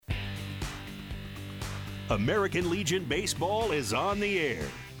American Legion Baseball is on the air.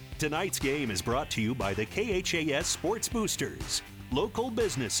 Tonight's game is brought to you by the KHAS Sports Boosters, local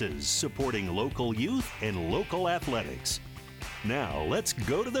businesses supporting local youth and local athletics. Now, let's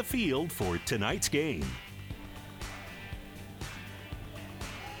go to the field for tonight's game.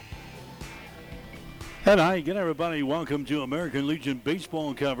 And hi again, everybody. Welcome to American Legion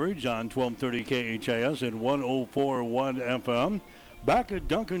Baseball coverage on 1230 KHAS and 104.1 FM. Back at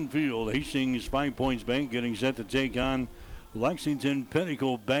Duncan Field, Hastings 5 Points Bank getting set to take on Lexington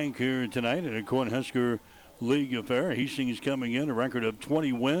Pinnacle Bank here tonight in a Cornhusker League affair. Hastings coming in a record of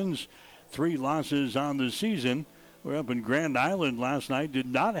 20 wins, 3 losses on the season. We're up in Grand Island last night. Did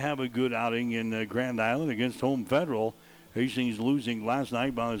not have a good outing in Grand Island against Home Federal. Hastings losing last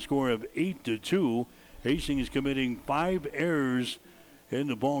night by a score of 8-2. Hastings committing 5 errors in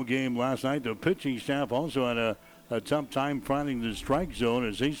the ball game last night. The pitching staff also had a tough time finding the strike zone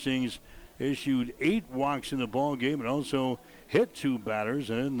as Hastings issued 8 walks in the ball game and also hit 2 batters.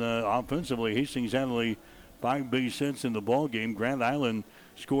 And then offensively, Hastings had only 5 base hits in the ball game. Grand Island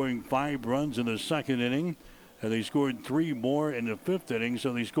scoring 5 runs in the second inning, and they scored 3 more in the 5th inning.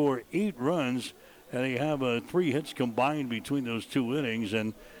 So they score 8 runs, and they have 3 hits combined between those 2 innings.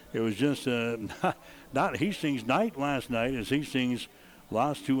 And it was just not Hastings' night last night as Hastings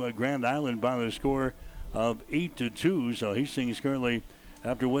lost to Grand Island by the score of 8-2. So Hastings currently,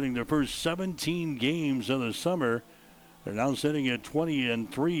 after winning their first 17 games of the summer, they're now sitting at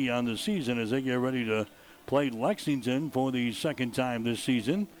 20-3 on the season as they get ready to play Lexington for the second time this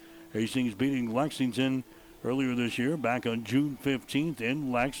season. Hastings beating Lexington earlier this year, back on June 15th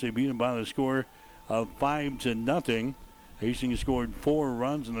in Lex. They beat them by the score of 5-0. Hastings scored 4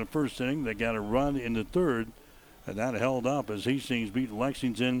 runs in the first inning. They got a run in the third, and that held up as Hastings beat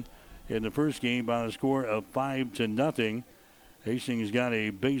Lexington in the first game by a score of 5-0. Hastings got a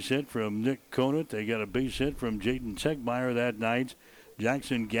base hit from Nick Conant. They got a base hit from Jaden Tegmeyer that night.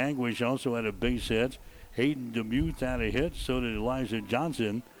 Jackson Gangwish also had a base hit. Hayden DeMuth had a hit. So did Elijah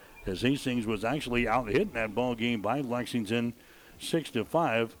Johnson, as Hastings was actually out hit in that ball game by Lexington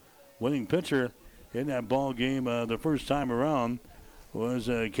 6-5. Winning pitcher in that ball game the first time around was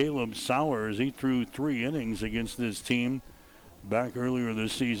Caleb Sowers. He threw 3 innings against this team back earlier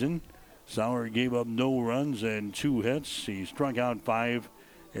this season. Sauer gave up no runs and 2 hits. He struck out 5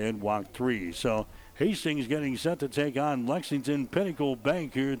 and walked 3. So Hastings getting set to take on Lexington Pinnacle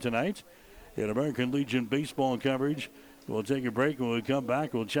Bank here tonight in American Legion Baseball coverage. We'll take a break. When we come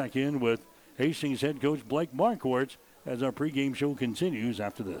back, we'll check in with Hastings head coach Blake Marquardt as our pregame show continues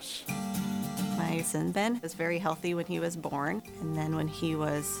after this. My son Ben was very healthy when he was born, and then when he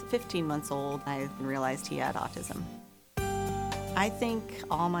was 15 months old, I realized he had autism. I think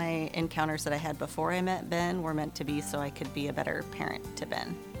all my encounters that I had before I met Ben were meant to be so I could be a better parent to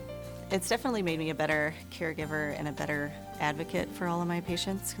Ben. It's definitely made me a better caregiver and a better advocate for all of my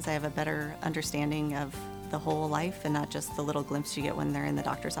patients because I have a better understanding of the whole life and not just the little glimpse you get when they're in the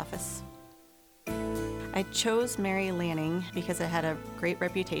doctor's office. I chose Mary Lanning because it had a great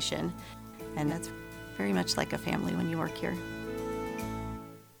reputation, and that's very much like a family when you work here.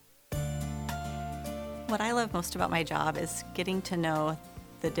 What I love most about my job is getting to know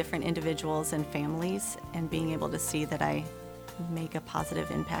the different individuals and families and being able to see that I make a positive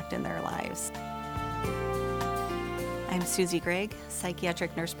impact in their lives. I'm Susie Gregg,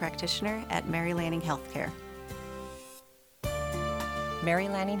 psychiatric nurse practitioner at Mary Lanning Healthcare. Mary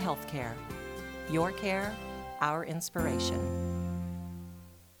Lanning Healthcare. Your care, our inspiration.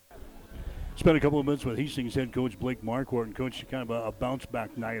 Spent a couple of minutes with Hastings head coach Blake Marquardt, and coach, kind of a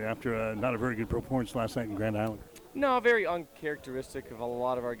bounce-back night after not a very good performance last night in Grand Island. No, very uncharacteristic of a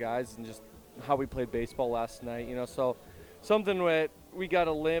lot of our guys and just how we played baseball last night. So something that we got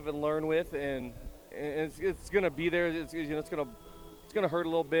to live and learn with, and it's going to be there. It's going to hurt a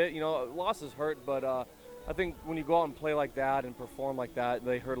little bit. Losses hurt, but I think when you go out and play like that and perform like that,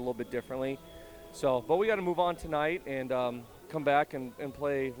 they hurt a little bit differently. But we got to move on tonight and come back and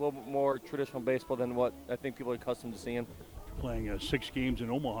play a little bit more traditional baseball than what I think people are accustomed to seeing. Playing 6 games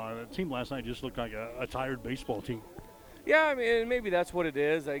in Omaha, the team last night just looked like a tired baseball team. Yeah, I mean, maybe that's what it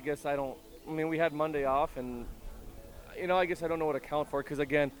is. I guess we had Monday off, and, I guess I don't know what to account for because,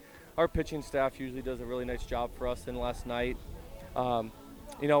 again, our pitching staff usually does a really nice job for us. And last night,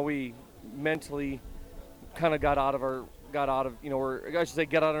 we mentally kind of got out of our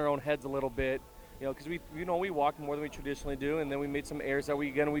own heads a little bit. Because we walked more than we traditionally do, and then we made some errors that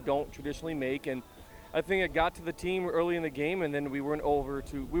we don't traditionally make, and I think it got to the team early in the game, and then we weren't able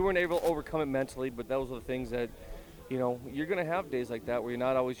to overcome it mentally. But those are the things that, you're going to have days like that where you're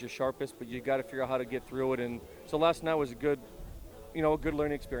not always your sharpest, but you got to figure out how to get through it. And so last night was a good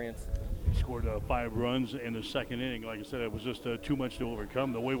learning experience. Scored 5 runs in the second inning. Like I said, it was just too much to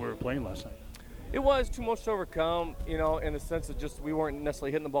overcome the way we were playing last night. It was too much to overcome, in the sense of just we weren't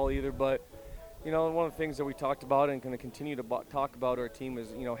necessarily hitting the ball either. But, one of the things that we talked about and going to continue to talk about our team is,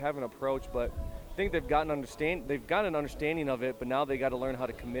 have an approach. But I think they've got an understanding of it, but now they got to learn how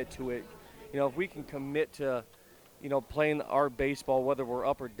to commit to it. If we can commit to, playing our baseball, whether we're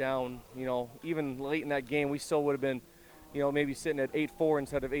up or down, even late in that game, we still would have been, maybe sitting at 8-4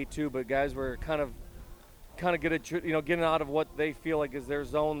 instead of 8-2. But guys were kind of good at, getting out of what they feel like is their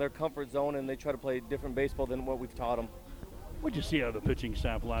zone, their comfort zone, and they try to play different baseball than what we've taught them. What'd you see out of the pitching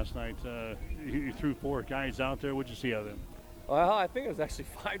staff last night? You threw 4 guys out there. What'd you see out of them? Well, I think it was actually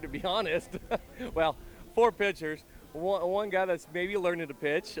 5, to be honest. Well, 4 pitchers. One guy that's maybe learning to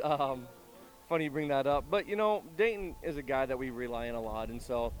pitch. Funny you bring that up. But, Dayton is a guy that we rely on a lot, and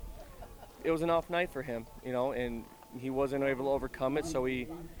so it was an off night for him, and he wasn't able to overcome it, so we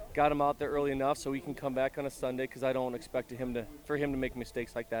got him out there early enough so he can come back on a Sunday, because I don't expect for him to make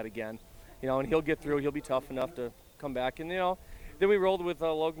mistakes like that again. And he'll get through. He'll be tough enough to come back. And, then we rolled with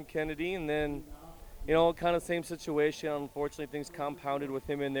Logan Kennedy, and then, kind of same situation. Unfortunately, things compounded with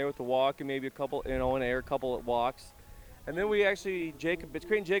him in there with the walk and maybe a couple, an error, couple of walks. And then we actually,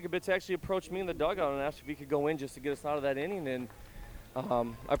 Creighton Jacobitz actually approached me in the dugout and asked if he could go in just to get us out of that inning. And I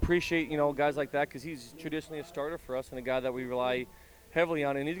appreciate, guys like that, because he's traditionally a starter for us and a guy that we rely heavily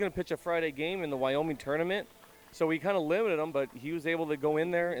on. And he's going to pitch a Friday game in the Wyoming tournament. So we kind of limited him, but he was able to go in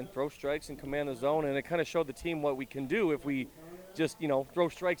there and throw strikes and command the zone. And it kind of showed the team what we can do if we just, throw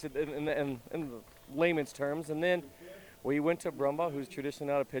strikes in the layman's terms. And then we went to Brumbaugh, who's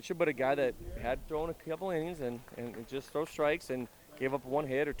traditionally not a pitcher, but a guy that had thrown a couple innings and just throw strikes and gave up 1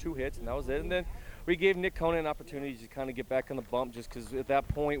 hit or 2 hits, and that was it. And then we gave Nick Conan an opportunity to kind of get back on the bump, just because at that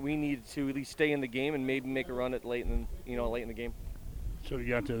point we needed to at least stay in the game and maybe make a run at late in the game. So you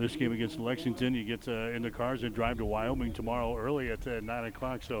got this game against Lexington. You get in the cars and drive to Wyoming tomorrow early at 9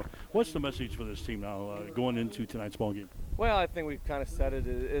 o'clock. So what's the message for this team now going into tonight's ball game? Well, I think we've kind of said it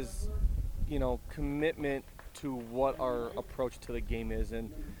is, commitment to what our approach to the game is,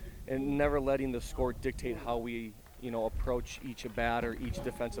 and never letting the score dictate how we, approach each batter, each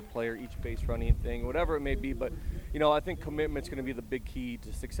defensive player, each base running thing, whatever it may be. But, I think commitment's going to be the big key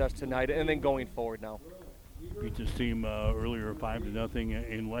to success tonight and then going forward now. Beat this team earlier 5-0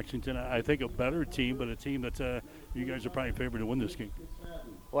 in Lexington. I think a better team, but a team that you guys are probably favored to win this game.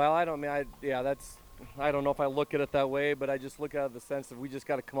 Well, I don't know if I look at it that way, but I just look at it the sense that we just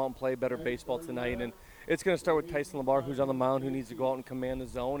got to come out and play better baseball tonight. And it's going to start with Tyson LeBar, who's on the mound, who needs to go out and command the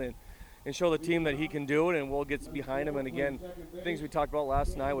zone and show the team that he can do it, and we'll get behind him. And again, things we talked about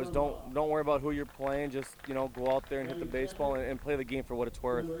last night was don't worry about who you're playing. Just go out there and hit the baseball and play the game for what it's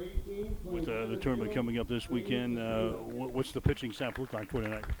worth. With the tournament coming up this weekend, what's the pitching staff look like for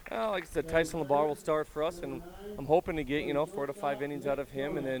tonight? Well, like I said, Tyson LeBar will start for us, and I'm hoping to get 4 to 5 innings out of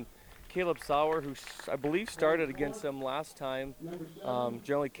him, and then Caleb Sauer, who I believe started against him last time,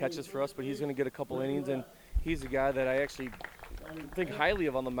 generally catches for us, but he's going to get a couple innings, and he's a guy that I actually think highly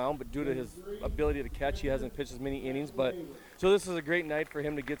of on the mound, but due to his ability to catch, he hasn't pitched as many innings. But so this is a great night for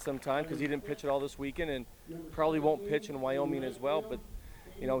him to get some time, because he didn't pitch at all this weekend and probably won't pitch in Wyoming as well. But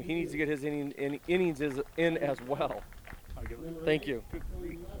he needs to get his innings in as well. Thank you.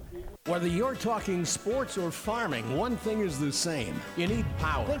 Whether you're talking sports or farming, one thing is the same. You need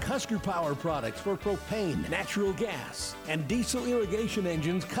power. Think Husker Power products for propane, natural gas, and diesel irrigation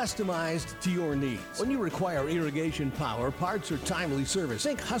engines customized to your needs. When you require irrigation power, parts, or timely service,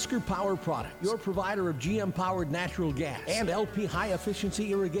 think Husker Power products, your provider of GM-powered natural gas and LP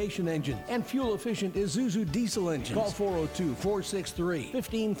high-efficiency irrigation engine and fuel-efficient Isuzu diesel engines. Call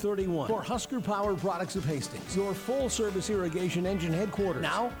 402-463-1531 for Husker Power Products of Hastings, your full-service irrigation engine headquarters.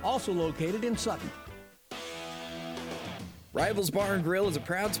 Now, also located in Sutton. Rivals Bar and Grill is a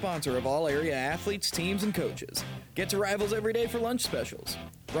proud sponsor of all area athletes, teams, and coaches. Get to Rivals every day for lunch specials.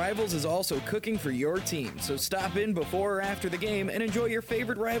 Rivals is also cooking for your team, so stop in before or after the game and enjoy your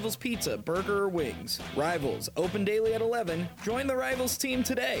favorite Rivals pizza, burger, or wings. Rivals, open daily at 11. Join the Rivals team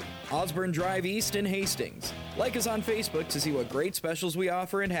today. Osborne Drive East in Hastings. Like us on Facebook to see what great specials we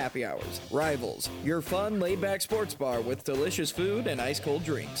offer in happy hours. Rivals, your fun, laid-back sports bar with delicious food and ice-cold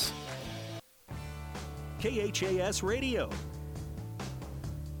drinks. KHAS Radio.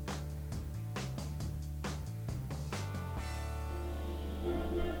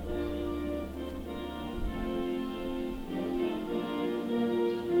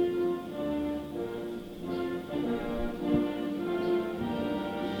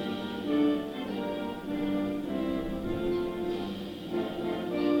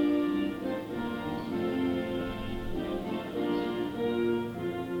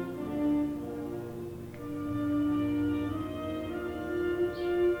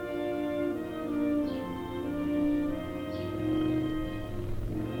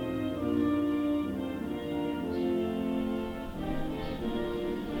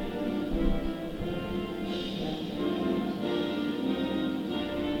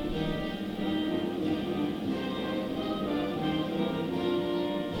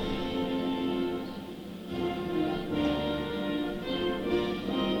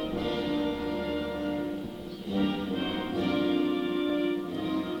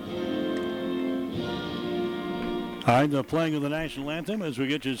 All right, the playing of the national anthem as we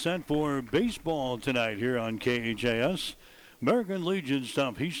get you set for baseball tonight here on KHAS. American Legion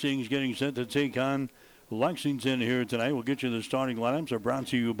stuff. Hastings getting set to take on Lexington here tonight. We'll get you the starting lineups. Are brought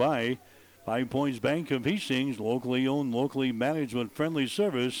to you by 5 Points Bank of Hastings, locally owned, locally managed with friendly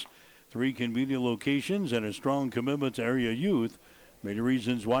service. 3 convenient locations and a strong commitment to area youth. Many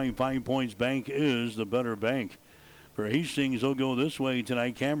reasons why 5 Points Bank is the better bank. For Hastings, they'll go this way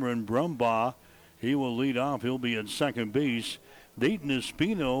tonight. Cameron Brumbaugh, he will lead off. He'll be at second base. Dayton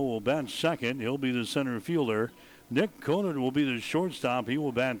Espino will bat second. He'll be the center fielder. Nick Conant will be the shortstop. He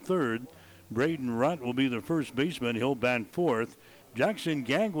will bat third. Braden Rutt will be the first baseman. He'll bat fourth. Jackson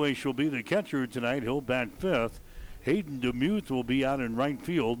Gagwish will be the catcher tonight. He'll bat fifth. Hayden DeMuth will be out in right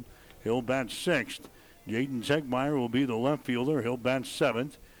field. He'll bat sixth. Jaden Tegmeyer will be the left fielder. He'll bat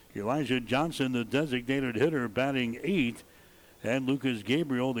seventh. Elijah Johnson, the designated hitter, batting eighth. And Lucas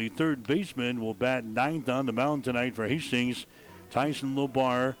Gabriel, the third baseman, will bat ninth on the mound tonight for Hastings. Tyson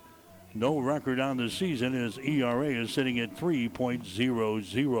Lobar, no record on the season. His ERA is sitting at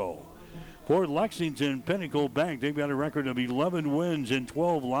 3.00. For Lexington Pinnacle Bank, they've got a record of 11 wins and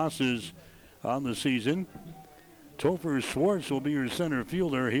 12 losses on the season. Topher Schwartz will be your center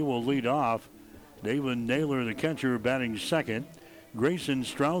fielder. He will lead off. David Naylor, the catcher, batting second. Grayson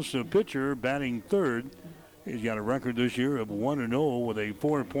Strauss, the pitcher, batting third. He's got a record this year of 1-0 with a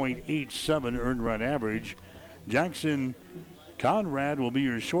 4.87 earned run average. Jackson Conrad will be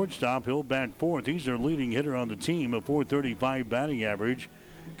your shortstop. He'll bat fourth. He's their leading hitter on the team, a 4.35 batting average.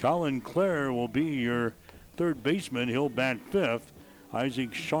 Colin Clare will be your third baseman. He'll bat fifth.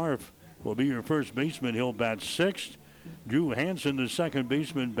 Isaac Scharf will be your first baseman. He'll bat sixth. Drew Hansen, the second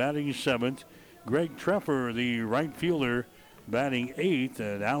baseman, batting seventh. Greg Treffer, the right fielder, batting eighth.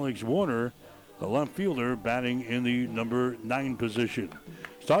 And Alex Warner, the left fielder, batting in the number 9 position.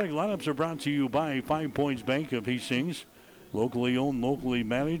 Starting lineups are brought to you by 5 Points Bank of Hastings. Locally owned, locally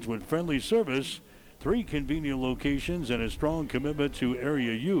managed with friendly service. 3 convenient locations and a strong commitment to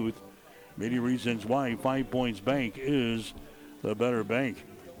area youth. Many reasons why 5 Points Bank is the better bank.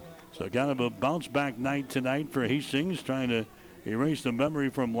 So kind of a bounce back night tonight for Hastings, trying to erase the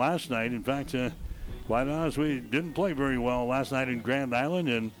memory from last night. In fact, quite honest, we didn't play very well last night in Grand Island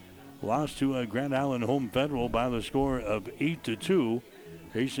and lost to Grand Island Home Federal by the score of 8-2.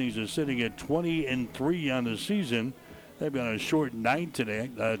 Hastings is sitting at 20-3 on the season. They've got a short night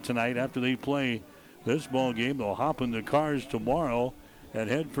tonight after they play this ball game. They'll hop in the cars tomorrow and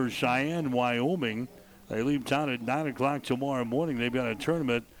head for Cheyenne, Wyoming. They leave town at 9 o'clock tomorrow morning. They've got a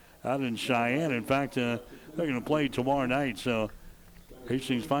tournament out in Cheyenne. In fact, they're going to play tomorrow night. So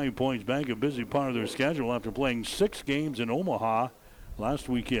Hastings 5 Points Bank, a busy part of their schedule after playing 6 games in Omaha last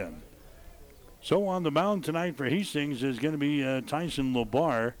weekend. So on the mound tonight for Hastings is going to be Tyson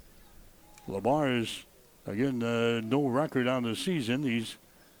Lobar. Lobar is, again, no record on the season. He's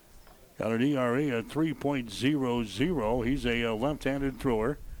got an ERA at 3.00. He's a left-handed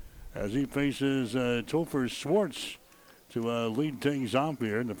thrower as he faces Topher Schwartz to lead things off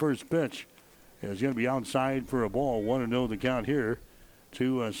here. And the first pitch is going to be outside for a ball. 1-0 the count here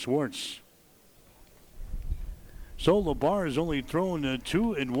to Schwartz. So Labar has only thrown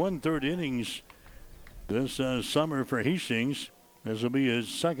 2 1/3 innings this summer for Hastings. This will be his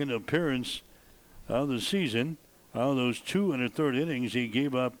second appearance of the season. Out of those 2 1/3 innings, he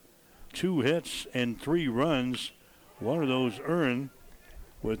gave up 2 hits and 3 runs. One of those earned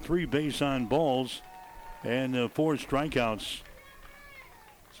with 3 base on balls and 4 strikeouts.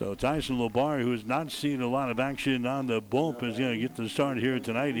 So Tyson Lobar, who has not seen a lot of action on the bump, is going to get the start here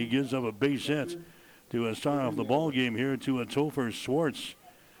tonight. He gives up a base hit to start off the ball game here to Topher Schwartz.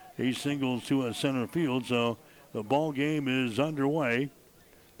 He singles to a center field, so the ball game is underway.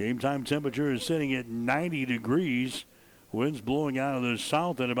 Game time temperature is sitting at 90 degrees. Winds blowing out of the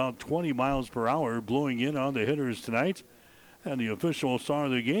south at about 20 miles per hour, blowing in on the hitters tonight. And the official star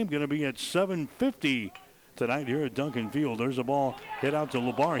of the game going to be at 7:50 tonight here at Duncan Field. There's a ball hit out to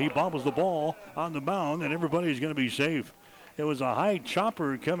Labar. He bobbles the ball on the mound, and everybody's going to be safe. It was a high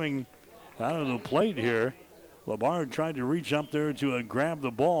chopper coming out of the plate here. Labar tried to reach up there to grab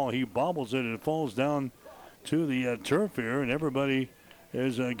the ball. He bobbles it, and it falls down to the turf here, and everybody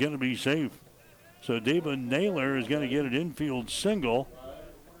is going to be safe. So David Naylor is going to get an infield single.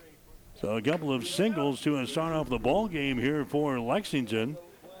 So a couple of singles to start off the ball game here for Lexington.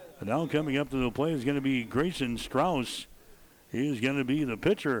 And now coming up to the plate is going to be Grayson Strauss. He is going to be the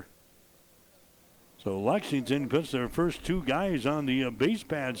pitcher. So Lexington puts their first 2 guys on the base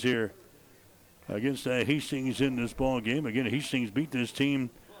pads here against Hastings in this ball game. Again, Hastings beat this team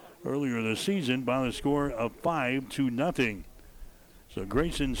earlier this season by the score of 5-0. So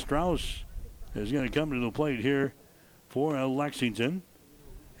Grayson Strauss is going to come to the plate here for Lexington.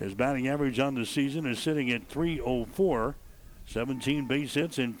 His batting average on the season is sitting at .304. 17 base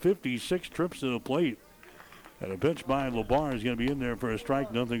hits and 56 trips to the plate. And a pitch by Labar is going to be in there for a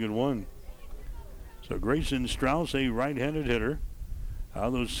strike, 0-1. So Grayson Strauss, a right-handed hitter. Out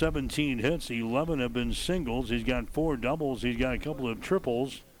of those 17 hits, 11 have been singles. He's got 4 doubles. He's got a couple of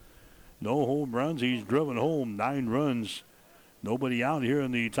triples. No home runs. He's driven home 9 runs. Nobody out here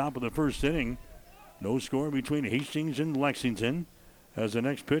in the top of the first inning. No score between Hastings and Lexington, as the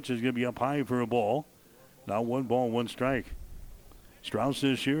next pitch is going to be up high for a ball. Now 1 ball, 1 strike. Strauss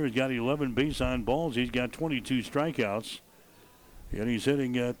this year has got 11 base on balls. He's got 22 strikeouts. And he's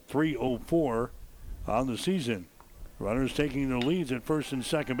hitting at .304 on the season. Runners taking their leads at first and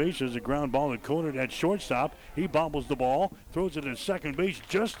second base. There's a ground ball to Conant at shortstop. He bobbles the ball, throws it at second base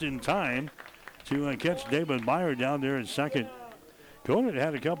just in time to catch David Meyer down there at second. Conant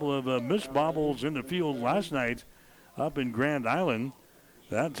had a couple of missed bobbles in the field last night up in Grand Island.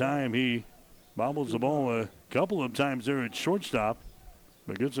 That time he bobbles the ball a couple of times there at shortstop,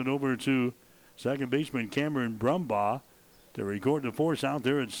 but gets it over to second baseman Cameron Brumbaugh to record the force out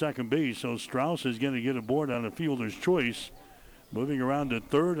there at second base. So Strauss is going to get aboard on a fielder's choice. Moving around to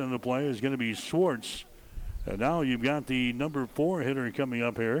third on the play is going to be Swartz. And now you've got the number 4 hitter coming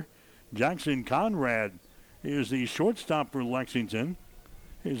up here. Jackson Conrad is the shortstop for Lexington.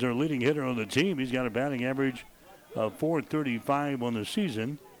 He's their leading hitter on the team. He's got a batting average of .435 on the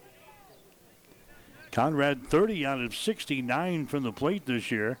season. Conrad 30 out of 69 from the plate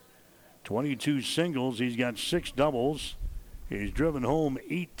this year. 22 singles. He's got 6 doubles. He's driven home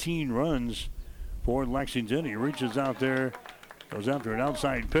 18 runs for Lexington. He reaches out there, goes after an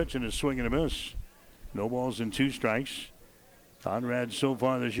outside pitch and a swing and a miss. No balls and 2 strikes. Conrad so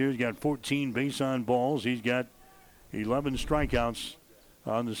far this year has got 14 base on balls. He's got 11 strikeouts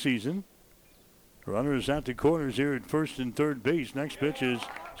on the season. Runners at the corners here at first and third base. Next pitch is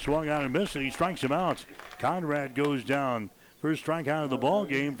swung out and missed, and he strikes him out. Conrad goes down. First strikeout of the ball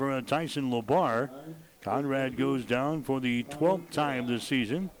game for Tyson Labar. Conrad goes down for the 12th time this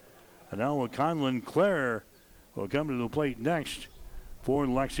season. And now Conlon Clare will come to the plate next for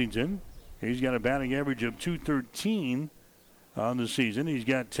Lexington. He's got a batting average of .213 on the season. He's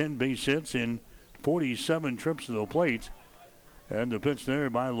got 10 base hits and 47 trips to the plate. And the pitch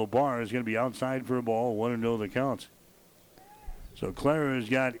there by Labar is going to be outside for a ball, 1-0 the count. So Clare has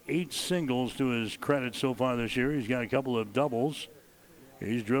got 8 singles to his credit so far this year. He's got a couple of doubles.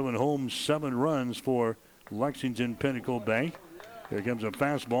 He's driven home 7 runs for Lexington Pinnacle Bank. Here comes a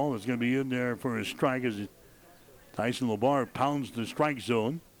fastball that's going to be in there for a strike as Tyson Labar pounds the strike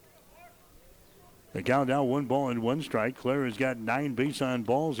zone. The count now 1 ball and 1 strike. Clare has got 9 base on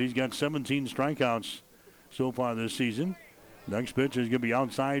balls. He's got 17 strikeouts so far this season. Next pitch is going to be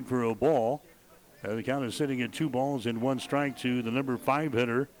outside for a ball. The count is sitting at 2 balls and 1 strike to the number 5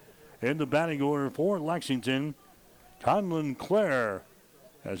 hitter in the batting order for Lexington, Conlon Clare,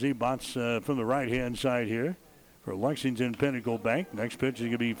 as he bats from the right-hand side here for Lexington Pinnacle Bank. Next pitch is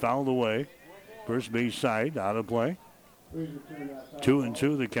going to be fouled away. First base side, out of play.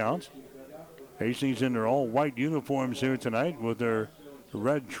 2-2 the count. Hastings in their all-white uniforms here tonight with their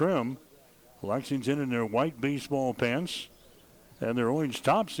red trim. Lexington in their white baseball pants and their orange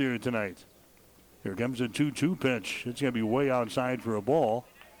tops here tonight. Here comes a 2-2 pitch. It's going to be way outside for a ball.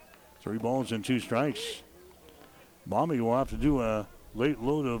 3 balls and 2 strikes. Mommy will have to do a late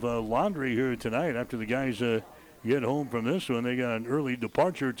load of laundry here tonight after the guys get home from this one. They got an early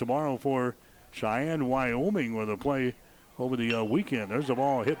departure tomorrow for Cheyenne, Wyoming, where they'll play over the weekend. There's the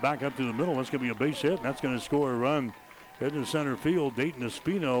ball hit back up to the middle. That's going to be a base hit, and that's going to score a run. Into center field, Dayton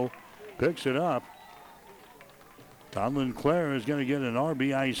Espino picks it up. Conlon Clare is going to get an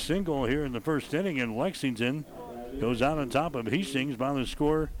RBI single here in the first inning, and Lexington goes out on top of Hastings by the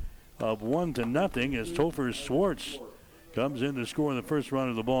score of 1-0 as Topher Swartz comes in to score the first run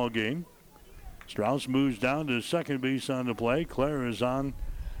of the ball game. Strauss moves down to second base on the play. Clare is on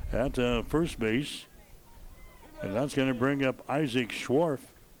at first base. And that's going to bring up Isaac Schwarf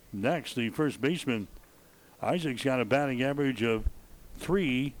next, the first baseman. Isaac's got a batting average of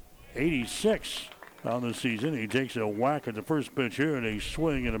 .386 on the season. He takes a whack at the first pitch here and a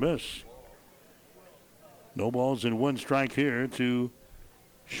swing and a miss. No balls and 1 strike here to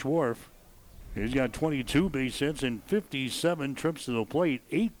Schwarf. He's got 22 base hits and 57 trips to the plate,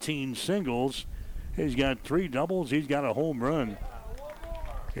 18 singles. He's got 3 doubles. He's got a home run.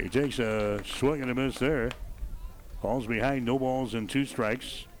 He takes a swing and a miss there. Falls behind, no balls and 2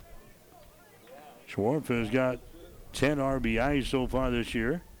 strikes. Schwarf has got 10 RBIs so far this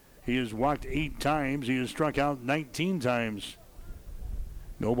year. He has walked 8 times. He has struck out 19 times.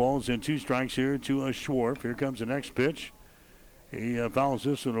 No balls and 2 strikes here to Schwarf. Here comes the next pitch. He fouls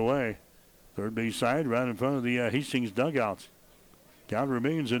this one away. Third base side, right in front of the Hastings dugout. Count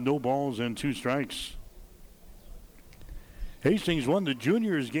remains at no balls and 2 strikes. Hastings won the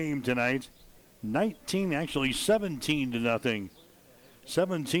juniors game tonight, 17-0.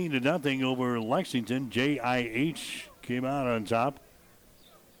 17-0 over Lexington. JIH came out on top.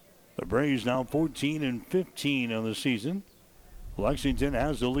 The Braves now 14-15 on the season. Lexington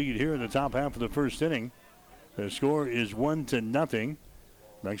has the lead here in the top half of the first inning. The score is 1-0.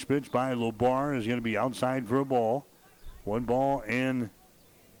 Next pitch by Lobar is going to be outside for a ball. 1 ball and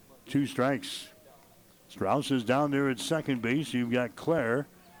 2 strikes. Strauss is down there at second base. You've got Claire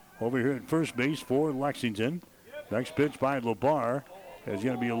over here at first base for Lexington. Next pitch by Lobar is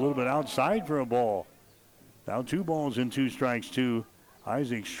going to be a little bit outside for a ball. Now 2 balls and 2 strikes to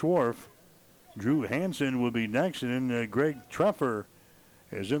Isaac Schwarf. Drew Hansen will be next, and then Greg Treffer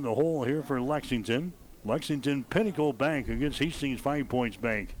is in the hole here for Lexington. Lexington Pinnacle Bank against Hastings 5 Points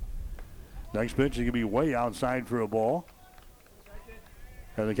Bank. Next pitch is going to be way outside for a ball.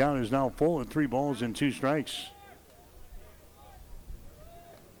 And the count is now full at 3 balls and 2 strikes.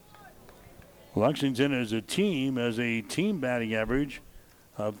 Lexington as a team batting average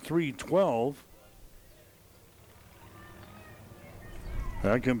of .312.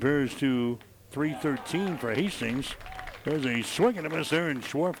 That compares to .313 for Hastings. There's a swing and a miss there, and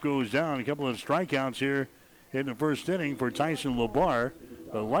Schwarf goes down. A couple of strikeouts here in the first inning for Tyson Lobar.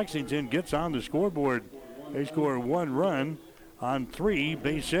 But Lexington gets on the scoreboard. They score 1 run on 3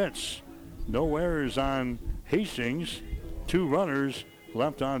 base hits. No errors on Hastings. 2 runners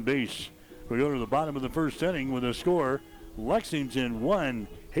left on base. We go to the bottom of the first inning with a score. Lexington 1,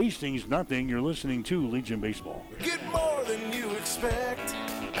 Hastings nothing. You're listening to Legion Baseball. Get more than you expect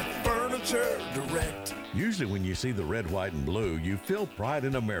at Furniture Direct. Usually when you see the red, white, and blue, you feel pride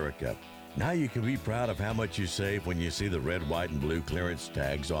in America. Now you can be proud of how much you save when you see the red, white, and blue clearance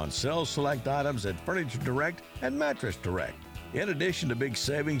tags on sell select items at Furniture Direct and Mattress Direct. In addition to big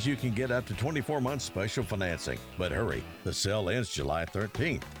savings, you can get up to 24 months special financing. But hurry, the sale ends July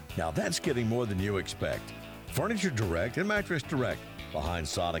 13th. Now that's getting more than you expect. Furniture Direct and Mattress Direct, behind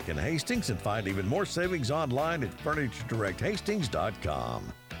Sonic and Hastings, and find even more savings online at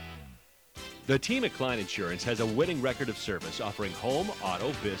FurnitureDirectHastings.com. The team at Klein Insurance has a winning record of service, offering home,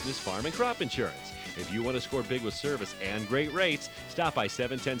 auto, business, farm, and crop insurance. If you want to score big with service and great rates, stop by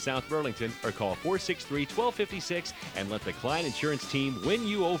 710 South Burlington or call 463-1256 and let the Klein Insurance team win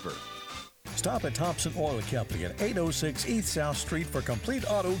you over. Stop at Thompson Oil Company at 806 East South Street for complete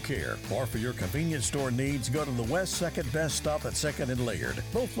auto care. Or for your convenience store needs, go to the West 2nd Best Stop at 2nd and Laird.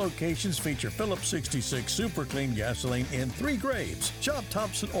 Both locations feature Phillips 66 Super Clean gasoline in 3 grades. Shop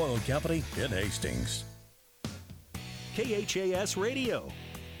Thompson Oil Company in Hastings. KHAS Radio.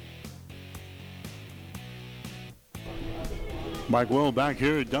 Mike Will back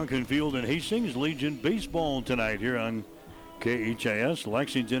here at Duncan Field in Hastings. Legion Baseball tonight here on KHAS.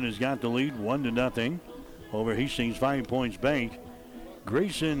 Lexington has got the lead 1-0 over Hastings 5 Points Bank.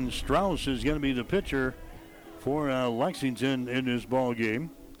 Grayson Strauss is going to be the pitcher for Lexington in this ball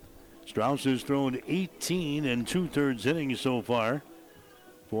game. Strauss has thrown 18 2/3 innings so far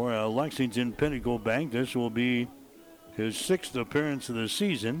for Lexington Pinnacle Bank. This will be his 6th appearance of the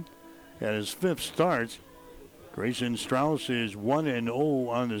season and his 5th start. Grayson Strauss is 1-0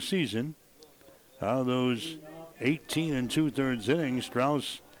 on the season. Out of those 18 2/3 innings,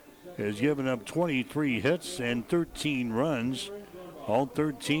 Strauss has given up 23 hits and 13 runs. All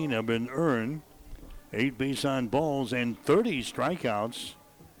 13 have been earned. 8 base on balls and 30 strikeouts.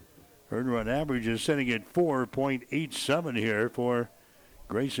 Earned run average is sitting at 4.87 here for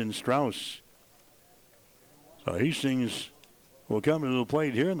Grayson Strauss. So Hastings will come to the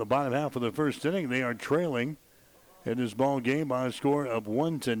plate here in the bottom half of the first inning. They are trailing in this ball game by a score of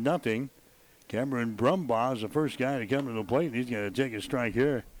 1-0. Cameron Brumbaugh is the first guy to come to the plate. He's going to take a strike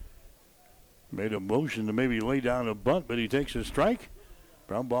here. Made a motion to maybe lay down a bunt, but he takes a strike.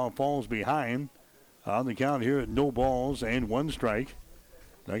 Brumbaugh falls behind on the count here at no balls and 1 strike.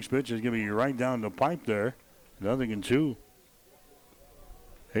 Next pitch is going to be right down the pipe there. 0-2.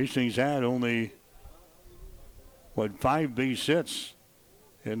 Hastings had only, 5 base hits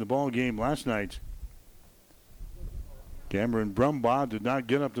in the ball game last night. Cameron Brumbaugh did not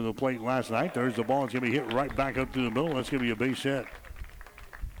get up to the plate last night. There's the ball. It's going to be hit right back up to the middle. That's going to be a base hit.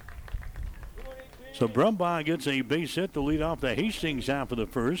 So Brumbaugh gets a base hit to lead off the Hastings half of the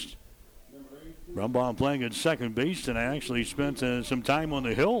first. Brumbaugh playing at second base, and I actually spent some time on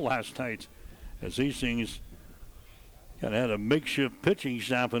the hill last night as Hastings kind of had a makeshift pitching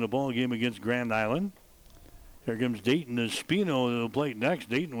staff in a ball game against Grand Island. Here comes Dayton Espino to the plate next.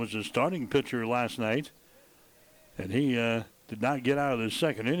 Dayton was the starting pitcher last night, and he did not get out of the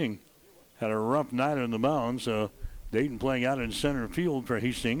second inning. Had a rough night on the mound, so Dayton playing out in center field for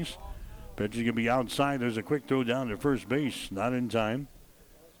Hastings. Pitch is going to be outside. There's a quick throw down to first base. Not in time.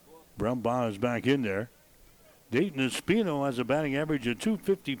 Brumbaugh is back in there. Dayton Espino has a batting average of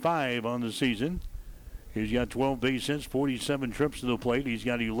 .255 on the season. He's got 12 base hits, 47 trips to the plate. He's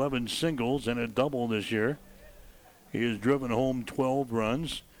got 11 singles and a double this year. He has driven home 12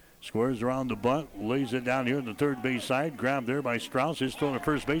 runs. Squares around the bunt, lays it down here on the third base side. Grabbed there by Strauss. His throw to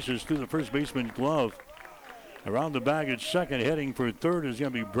first base is through the first baseman's glove. Around the bag at second, heading for third is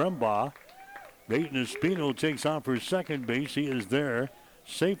going to be Brumbaugh. Dayton Espino takes off for second base. He is there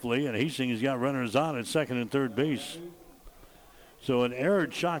safely, and Hastings got runners on at second and third base. So an error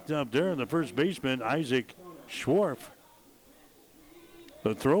chalked up there, the first baseman, Isaac Schwarf.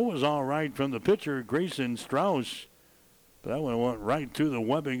 The throw was all right from the pitcher, Grayson Strauss. But that one went right through the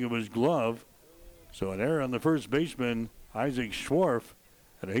webbing of his glove. So an error on the first baseman, Isaac Schwarf.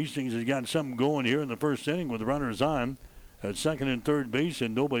 And Hastings has got something going here in the first inning with runners on at second and third base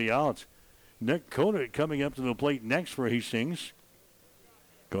and nobody out. Nick Conant coming up to the plate next for Hastings.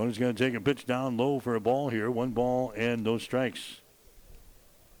 Conant's going to take a pitch down low for a ball here. 1 ball and no strikes.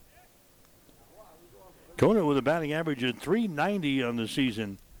 Conant with a batting average of .390 on the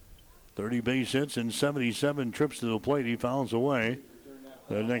season. 30 base hits and 77 trips to the plate. He fouls away.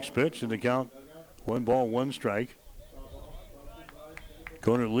 The next pitch in the count, 1 ball, 1 strike.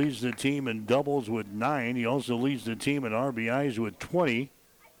 Conant leads the team in doubles with 9. He also leads the team in RBIs with 20.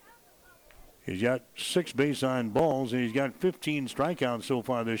 He's got 6 base on balls, and he's got 15 strikeouts so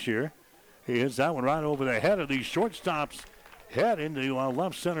far this year. He hits that one right over the head of the shortstop's head into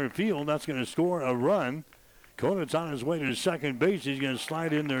left center field. That's going to score a run. Conant's on his way to second base. He's going to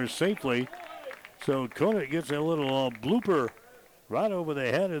slide in there safely. So Conant gets a little blooper right over the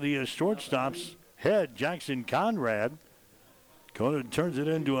head of the shortstop's head, Jackson Conrad. Conant turns it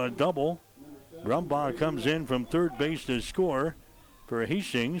into a double. Brumbaugh comes in from third base to score for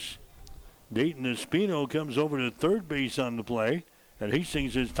Hastings. Dayton Espino comes over to third base on the play. And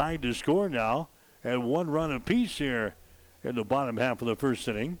Hastings is tied to score now at 1 run apiece here in the bottom half of the first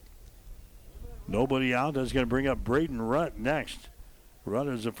inning. Nobody out. That's going to bring up Braden Rutt next. Rutt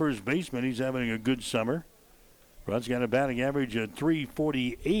is the first baseman. He's having a good summer. Rutt's got a batting average of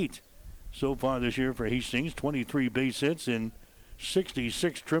 .348 so far this year for Hastings. 23 base hits and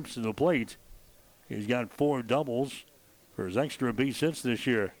 66 trips to the plate. He's got 4 doubles for his extra base hits this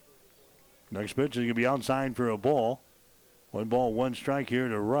year. Next pitch is going to be outside for a ball. 1 ball, 1 strike here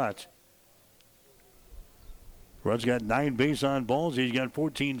to Rutt. Rutt's got 9 base on balls. He's got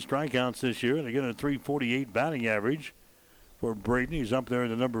 14 strikeouts this year. And again, a .348 batting average for Braden. He's up there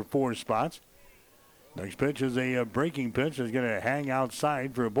in the number 4 spot. Next pitch is a breaking pitch. It's going to hang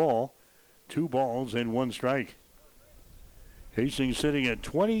outside for a ball. 2 balls and 1 strike. Hastings sitting at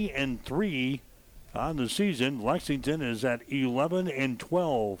 20-3 on the season. Lexington is at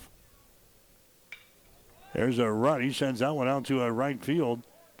 11-12. There's a run. He sends that one out to a right field.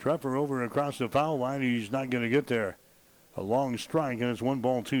 Treffer over across the foul line. He's not going to get there. A long strike, and it's 1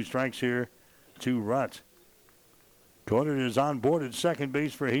 ball, 2 strikes here to Rutt. Conant is on board at second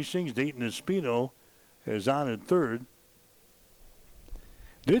base for Hastings. Dayton Espino is on at third.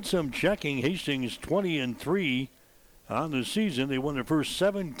 Did some checking. Hastings 20-3 on the season. They won their first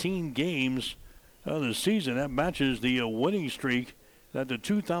 17 games of the season. That matches the winning streak that the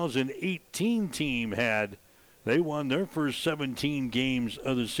 2018 team had. They won their first 17 games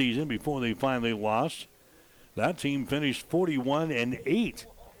of the season before they finally lost. That team finished 41-8.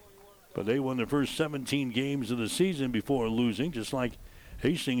 But they won the first 17 games of the season before losing, just like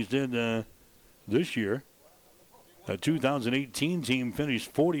Hastings did this year. The 2018 team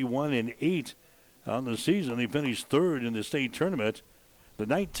finished 41-8 on the season. They finished third in the state tournament. The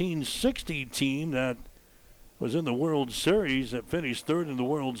 1960 team that was in the World Series, that finished third in the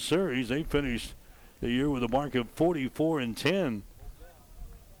World Series, they finished the year with a mark of 44-10.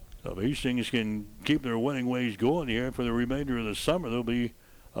 So if Hastings can keep their winning ways going here for the remainder of the summer, they'll be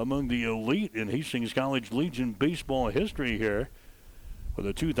among the elite in Hastings College Legion baseball history here, with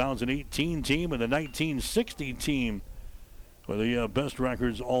the 2018 team and the 1960 team with the best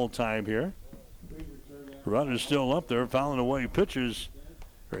records all time here. Rutt is still up there, fouling away pitches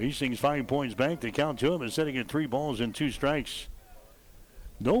for Hastings. 5 points back. The count to him is sitting at 3 balls and 2 strikes.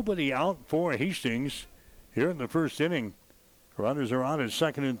 Nobody out for Hastings here in the first inning. Runners are on at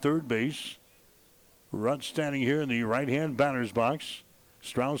second and third base. Rutt standing here in the right-hand batter's box.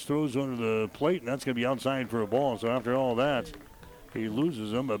 Strauss throws under the plate, and that's going to be outside for a ball. So after all that, he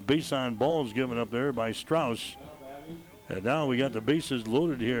loses them. A base on ball is given up there by Strauss. And now we got the bases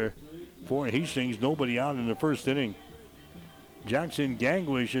loaded here for Hastings. Nobody out in the first inning. Jackson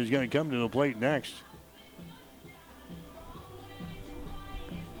Gangwish is going to come to the plate next.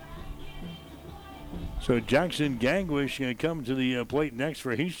 So Jackson Gangwish going to come to the plate next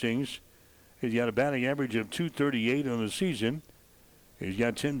for Hastings. He's got a batting average of .238 on the season. He's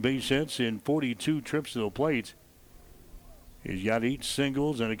got 10 base hits and 42 trips to the plate. He's got 8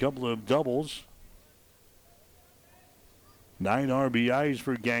 singles and a couple of doubles. 9 RBIs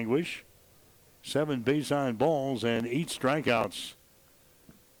for Gangwish. 7 base on balls and 8 strikeouts.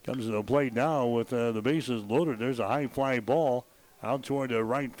 Comes to the plate now with the bases loaded. There's a high fly ball out toward the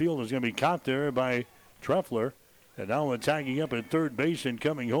right field. It's going to be caught there by Treffler. And now attacking up at third base and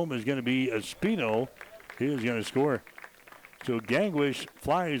coming home is going to be Espino. He is going to score. So Gangwish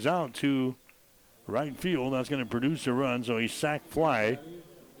flies out to right field. That's going to produce a run. So a sac fly.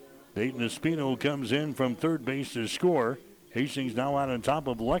 Dayton Espino comes in from third base to score. Hastings now out on top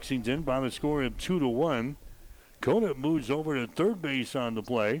of Lexington by the score of 2-1. Conant moves over to third base on the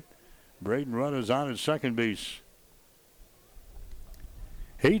play. Braden Rudd is on at second base.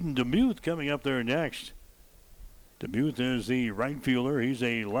 Hayden DeMuth coming up there next. DeMuth is the right fielder. He's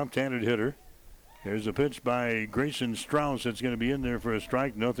a left-handed hitter. There's a pitch by Grayson Strauss that's going to be in there for a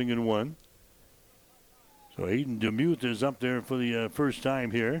strike, 0-1. So Hayden DeMuth is up there for the first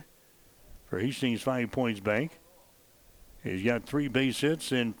time here for Hastings 5 Points Bank. He's got 3 base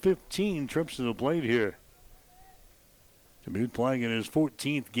hits and 15 trips to the plate here. DeMuth playing in his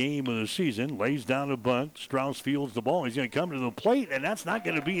 14th game of the season. Lays down a bunt. Strauss fields the ball. He's going to come to the plate, and that's not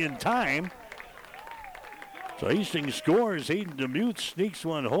going to be in time. So Hastings scores. Hayden DeMuth sneaks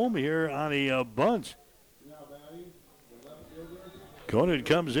one home here on a bunt. Conant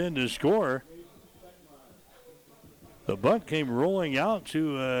comes in to score. The bunt came rolling out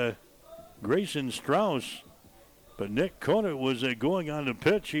to Grayson Strauss. But Nick Conant was going on the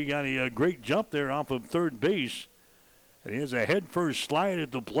pitch. He got a great jump there off of third base. And he has a head-first slide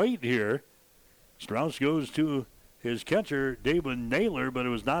at the plate here. Strauss goes to his catcher, David Naylor, but it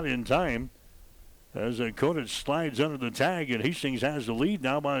was not in time. As Conant slides under the tag, and Hastings has the lead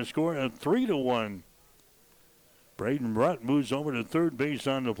now by a score of 3-1. Braden Rutt moves over to third base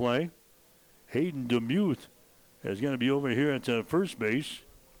on the play. Hayden DeMuth is going to be over here at first base.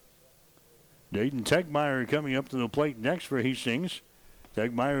 Dayton Tegmeyer coming up to the plate next for Hastings.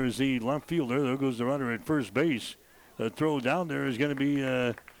 Tegmeyer is the left fielder. There goes the runner at first base. The throw down there is going to be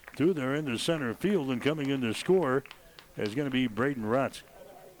through there into center field, and coming in to score is going to be Braden Rutt.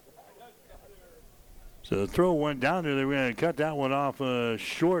 So the throw went down there. They were going to cut that one off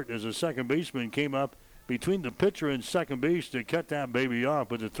short as the second baseman came up between the pitcher and second base to cut that baby off,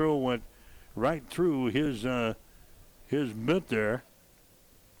 but the throw went right through his mitt there.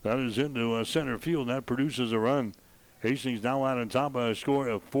 That is into center field. That produces a run. Hastings now out on top by a score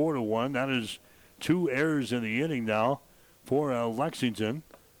of 4-1. That is 2 errors in the inning now for Lexington.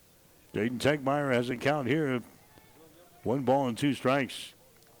 Dayton Tegmeyer has a count here of 1 ball and 2 strikes.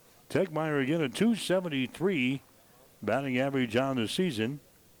 Tegmeyer again a .273 batting average on the season.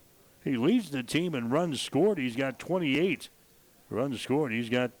 He leads the team in runs scored. He's got 28 runs scored. He's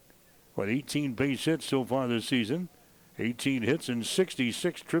got, 18 base hits so far this season. 18 hits and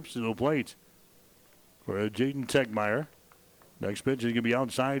 66 trips to the plate for Jaden Tegmeyer. Next pitch is going to be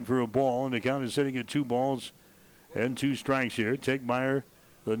outside for a ball, and the count is sitting at 2 balls and 2 strikes here. Tegmeyer,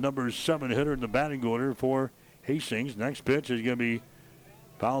 the number 7 hitter in the batting order for Hastings. Next pitch is going to be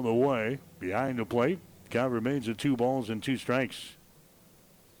fouled away behind the plate. Count remains at 2 balls and 2 strikes.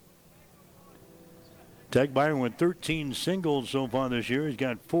 Tegmeyer went 13 singles so far this year. He's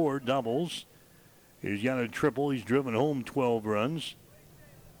got 4 doubles. He's got a triple. He's driven home 12 runs.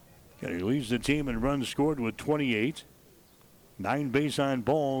 And he leads the team in runs scored with 28. 9 base on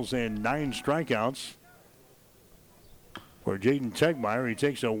balls and 9 strikeouts. For Jaden Tegmeyer, he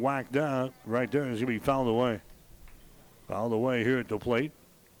takes a whack down right there, and it's going to be fouled away. Fouled away here at the plate.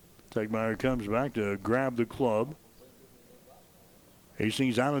 Tegmeyer comes back to grab the club.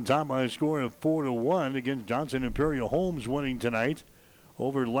 Hastings out on top by a score of 4-1 against Johnson Imperial Homes, winning tonight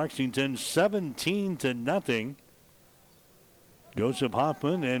over Lexington 17-0. Joseph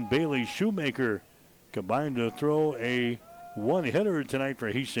Hoffman and Bailey Shoemaker combined to throw a 1-hitter tonight for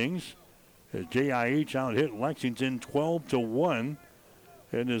Hastings, as JIH out-hit Lexington 12-1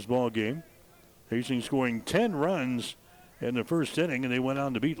 in this ball game. Hastings scoring 10 runs in the first inning, and they went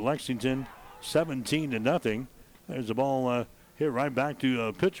on to beat Lexington 17-0. There's the ball hit right back to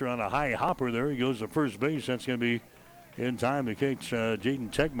a pitcher on a high hopper there. He goes to first base. That's going to be in time to catch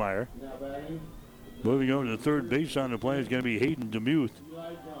Jaden Tegmeyer. Moving over to third base on the play is going to be Hayden DeMuth.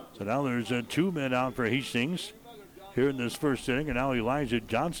 So now there's 2 men out for Hastings. here in this first inning. And now Elijah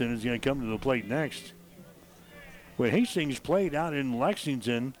Johnson is going to come to the plate next. When Hastings played out in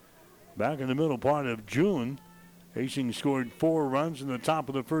Lexington back in the middle part of June, Hastings scored 4 runs in the top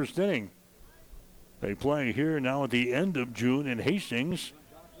of the first inning. They play here now at the end of June in Hastings.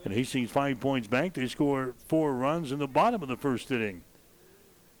 And Hastings 5 Points Bank, they score 4 runs in the bottom of the first inning.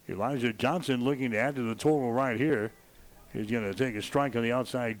 Elijah Johnson looking to add to the total right here. He's going to take a strike on the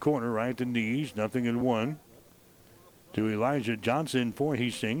outside corner, right at the knees. 0-1 to Elijah Johnson for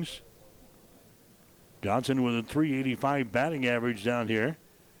Hastings. Johnson with a .385 batting average down here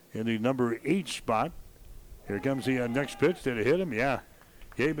in the number 8 spot. Here comes the next pitch. Did it hit him? Yeah.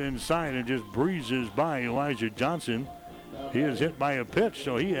 Came inside and just breezes by Elijah Johnson. He is hit by a pitch,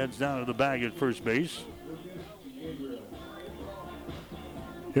 so he heads down to the bag at first base.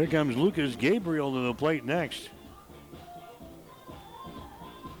 Here comes Lucas Gabriel to the plate next.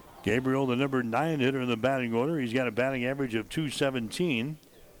 Gabriel, the number 9 hitter in the batting order. He's got a batting average of .217.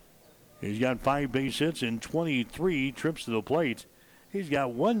 He's got 5 base hits and 23 trips to the plate. He's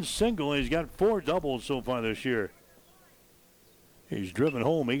got 1 single and he's got 4 doubles so far this year. He's driven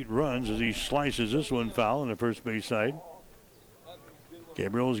home 8 runs as he slices this one foul on the first base side.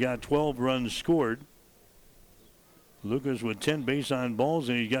 Gabriel's got 12 runs scored. Lucas with 10 base on balls,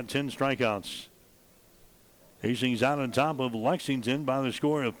 and he's got 10 strikeouts. Hastings out on top of Lexington by the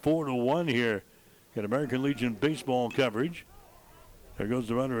score of 4-1 here in American Legion baseball coverage. There goes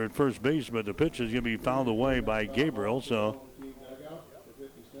the runner at first base, but the pitch is going to be fouled away by Gabriel. So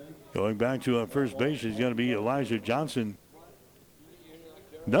going back to first base is going to be Elijah Johnson.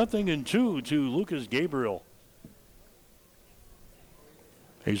 0-2 to Lucas Gabriel.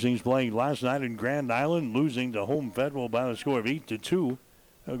 Hastings playing last night in Grand Island, losing to Home Federal by the score of 8-2.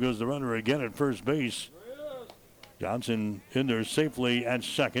 There goes the runner again at first base. Johnson in there safely at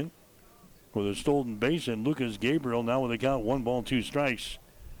second with a stolen base, and Lucas Gabriel now with a count 1 ball, 2 strikes.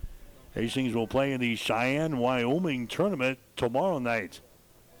 Hastings will play in the Cheyenne, Wyoming tournament tomorrow night.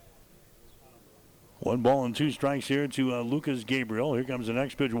 1 ball and 2 strikes here to Lucas Gabriel. Here comes the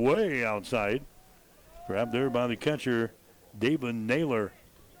next pitch way outside. Grabbed there by the catcher, David Naylor.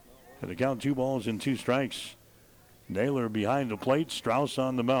 And the count 2 balls and 2 strikes. Naylor behind the plate. Strauss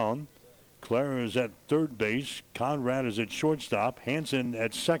on the mound. Clare is at third base. Conrad is at shortstop. Hansen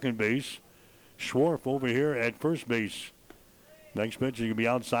at second base. Schwarf over here at first base. Next pitch is going to be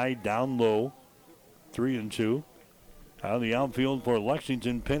outside, down low. 3-2. Out of the outfield for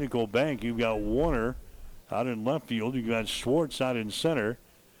Lexington Pinnacle Bank, you've got Warner out in left field. You've got Schwartz out in center.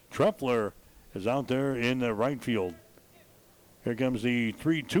 Trepler is out there in the right field. Here comes the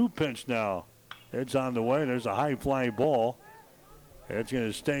 3-2 pitch now. It's on the way. There's a high fly ball. It's going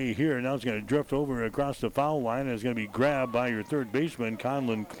to stay here. Now it's going to drift over across the foul line. And it's going to be grabbed by your third baseman,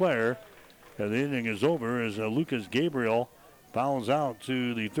 Conlon Clare. And the inning is over as Lucas Gabriel fouls out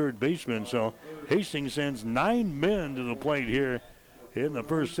to the third baseman. So Hastings sends 9 men to the plate here in the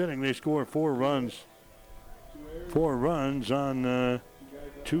first inning. They score 4 runs. 4 runs on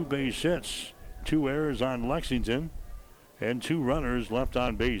 2 base hits. 2 errors on Lexington. And 2 runners left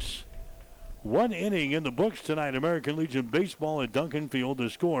on base. 1 inning in the books tonight. American Legion baseball at Duncan Field.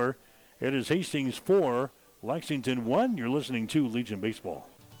 The score, it is Hastings 4, Lexington 1. You're listening to Legion Baseball.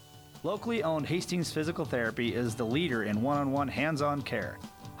 Locally owned Hastings Physical Therapy is the leader in one-on-one hands-on care.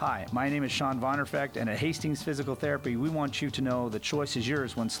 Hi, my name is Sean Vonderfecht, and at Hastings Physical Therapy, we want you to know the choice is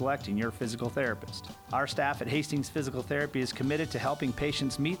yours when selecting your physical therapist. Our staff at Hastings Physical Therapy is committed to helping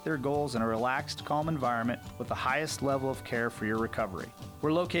patients meet their goals in a relaxed, calm environment with the highest level of care for your recovery.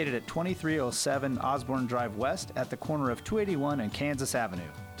 We're located at 2307 Osborne Drive West at the corner of 281 and Kansas Avenue.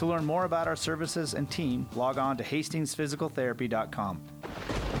 To learn more about our services and team, log on to hastingsphysicaltherapy.com.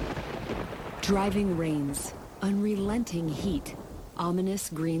 Driving rains, unrelenting heat, ominous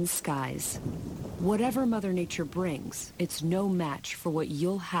green skies. Whatever Mother Nature brings, it's no match for what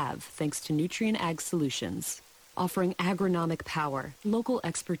you'll have thanks to Nutrien Ag Solutions, offering agronomic power, local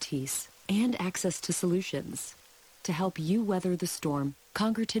expertise, and access to solutions to help you weather the storm,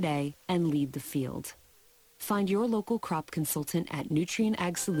 conquer today, and lead the field. Find your local crop consultant at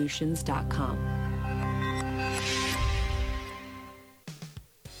nutrienagsolutions.com.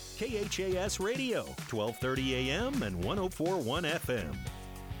 KHAS Radio, 1230 AM and 104.1 FM.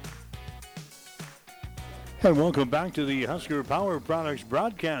 And welcome back to the Husker Power Products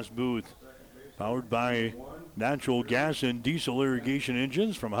broadcast booth. Powered by natural gas and diesel irrigation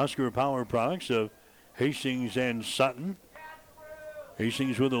engines from Husker Power Products of Hastings and Sutton.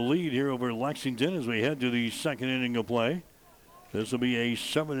 Hastings with a lead here over Lexington as we head to the second inning of play. This will be a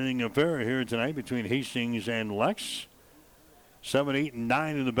 7-inning affair here tonight between Hastings and Lex. 7, 8, and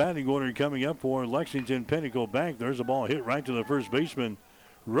 9 in the batting order coming up for Lexington Pinnacle Bank. There's a ball hit right to the first baseman.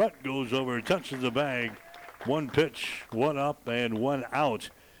 Rutt goes over, touches the bag. One pitch, one up, and one out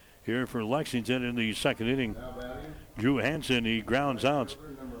here for Lexington in the second inning. Drew Hansen, he grounds out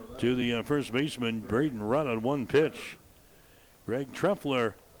to the first baseman, Braden Rutt, on one pitch. Greg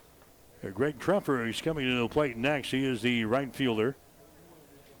Treffer is coming to the plate next. He is the right fielder.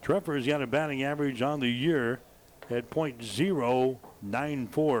 Treffer has got a batting average on the year at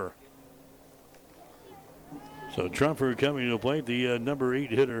 .094. So Treffer coming to the plate, the number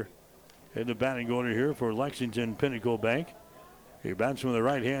 8 hitter in the batting order here for Lexington Pinnacle Bank. He bats from the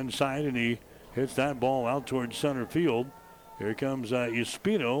right-hand side, and he hits that ball out towards center field. Here comes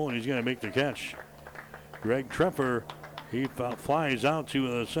Espino, and he's going to make the catch. Greg Treffer, he flies out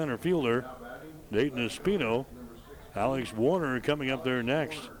to the center fielder, Dayton Espino. Alex Warner coming up there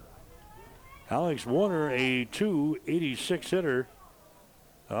next. Alex Warner, a .286 hitter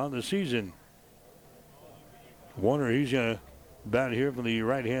on the season. Warner, he's going to bat here from the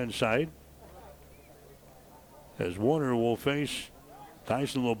right-hand side, as Warner will face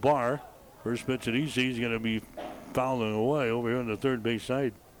Tyson LeBar. First pitch at easy, he's going to be fouling away over here on the third base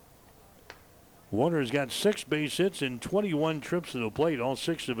side. Warner's got 6 base hits and 21 trips to the plate. All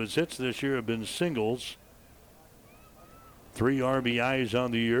 6 of his hits this year have been singles. 3 RBIs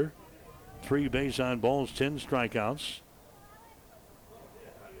on the year. 3 base on balls, 10 strikeouts.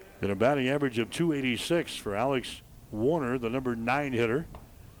 And a batting average of .286 for Alex Warner, the number 9 hitter.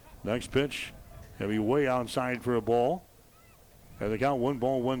 Next pitch, he'll be way outside for a ball. And the count, 1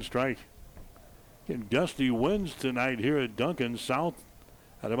 ball, 1 strike. Getting gusty winds tonight here at Duncan, south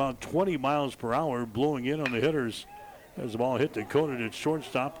at about 20 miles per hour, blowing in on the hitters. As the ball hit the Conant at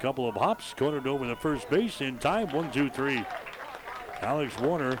shortstop, couple of hops, Conant over the first base in time, 1-2-3. Alex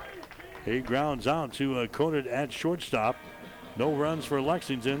Warner, he grounds out to Conant at shortstop. No runs for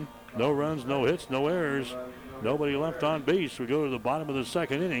Lexington, no runs, no hits, no errors. Nobody left on base. We go to the bottom of the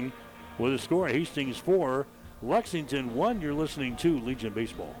second inning with a score: Hastings 4, Lexington 1. You're listening to Legion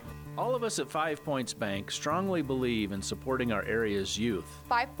Baseball. All of us at 5 Points Bank strongly believe in supporting our area's youth.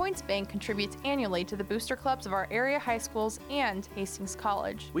 5 Points Bank contributes annually to the booster clubs of our area high schools and Hastings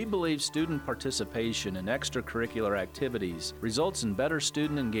College. We believe student participation in extracurricular activities results in better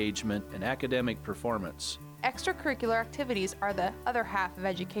student engagement and academic performance. Extracurricular activities are the other half of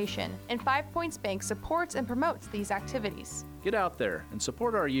education, and 5 Points Bank supports and promotes these activities. Get out there and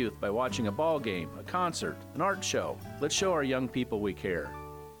support our youth by watching a ball game, a concert, an art show. Let's show our young people we care.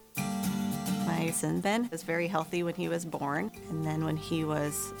 My son Ben was very healthy when he was born, and then when he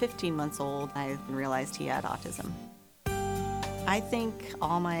was 15 months old, I realized he had autism. I think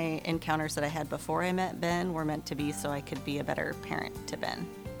all my encounters that I had before I met Ben were meant to be so I could be a better parent to Ben.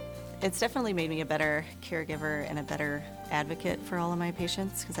 It's definitely made me a better caregiver and a better advocate for all of my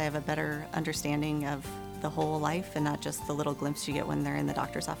patients, because I have a better understanding of the whole life and not just the little glimpse you get when they're in the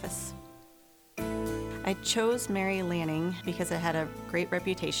doctor's office. I chose Mary Lanning because it had a great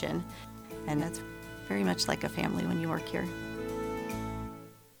reputation, and it's very much like a family when you work here.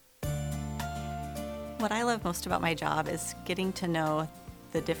 What I love most about my job is getting to know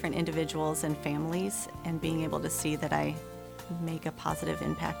the different individuals and families and being able to see that I make a positive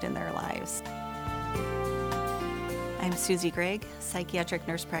impact in their lives. I'm Susie Gregg, psychiatric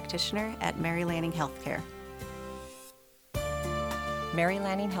nurse practitioner at Mary Lanning Healthcare. Mary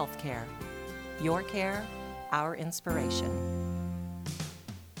Lanning Healthcare. Your care, our inspiration.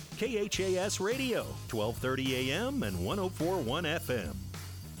 KHAS Radio, 1230 AM and 104.1 FM.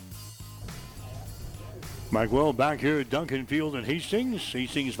 Mike Well back here at Duncan Field in Hastings.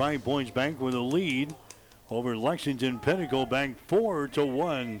 Hastings 5 Points Bank with a lead over Lexington Pinnacle Bank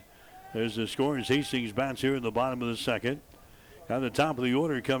 4-1. As the score is Hastings bats here in the bottom of the second. At the top of the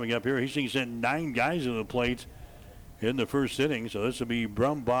order coming up here, Hastings sent 9 guys to the plate in the first inning. So this will be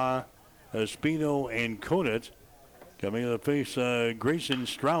Brumbaugh, Espino, and Conant. Coming to face Grayson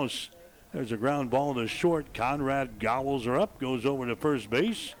Strauss. There's a ground ball to short. Conrad gobbles her up, goes over to first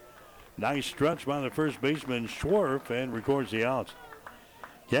base. Nice stretch by the first baseman Schwarf, and records the out.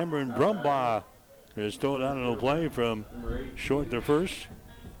 Cameron Brumbaugh is thrown out of the play from short to first.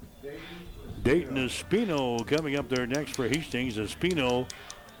 Dayton Espino coming up there next for Hastings. Espino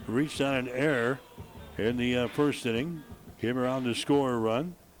reached on an error in the first inning. Came around to score a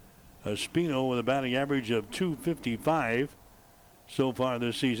run. Espino with a batting average of .255 so far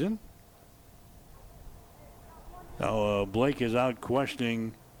this season. Now Blake is out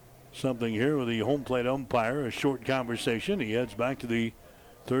questioning something here with the home plate umpire. A short conversation. He heads back to the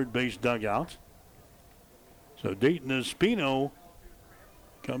third base dugout. So Dayton Espino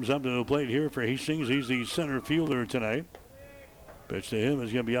comes up to the plate here for Hastings. He's the center fielder tonight. Pitch to him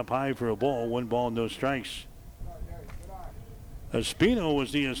is going to be up high for a ball. 1 ball, no strikes. Espino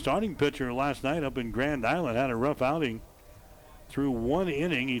was the starting pitcher last night up in Grand Island. Had a rough outing. Through 1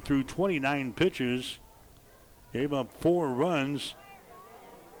 inning, he threw 29 pitches. Gave up 4 runs.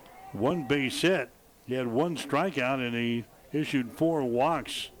 1 base hit. He had 1 strikeout and he issued 4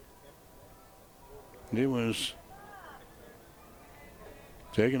 walks. He was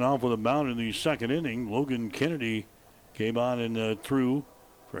taken off with a mound in the 2nd inning. Logan Kennedy came on and threw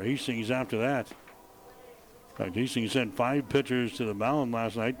for Hastings after that. In fact, Hastings sent 5 pitchers to the mound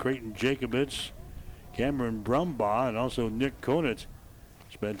last night. Creighton Jacobitz, Cameron Brumbaugh, and also Nick Conant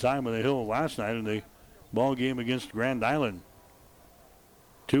spent time on the hill last night in the ball game against Grand Island.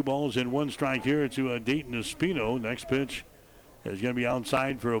 2 balls and 1 strike here to Dayton Espino. Next pitch is going to be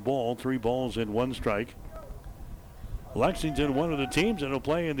outside for a ball. 3 balls and 1 strike. Lexington, one of the teams that will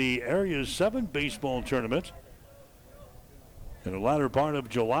play in the Area 7 baseball tournament in the latter part of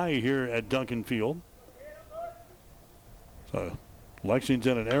July here at Duncan Field. So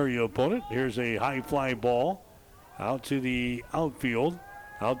Lexington, an area opponent. Here's a high fly ball out to the outfield,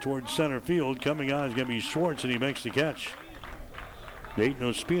 out towards center field. Coming on is going to be Schwartz, and he makes the catch.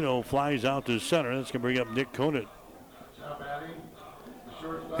 Dayton Espino flies out to center. That's going to bring up Nick Conant.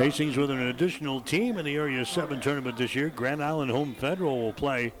 Hastings with an additional team in the Area 7 tournament this year. Grand Island Home Federal will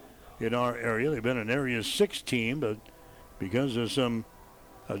play in our area. They've been an Area 6 team, but because of some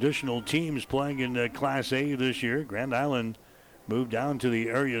additional teams playing in Class A this year, Grand Island moved down to the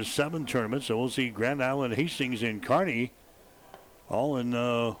Area 7 tournament. So we'll see Grand Island, Hastings, and Kearney all in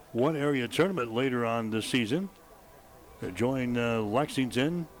one area tournament later on this season. They join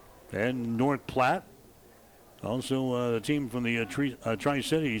Lexington and North Platte. Also, the team from the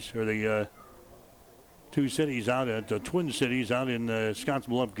Tri-Cities, or the 2 cities out at the Twin Cities out in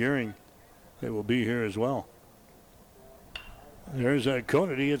Scottsbluff-Gehring. They will be here as well. There's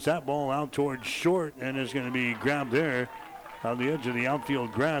Conant. He hits that ball out towards short, and is going to be grabbed there on the edge of the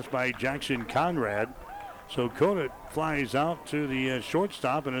outfield grass by Jackson Conrad. So Conant flies out to the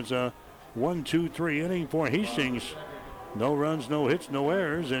shortstop, and it's a 1-2-3 inning for Hastings. No runs, no hits, no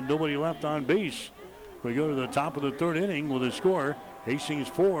errors, and nobody left on base. We go to the top of the 3rd inning with a score. Hastings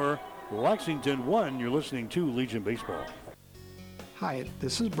 4, Lexington 1. You're listening to Legion Baseball. Hi,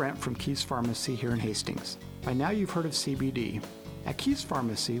 this is Brent from Keys Pharmacy here in Hastings. By now you've heard of CBD. At Keys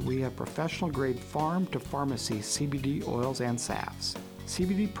Pharmacy, we have professional-grade farm-to-pharmacy CBD oils and salves.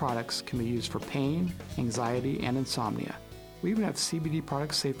 CBD products can be used for pain, anxiety, and insomnia. We even have CBD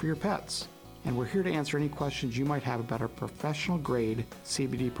products safe for your pets. And we're here to answer any questions you might have about our professional-grade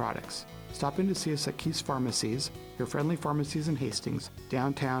CBD products. Stop in to see us at Keys Pharmacies, your friendly pharmacies in Hastings,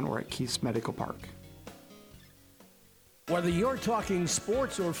 downtown, or at Keys Medical Park. Whether you're talking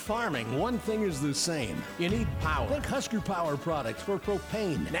sports or farming, one thing is the same. You need power. Think Husker Power products for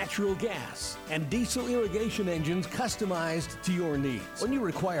propane, natural gas, and diesel irrigation engines customized to your needs. When you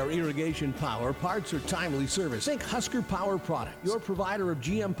require irrigation power, parts, or timely service, think Husker Power products, your provider of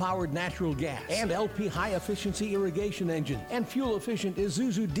GM-powered natural gas and LP high-efficiency irrigation engines and fuel-efficient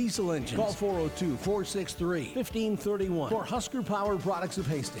Isuzu diesel engines. Call 402-463-1531 for Husker Power products of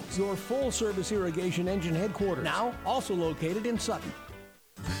Hastings, your full-service irrigation engine headquarters. Now, also located in Sutton.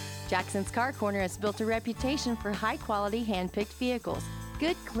 Jackson's Car Corner has built a reputation for high-quality hand-picked vehicles.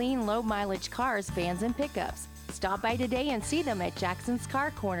 Good, clean, low-mileage cars, vans, and pickups. Stop by today and see them at Jackson's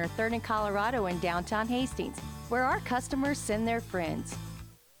Car Corner, 3rd and Colorado in downtown Hastings, where our customers send their friends.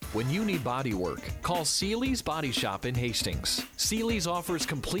 When you need body work, call Seeley's Body Shop in Hastings. Seeley's offers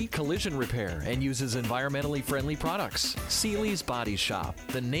complete collision repair and uses environmentally friendly products. Seeley's Body Shop,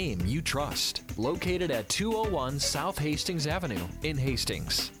 the name you trust. Located at 201 South Hastings Avenue in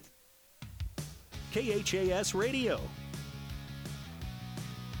Hastings. KHAS Radio.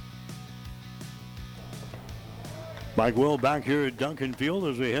 Mike Will back here at Duncan Field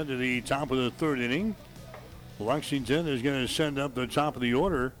as we head to the top of the 3rd inning. Lexington is going to send up the top of the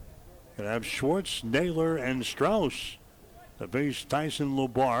order. Going to have Schwartz, Naylor, and Strauss to face Tyson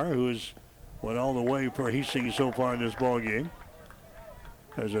Lobar, who has went all the way for Hastings so far in this ball game.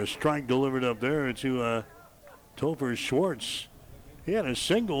 There's a strike delivered up there to Topher Schwartz. He had a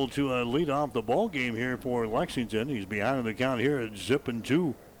single to lead off the ball game here for Lexington. He's behind in the count here at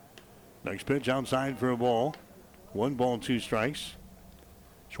 0-2. Next pitch outside for a ball. 1 ball, 2 strikes.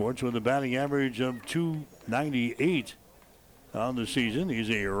 Schwartz with a batting average of .298 on the season. He's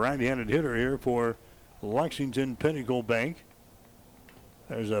a right-handed hitter here for Lexington Pinnacle Bank.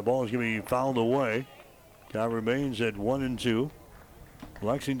 There's that ball is going to be fouled away. Count remains at 1-2.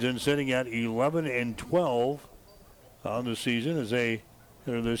 Lexington sitting at 11-12 on the season as they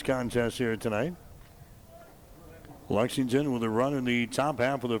enter this contest here tonight. Lexington with a run in the top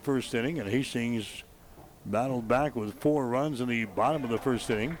half of the first inning, and Hastings battled back with 4 runs in the bottom of the first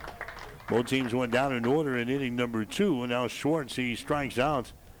inning. Both teams went down in order in inning number 2, and now Schwartz, he strikes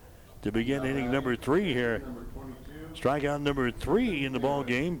out to begin inning number 3 here. Strikeout number 3 in the ball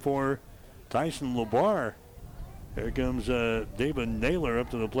game for Tyson LeBar. Here comes David Naylor up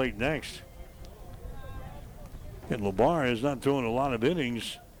to the plate next. And LeBar has not thrown a lot of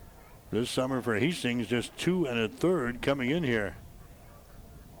innings this summer for Hastings, just 2 1/3 coming in here.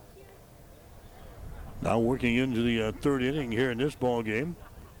 Now working into the 3rd inning here in this ball game.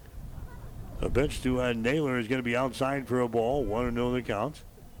 A pitch to Naylor is going to be outside for a ball. 1-0 the count.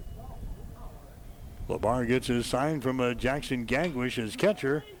 LeBar gets his sign from Jackson Gangwish as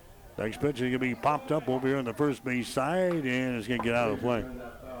catcher. Next pitch is going to be popped up over here on the first base side, and it's going to get out of play.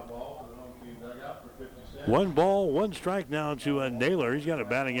 1 ball, 1 strike now to Naylor. He's got a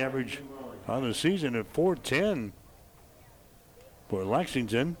batting average on the season at .410 for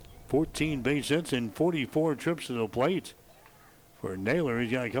Lexington. 14 base hits and 44 trips to the plate. For Naylor,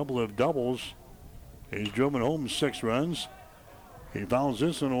 he's got a couple of doubles. He's driven home 6 runs. He fouls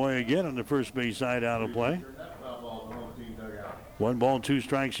this one away again on the first base side, out of play. 1 ball, 2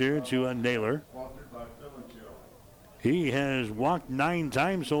 strikes here to Naylor. He has walked 9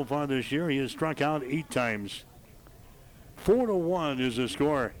 times so far this year. He has struck out 8 times. 4-1 is the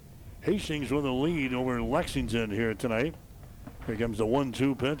score. Hastings with a lead over Lexington here tonight. Here comes the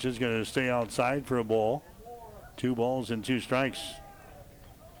 1-2 pitch. It's going to stay outside for a ball. 2 balls and 2 strikes.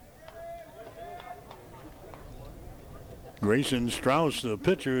 Grayson Strauss, the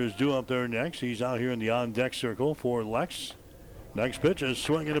pitcher, is due up there next. He's out here in the on-deck circle for Lex. Next pitch is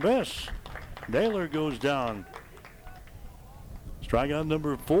swing and a miss. Naylor goes down. Strikeout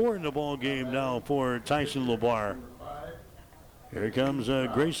number 4 in the ball game now for Tyson LeBar. Here comes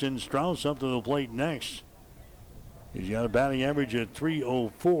Grayson Strauss up to the plate next. He's got a batting average at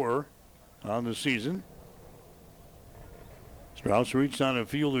 .304 on the season. Strauss reached on a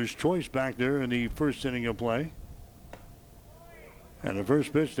fielder's choice back there in the first inning of play. And the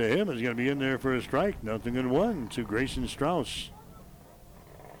first pitch to him is going to be in there for a strike. 0-1 to Grayson Strauss.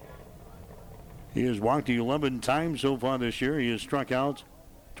 He has walked 11 times so far this year. He has struck out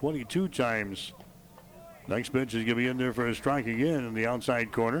 22 times. Next pitch is going to be in there for a strike again in the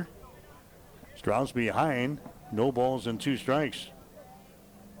outside corner. Strauss behind. No balls and 2 strikes.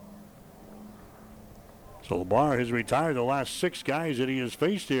 So LeBar has retired the last 6 guys that he has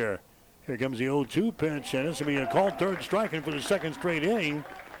faced here. Here comes the 0-2 pitch, and this will be a called third strike, and for the 2nd straight inning,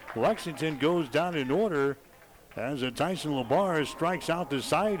 Lexington goes down in order as Tyson LeBar strikes out the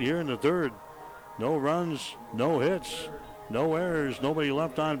side here in the 3rd. No runs, no hits, no errors, nobody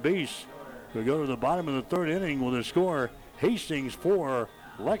left on base. We go to the bottom of the 3rd inning with a score, Hastings 4,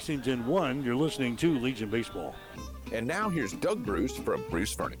 Lexington 1. You're listening to Legion Baseball. And now here's Doug Bruce from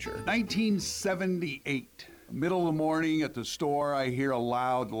Bruce Furniture. 1978. Middle of the morning at the store, I hear a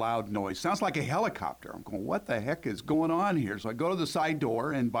loud noise. Sounds like a helicopter. I'm going, what the heck is going on here? So I go to the side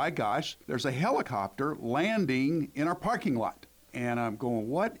door, and by gosh, there's a helicopter landing in our parking lot. And I'm going,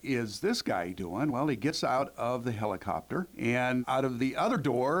 what is this guy doing? Well, he gets out of the helicopter, and out of the other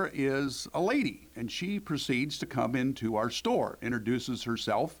door is a lady. And she proceeds to come into our store, introduces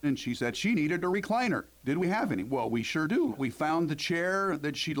herself, and she said she needed a recliner. Did we have any? Well, we sure do. We found the chair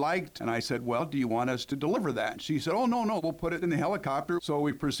that she liked, and I said, well, do you want us to deliver that? She said, oh, no, we'll put it in the helicopter. So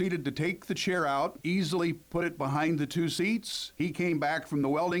we proceeded to take the chair out, easily put it behind the 2 seats. He came back from the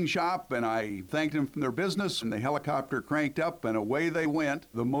welding shop, and I thanked him for their business, and the helicopter cranked up, and away they went.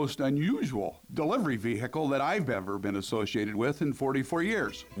 The most unusual delivery vehicle that I've ever been associated with in 44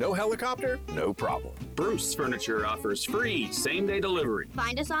 years. No helicopter? No problem. Bruce Furniture offers free same-day delivery.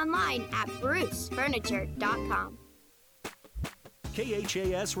 Find us online at brucefurniture.com.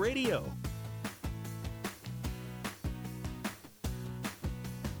 KHAS Radio.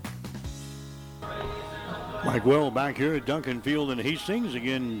 Mike Will back here at Duncan Field in Hastings.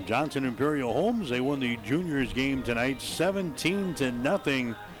 Again, Johnson Imperial Homes. They won the juniors game tonight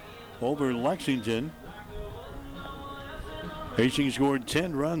 17-0 over Lexington. Hastings scored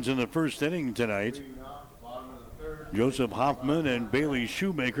 10 runs in the first inning tonight. Joseph Hoffman and Bailey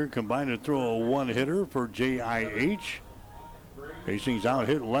Shoemaker combined to throw a 1-hitter for JIH. Hastings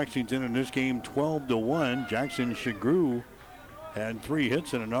out-hit Lexington in this game 12-1. Jackson Shagru had 3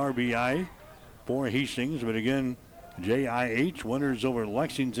 hits and an RBI for Hastings. But again, JIH winners over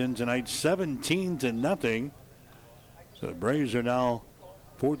Lexington tonight 17-0. So the Braves are now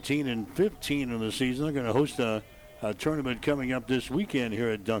 14-15 in the season. They're going to host a tournament coming up this weekend here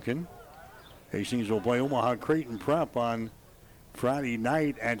at Duncan. Hastings will play Omaha Creighton Prep on Friday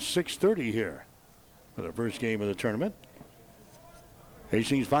night at 6:30 here. for the first game of the tournament.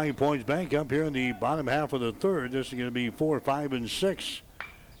 Hastings 5 points back up here in the bottom half of the third. This is going to be 4, 5, and 6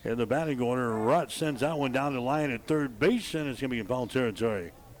 in the batting order. Rutt sends that one down the line at third base, and it's going to be in foul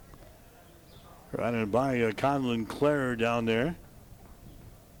territory. Running by Conlon Clare down there.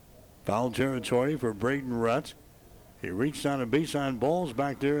 Foul territory for Braden Rutt. He reached on a base on balls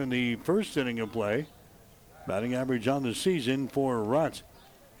back there in the first inning of play. Batting average on the season for Rutt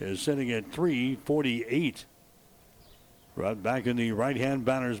is sitting at .348. Rutt back in the right-hand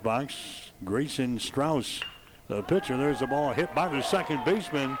batter's box. Grayson Strauss, the pitcher. There's the ball hit by the second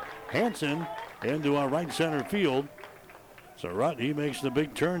baseman, Hansen, into our right center field. So Rutt, he makes the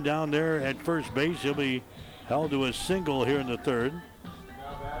big turn down there at first base. He'll be held to a single here in the third.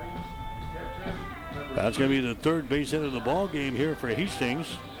 That's going to be the third base hit of the ball game here for Hastings.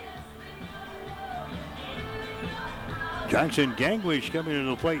 Jackson Gangwish coming to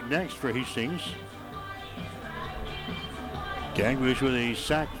the plate next for Hastings. Gangwish with a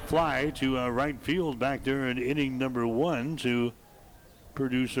sac fly to right field back there in inning number 1 to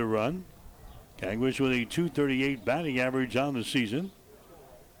produce a run. Gangwish with a .238 batting average on the season.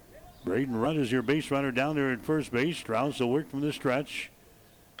 Braden Rutt is your base runner down there at first base. Strauss will work from the stretch.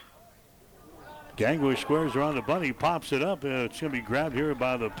 Gangwish squares around the bunt. He pops it up. It's going to be grabbed here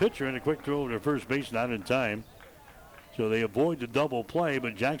by the pitcher, and a quick throw over to first base, not in time. So they avoid the double play,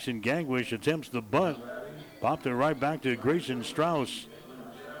 but Jackson Gangwish attempts the bunt. Popped it right back to Grayson Strauss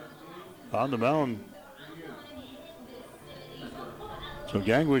on the mound. So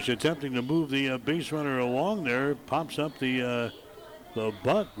Gangwish attempting to move the base runner along there. Pops up the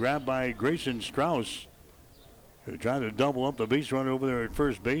bunt, grabbed by Grayson Strauss, who tried to double up the base runner over there at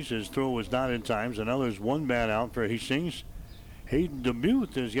first base. His throw was not in time, so now there's one man out for Hastings. Hayden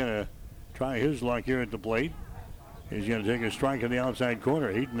DeMuth is going to try his luck here at the plate. He's going to take a strike in the outside corner.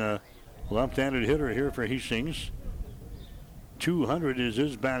 Hayden, a left-handed hitter here for Hastings. .200 is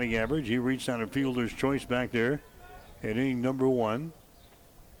his batting average. He reached on a fielder's choice back there at inning number 1.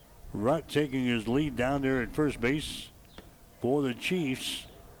 Rutt taking his lead down there at first base for the Chiefs.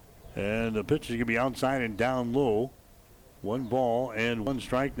 And the pitch is going to be outside and down low. 1 ball and 1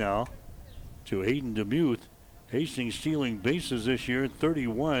 strike now to Hayden DeMuth. Hastings stealing bases this year,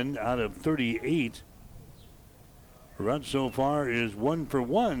 31 out of 38. Rutt so far is 1 for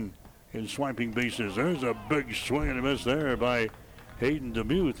 1 in swiping bases. There's a big swing and a miss there by Hayden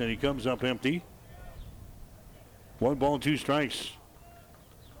DeMuth, and he comes up empty. 1 ball, 2 strikes.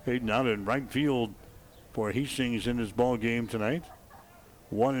 Hayden out in right field for Hastings in this ball game tonight.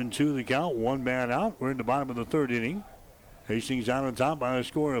 1-2 the count, 1 man out. We're in the bottom of the third inning. Hastings out on top by a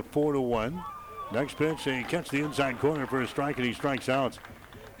score of 4-1. Next pitch, they catch the inside corner for a strike, and he strikes out.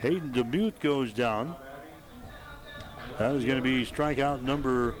 Hayden DeMuth goes down. That is going to be strikeout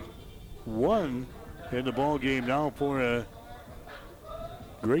number 1 in the ball game now for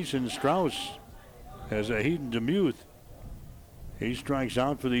Grayson Strauss as a Hayden DeMuth. He strikes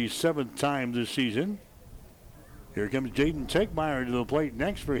out for the 7th time this season. Here comes Jaden Techmeyer to the plate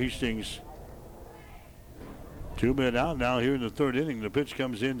next for Hastings. 2 men out now here in the third inning. The pitch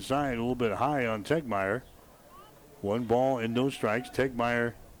comes inside a little bit high on Techmeyer. 1 ball and no strikes.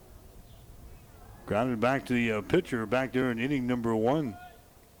 Techmeyer grounded back to the pitcher back there in inning number 1.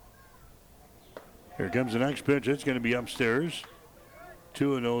 Here comes the next pitch. It's going to be upstairs.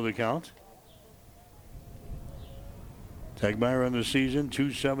 2-0 the count. Techmeyer on the season,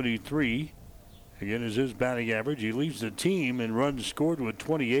 .273. Again, is his batting average. He leads the team in runs scored with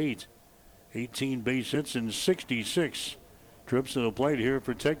 28. 18 base hits and 66 trips to the plate here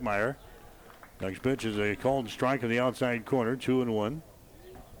for Techmeyer. Next pitch is a called strike in the outside corner, 2-1.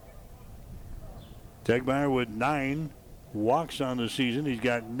 Techmeyer with 9 walks on the season. He's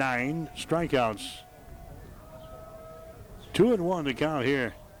got 9 strikeouts. 2-1 to count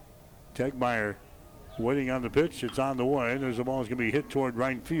here. Techmeyer waiting on the pitch. It's on the way. There's a ball that's going to be hit toward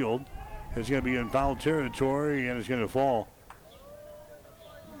right field. It's going to be in foul territory, and it's going to fall.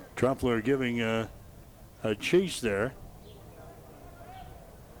 Truffler giving a chase there.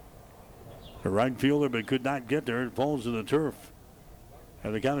 The right fielder, but could not get there. It falls to the turf.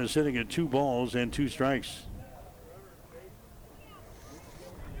 And the count is sitting at 2 balls and 2 strikes.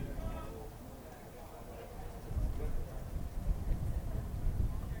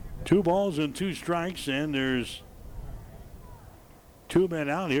 Two balls and 2 strikes, and there's 2 men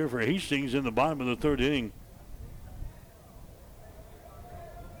out here for Hastings in the bottom of the third inning.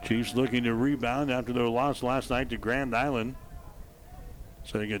 Chiefs looking to rebound after their loss last night to Grand Island.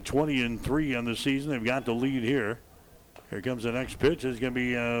 So they get 20-3 on the season. They've got the lead here. Here comes the next pitch. It's going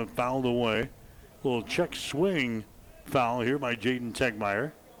to be fouled away. Little check swing foul here by Jaden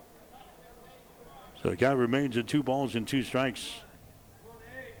Techmeyer. So the count remains at 2 balls and 2 strikes.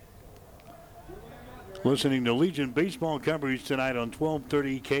 Listening to Legion baseball coverage tonight on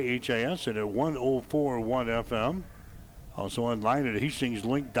 1230 KHAS and at 1041 FM. Also online at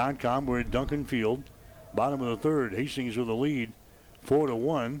HastingsLink.com. We're at Duncan Field. Bottom of the third. Hastings with a lead,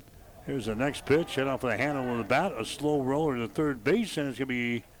 4-1. Here's the next pitch. Hit off the handle of the bat. A slow roller to third base, and it's going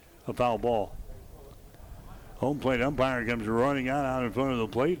to be a foul ball. Home plate umpire comes running out in front of the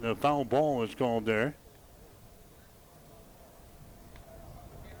plate, and a foul ball is called there.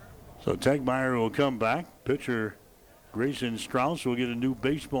 So Tegmeyer will come back. Pitcher Grayson Strauss will get a new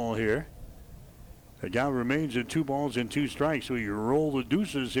baseball here. The count remains at 2 balls and 2 strikes. So you roll the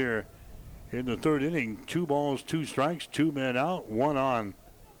deuces here in the third inning. 2 balls, 2 strikes, 2 men out, 1 on.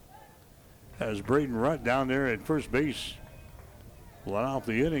 As Braden Rutt down there at first base let off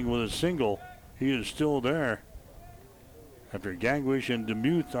the inning with a single. He is still there. After Gangwish and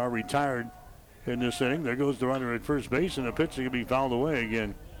DeMuth are retired in this inning, there goes the runner at first base, and the pitch is going to be fouled away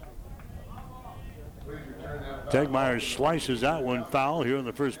again. Tegmeyer slices that one foul here on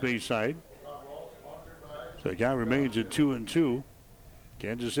the first base side. So the count remains at 2-2.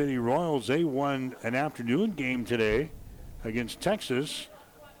 Kansas City Royals, they won an afternoon game today against Texas.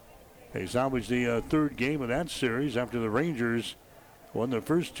 They salvaged the third game of that series after the Rangers won the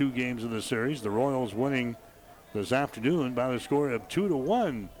first 2 games of the series. The Royals winning this afternoon by the score of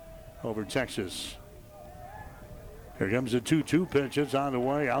 2-1 over Texas. Here comes the 2-2 pitch. It's on the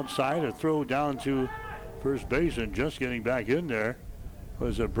way outside. A throw down to first base, and just getting back in there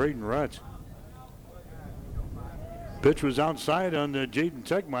was a Braden Rutt. Pitch was outside on Jaden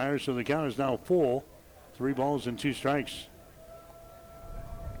Tegmeyer, so the count is now full. 3 balls and 2 strikes.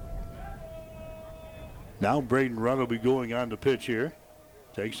 Now Braden Rutt will be going on the pitch here.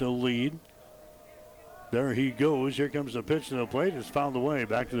 Takes a lead. There he goes. Here comes the pitch to the plate. It's fouled away.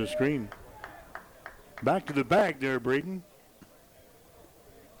 Back to the screen. Back to the bag there, Braden.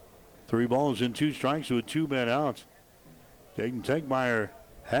 3 balls and 2 strikes with 2 men out. Jaden Tegmeyer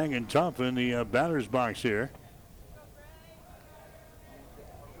hanging tough in the batter's box here.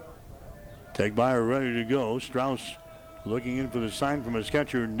 Tegmeyer ready to go. Strauss looking in for the sign from his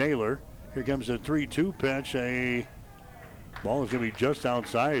catcher, Naylor. Here comes the 3-2 pitch. A ball is going to be just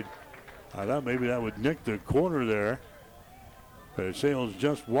outside. I thought maybe that would nick the corner there. But it sails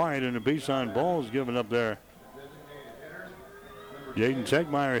just wide, and a base on ball is given up there. Jaden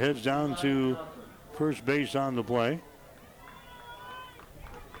Tegmeyer heads down to first base on the play.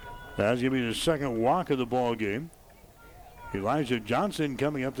 That's going to be the second walk of the ball game. Elijah Johnson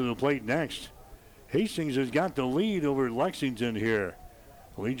coming up to the plate next. Hastings has got the lead over Lexington here.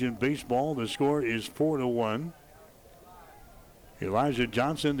 Legion baseball, the score is 4-1. Elijah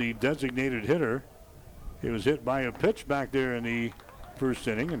Johnson, the designated hitter. He was hit by a pitch back there in the first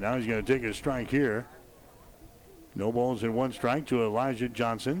inning, and now he's going to take a strike here. No balls and 1 strike to Elijah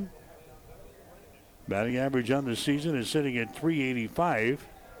Johnson. Batting average on the season is sitting at .385.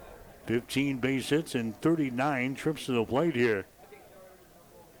 15 base hits and 39 trips to the plate here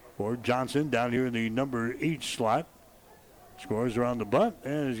for Johnson down here in the number 8 slot. Scores around the butt,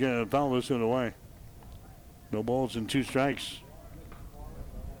 and he's going to foul this one away. No balls and 2 strikes.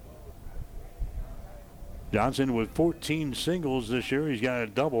 Johnson with 14 singles this year. He's got a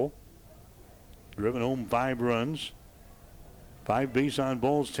double. Driven home 5 runs. 5 base on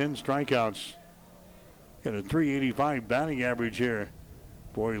balls, 10 strikeouts. Got a .385 batting average here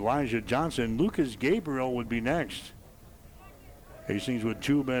for Elijah Johnson. Lucas Gabriel would be next. Hastings with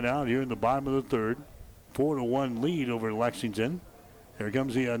 2 men out here in the bottom of the third. 4-1 lead over Lexington. Here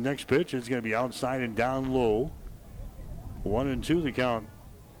comes the next pitch. It's going to be outside and down low. 1-2 the count.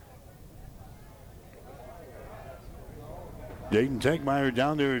 Jaden Tegmeyer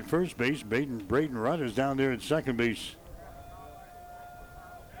down there at first base. Braden Rutt is down there at second base.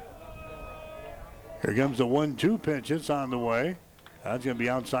 Here comes the 1-2 pitch. It's on the way. That's going to be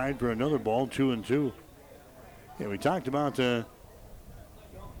outside for another ball, 2-2. Yeah, we talked about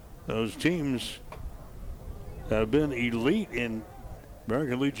those teams that have been elite in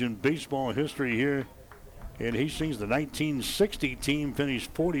American Legion baseball history here in Hastings. The 1960 team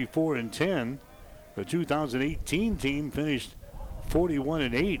finished 44-10. The 2018 team finished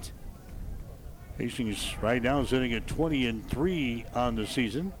 41-8. Hastings right now sitting at 20-3 on the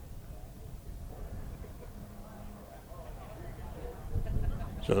season.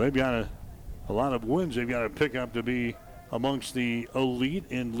 So they've got a lot of wins they've got to pick up to be amongst the elite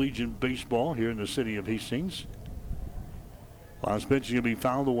in Legion baseball here in the city of Hastings. Last pitch is going to be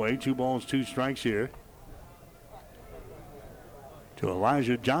fouled away. 2 balls, 2 strikes here to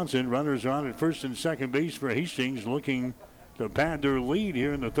Elijah Johnson. Runners are on at first and second base for Hastings, looking to pad their lead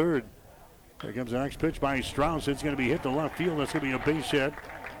here in the third. Here comes the next pitch by Strauss. It's going to be hit to left field. That's going to be a base hit.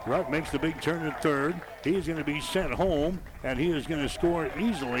 Rutt makes the big turn at third. He's going to be sent home, and he is going to score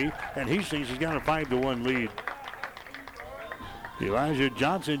easily, and Hastings has got a 5-1 lead. Elijah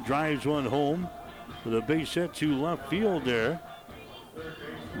Johnson drives one home with a base hit to left field there.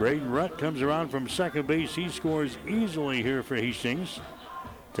 Braden Rutt comes around from second base. He scores easily here for Hastings.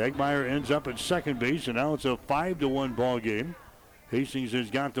 Tegmeyer ends up at second base, and now it's a 5-1 ball game. Hastings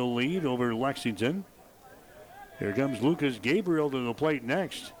has got the lead over Lexington. Here comes Lucas Gabriel to the plate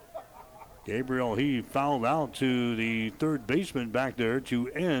next. Gabriel, he fouled out to the third baseman back there to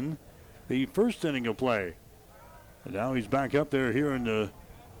end the first inning of play. And now he's back up there here in the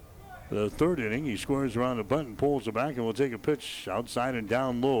third inning. He squares around the bunt and pulls it back, and will take a pitch outside and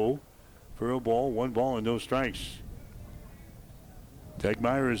down low for a ball. 1 ball and no strikes.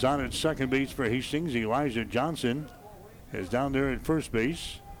 Tegmeyer is on at second base for Hastings. Elijah Johnson is down there at first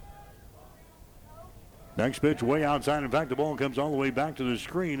base. Next pitch way outside. In fact, the ball comes all the way back to the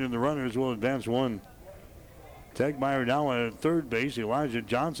screen, and the runners will advance one. Tegmeyer now at third base. Elijah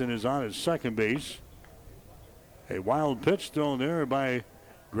Johnson is on at second base. A wild pitch thrown there by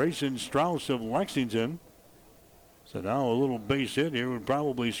Grayson Strauss of Lexington. So now a little base hit here would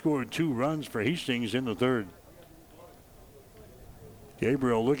probably score 2 runs for Hastings in the third.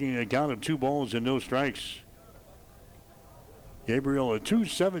 Gabriel looking at a count of 2 balls and no strikes. Gabriel, a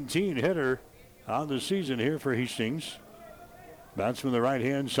 .217 hitter on the season here for Hastings. Bats from the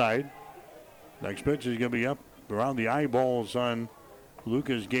right-hand side. Next pitch is going to be up around the eyeballs on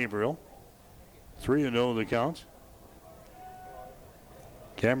Lucas Gabriel. 3-0 the count.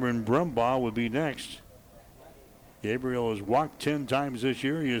 Cameron Brumbaugh would be next. Gabriel has walked 10 times this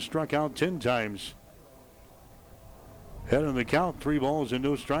year. He has struck out 10 times. Head on the count, 3 balls and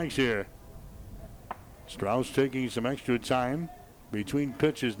no strikes here. Strauss taking some extra time between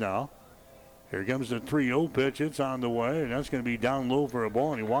pitches now. Here comes the 3-0 pitch. It's on the way, and that's going to be down low for a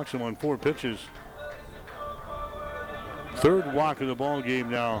ball, and he walks him on 4 pitches. Third walk of the ball game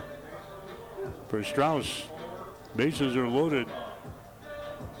now for Strauss. Bases are loaded.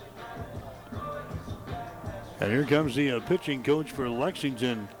 And here comes the pitching coach for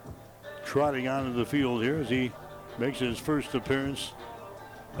Lexington trotting onto the field here as he makes his first appearance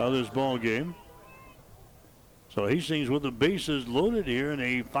of this ball game. So Hastings with the bases loaded here in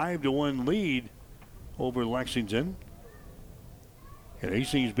a 5-1 lead over Lexington. And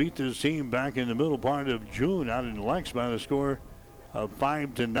Hastings beat this team back in the middle part of June out in Lex by the score of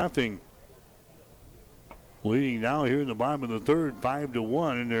 5-0. Leading now here in the bottom of the third,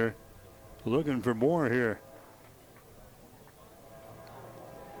 5-1, and they're looking for more here.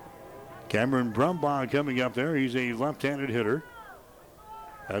 Cameron Brumbaugh coming up there. He's a left-handed hitter.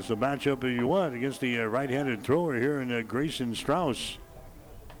 That's the matchup you want against the right-handed thrower here in Grayson Strauss.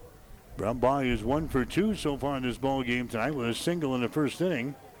 Brumbaugh is 1 for 2 so far in this ball game tonight with a single in the first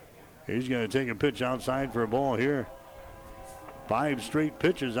inning. He's going to take a pitch outside for a ball here. 5 straight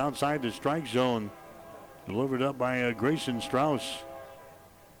pitches outside the strike zone. Delivered up by Grayson Strauss.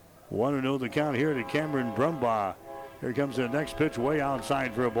 1-0 the count here to Cameron Brumbaugh. Here comes the next pitch way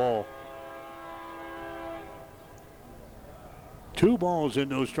outside for a ball. 2 balls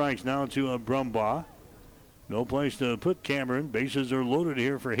and no strikes now to Brumbaugh. No place to put Cameron. Bases are loaded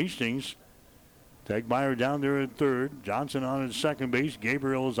here for Hastings. Tegmeyer down there at third. Johnson on at second base.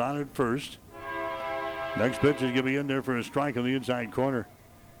 Gabriel is on at first. Next pitch is going to be in there for a strike on the inside corner.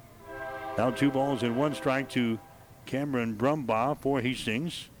 Now 2 balls and 1 strike to Cameron Brumbaugh for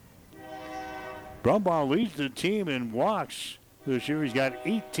Hastings. Brumbaugh leads the team in walks this year. He's got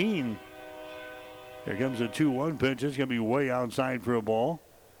 18. Here comes a 2-1 pitch. It's going to be way outside for a ball.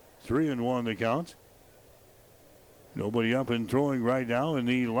 3-1 the count. Nobody up and throwing right now in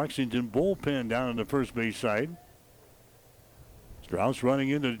the Lexington bullpen down on the first base side. Strauss running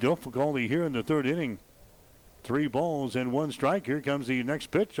into difficulty here in the third inning. 3 balls and 1 strike. Here comes the next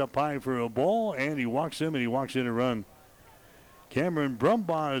pitch up high for a ball, and he walks him, and he walks in a run. Cameron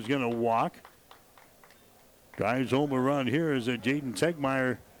Brumbaugh is going to walk. Drives home a run here as Jaden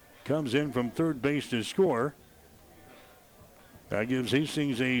Tegmeyer comes in from third base to score. That gives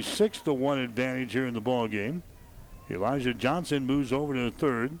Hastings a 6-1 advantage here in the ball game. Elijah Johnson moves over to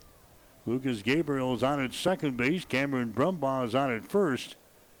third. Lucas Gabriel is on at second base. Cameron Brumbaugh is on at first.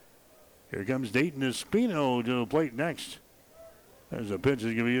 Here comes Dayton Espino to the plate next. There's a pitch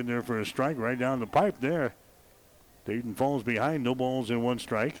that's going to be in there for a strike right down the pipe there. Dayton falls behind, no balls and 1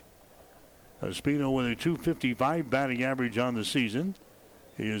 strike. Espino with a .255 batting average on the season.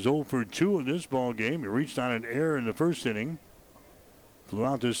 He is 0 for 2 in this ball game. He reached on an error in the first inning. Flew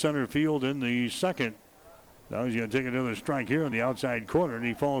out to center field in the second. Now he's going to take another strike here on the outside corner, and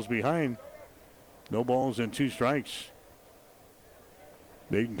he falls behind. No balls and 2 strikes.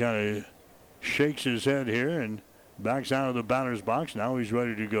 Dayton kind of shakes his head here and backs out of the batter's box. Now he's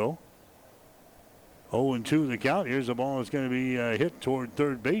ready to go. 0-2 the count. Here's a ball that's going to be hit toward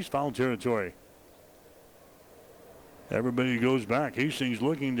third base, foul territory. Everybody goes back. Hastings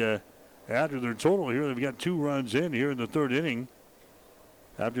looking to add to their total here. They've got 2 runs in here in the third inning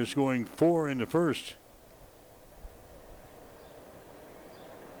after scoring 4 in the first.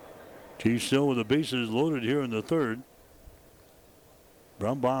 He's still with the bases loaded here in the third.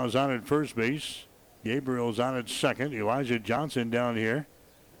 Brumbaugh's on at first base. Gabriel's on at second. Elijah Johnson down here.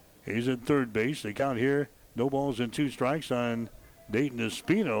 He's at third base. They count here. No balls and 2 strikes on Dayton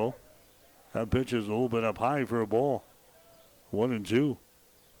Espino. That pitch is a little bit up high for a ball. 1-2.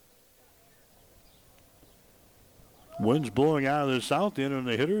 Winds blowing out of the south end on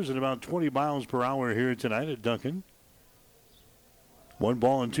the hitters at about 20 miles per hour here tonight at Duncan. 1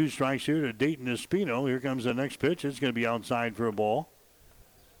 ball and 2 strikes here to Dayton Espino. Here comes the next pitch. It's going to be outside for a ball.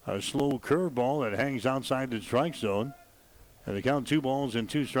 A slow curveball that hangs outside the strike zone. And they count 2 balls and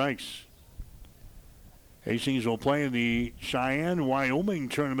 2 strikes. Hastings will play in the Cheyenne, Wyoming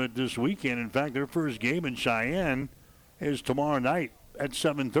tournament this weekend. In fact, their first game in Cheyenne is tomorrow night at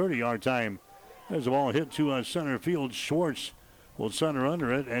 7:30 our time. There's a ball hit to center field. Schwartz will center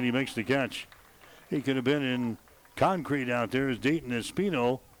under it, and he makes the catch. He could have been in concrete out there as Dayton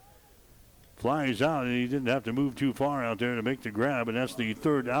Espino flies out, and he didn't have to move too far out there to make the grab, and that's the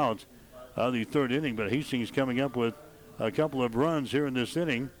third out of the third inning. But Hastings coming up with a couple of runs here in this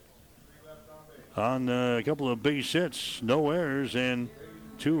inning on a couple of base hits, no errors, and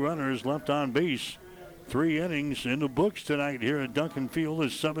 2 runners left on base. 3 innings in the books tonight here at Duncan Field. A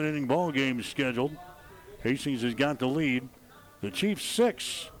 7-inning ball game scheduled. Hastings has got the lead. The Chiefs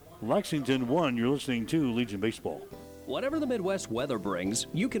 6, Lexington 1. You're listening to Legion Baseball. Whatever the Midwest weather brings,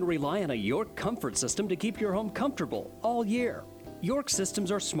 you can rely on a York comfort system to keep your home comfortable all year. York systems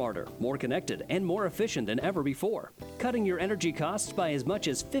are smarter, more connected, and more efficient than ever before, cutting your energy costs by as much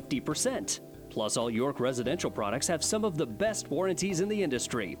as 50%. Plus, all York residential products have some of the best warranties in the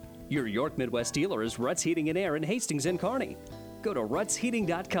industry. Your York Midwest dealer is Ruts Heating and Air in Hastings and Kearney. Go to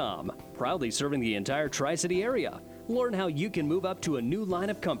rutsheating.com, proudly serving the entire Tri-City area. Learn how you can move up to a new line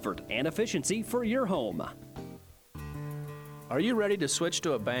of comfort and efficiency for your home. Are you ready to switch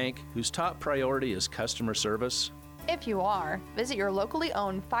to a bank whose top priority is customer service? If you are, visit your locally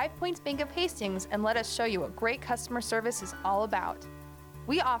owned 5 Points Bank of Hastings and let us show you what great customer service is all about.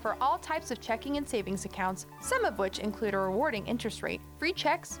 We offer all types of checking and savings accounts, some of which include a rewarding interest rate, free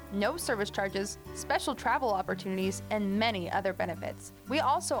checks, no service charges, special travel opportunities, and many other benefits. We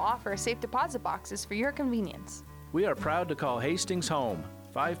also offer safe deposit boxes for your convenience. We are proud to call Hastings home.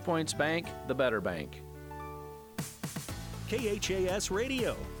 5 Points Bank, the better bank. KHAS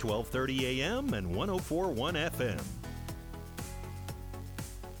Radio, 1230 AM and 104.1 FM.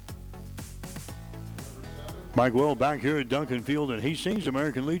 Mike Will back here at Duncan Field at Hastings.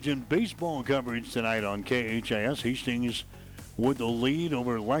 American Legion baseball coverage tonight on KHAS. Hastings with the lead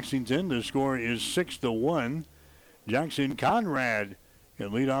over Lexington. The score is 6-1. Jackson Conrad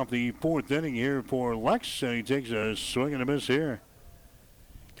can lead off the 4th inning here for Lex, and he takes a swing and a miss here.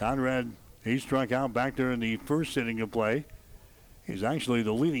 Conrad, he struck out back there in the 1st inning of play. He's actually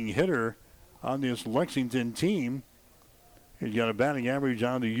the leading hitter on this Lexington team. He's got a batting average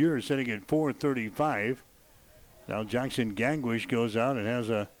on the year sitting at .435. Now Jackson Gangwish goes out and has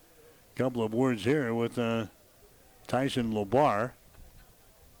a couple of words here with Tyson Lobar.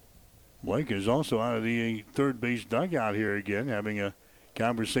 Blake is also out of the third base dugout here again, having a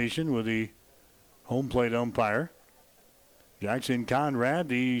conversation with the home plate umpire. Jackson Conrad,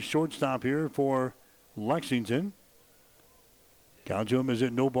 the shortstop here for Lexington. Count to him is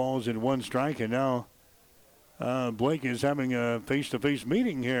at no balls and 1 strike, and now Blake is having a face-to-face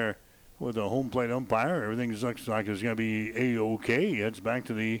meeting here with a home plate umpire. Everything looks like it's going to be A-OK. He heads back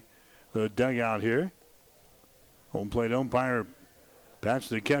to the dugout here. Home plate umpire pats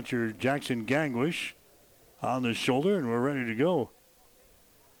the catcher, Jackson Gangwish, on the shoulder, and we're ready to go.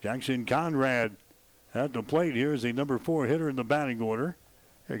 Jackson Conrad at the plate here is the number 4 hitter in the batting order.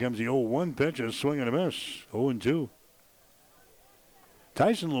 Here comes the 0-1 pitch, a swing and a miss, 0-2.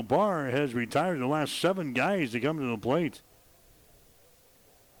 Tyson Lobar has retired the last 7 guys to come to the plate.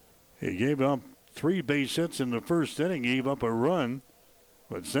 He gave up 3 base hits in the 1st inning, gave up a run.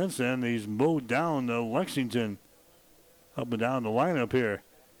 But since then, he's mowed down Lexington up and down the lineup here.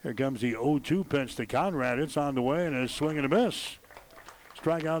 Here comes the 0-2 pitch to Conrad. It's on the way and a swing and a miss.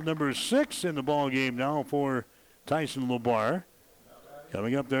 Strikeout number 6 in the ball game now for Tyson Lobar.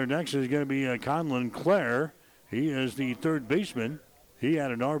 Coming up there next is going to be Conlon Clare. He is the 3rd baseman. He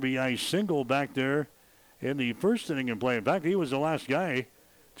had an RBI single back there in the first inning of play. In fact, he was the last guy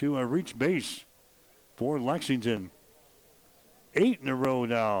to reach base for Lexington. 8 in a row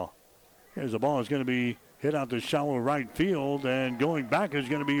now. Here's the ball. It's going to be hit out to shallow right field, and going back is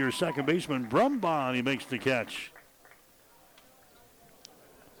going to be your second baseman, Brumbaugh. He makes the catch.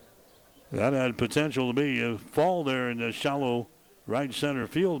 That had potential to be a fall there in the shallow right center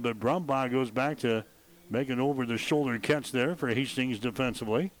field, but Brumbaugh goes back to make an over-the-shoulder catch there for Hastings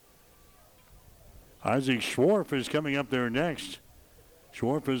defensively. Isaac Schwarf is coming up there next.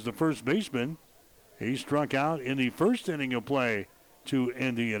 Schwarf is the first baseman. He struck out in the first inning of play to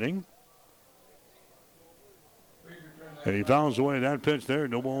end the inning. And he fouls away that pitch there.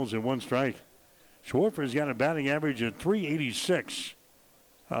 No balls and 1 strike. Schwarfer's got a batting average of .386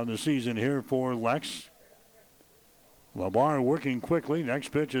 on the season here for Lex. LaBar working quickly. Next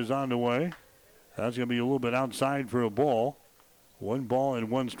pitch is on the way. That's going to be a little bit outside for a ball. 1 ball and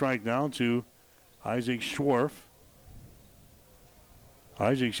 1 strike now to Isaac Schwarf.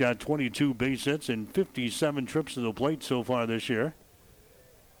 Isaac's got 22 base hits and 57 trips to the plate so far this year.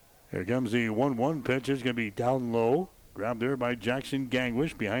 Here comes the 1-1 pitch. It's going to be down low. Grabbed there by Jackson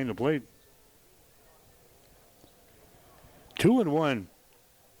Gangwish behind the plate. 2-1.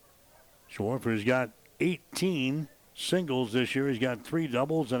 Schwarfer's got 18 singles this year. He's got 3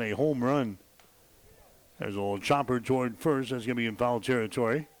 doubles and a home run. There's a little chopper toward first. That's going to be in foul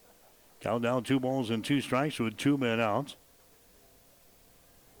territory. Count down 2 balls and 2 strikes with 2 men out.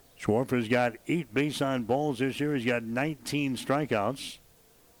 Schwarfer's got 8 base on balls this year. He's got 19 strikeouts.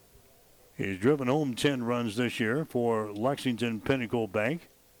 He's driven home 10 runs this year for Lexington Pinnacle Bank.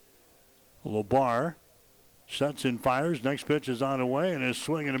 LaBar sets and fires. Next pitch is on the way and is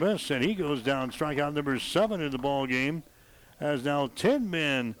swing and a miss. And he goes down. Strikeout number 7 in the ball game. Has now 10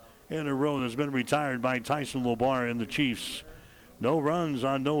 men in a row that's been retired by Tyson LaBar and the Chiefs. No runs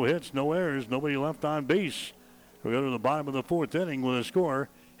on no hits, no errors, nobody left on base. We go to the bottom of the 4th inning with a score.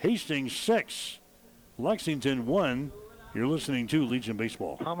 Hastings 6, Lexington 1. You're listening to Legion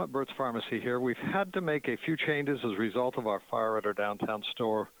Baseball. Tom at Burt's Pharmacy here. We've had to make a few changes as a result of our fire at our downtown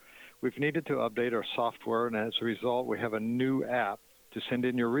store. We've needed to update our software, and as a result, we have a new app to send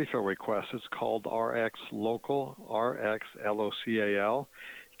in your refill requests. It's called RX Local, RX LOCAL.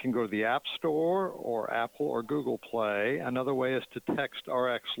 You can go to the App Store or Apple or Google Play. Another way is to text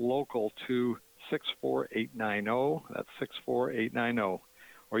RX Local to 64890. That's 64890.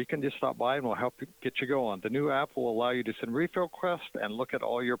 Or you can just stop by and we'll help you get you going. The new app will allow you to send refill requests and look at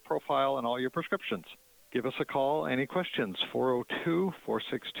all your profile and all your prescriptions. Give us a call. Any questions?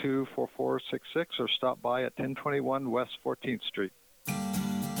 402-462-4466 or stop by at 1021 West 14th Street.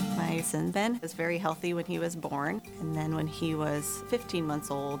 My son Ben was very healthy when he was born, and then when he was 15 months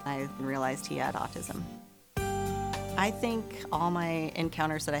old, I realized he had autism. I think all my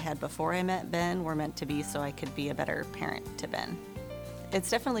encounters that I had before I met Ben were meant to be so I could be a better parent to Ben. It's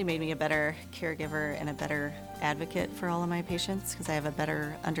definitely made me a better caregiver and a better advocate for all of my patients because I have a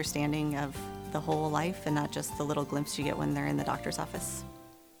better understanding of the whole life and not just the little glimpse you get when they're in the doctor's office.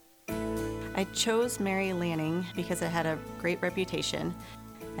 I chose Mary Lanning because it had a great reputation,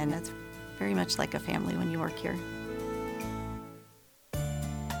 and that's very much like a family when you work here.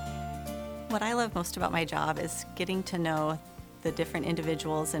 What I love most about my job is getting to know the different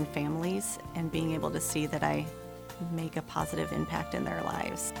individuals and families and being able to see that I make a positive impact in their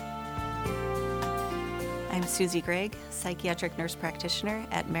lives. I'm Susie Gregg, psychiatric nurse practitioner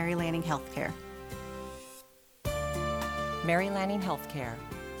at Mary Lanning Healthcare. Mary Lanning Healthcare.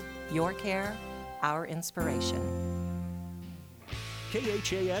 Your care, our inspiration.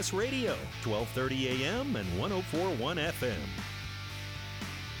 KHAS Radio, 1230 AM and 104.1 FM.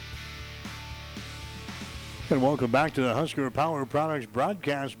 And welcome back to the Husker Power Products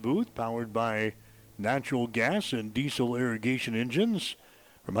broadcast booth, powered by natural gas and diesel irrigation engines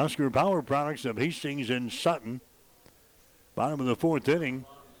from Husker Power Products of Hastings and Sutton. Bottom of the 4th inning.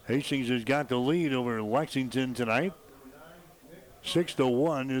 Hastings has got the lead over Lexington tonight.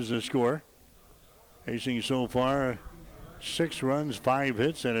 6-1 is the score. Hastings so far 6 runs, 5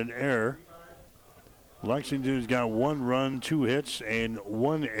 hits, and an error. Lexington's got 1 run, 2 hits, and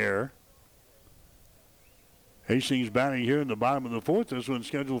 1 error. Hastings batting here in the bottom of the 4th. This one's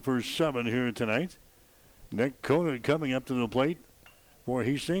scheduled for 7 here tonight. Nick Conant coming up to the plate for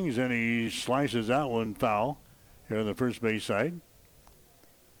Hastings, and he slices that one foul here on the first base side.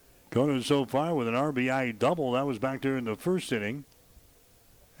 Conant so far with an RBI double. That was back there in the first inning.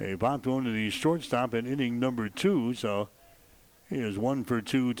 He popped one to the shortstop in inning number 2, so he is 1 for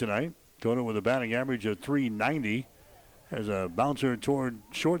 2 tonight. Conant with a batting average of .390. Has a bouncer toward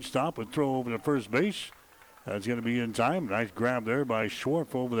shortstop, a throw over to first base. That's going to be in time. Nice grab there by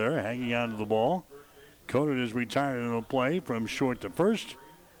Schwarf over there, hanging onto the ball. Conant is retired in the play from short to first.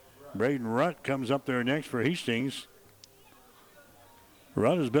 Braden Rutt comes up there next for Hastings.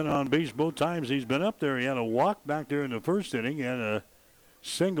 Rutt has been on base both times he's been up there. He had a walk back there in the first inning and a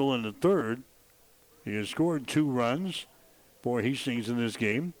single in the third. He has scored 2 runs for Hastings in this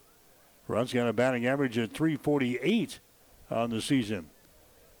game. Rutt's got a batting average of .348 on the season.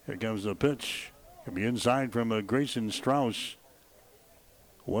 Here comes the pitch. It'll be inside from Grayson Strauss.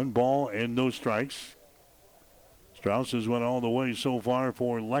 1 ball and no strikes. Strauss has went all the way so far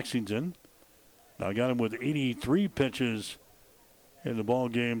for Lexington. Now got him with 83 pitches in the ball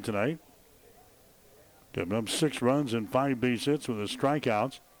game tonight. Giving up 6 runs and 5 base hits with a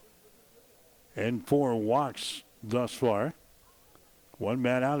strikeout and 4 walks thus far. 1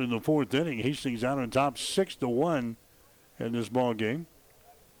 man out in the 4th inning. Hastings out on top 6-1 in this ball game.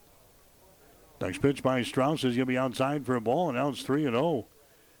 Next pitch by Strauss is going to be outside for a ball, and now it's 3-0.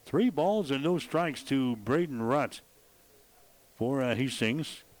 3 balls and no strikes to Braden Rutt for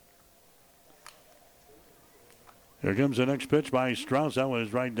Hastings. Here comes the next pitch by Strauss. That one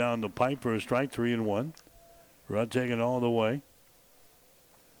is right down the pipe for a strike, 3-1. Rutt taking all the way.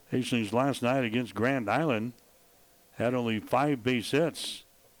 Hastings last night against Grand Island had only 5 base hits.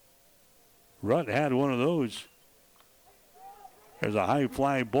 Rutt had one of those. There's a high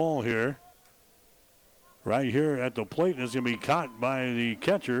fly ball here. Right here at the plate, and it's going to be caught by the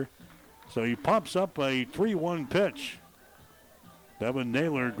catcher. So he pops up a 3-1 pitch. Devin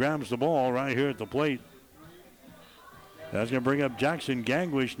Naylor grabs the ball right here at the plate. That's going to bring up Jackson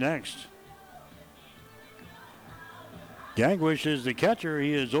Gangwish next. Gangwish is the catcher.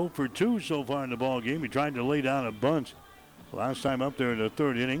 He is 0 for 2 so far in the ball game. He tried to lay down a bunt last time up there in the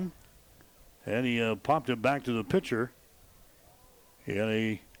 3rd inning. And he popped it back to the pitcher. He had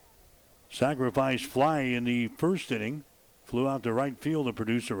a sacrifice fly in the 1st inning. Flew out to right field to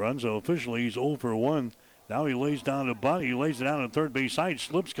produce a run. So officially he's 0 for 1. Now he lays down a bunt. He lays it down on third base side.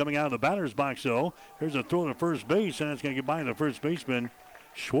 Slips coming out of the batter's box, though. Here's a throw to first base, and it's going to get by the first baseman,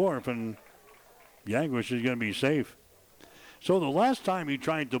 Schwarf, and Gangwish is going to be safe. So the last time he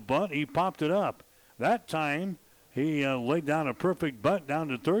tried to bunt, he popped it up. That time, he laid down a perfect bunt down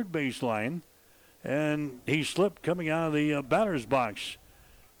to third baseline, and he slipped coming out of the batter's box.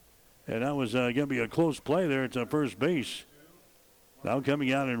 And that was going to be a close play there at first base. Now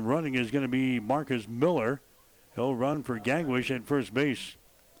coming out and running is going to be Marcus Miller. He'll run for Gangwish at first base.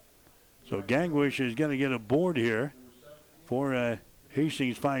 So Gangwish is going to get a board here for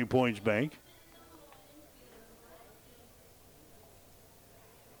Hastings 5 Points Bank.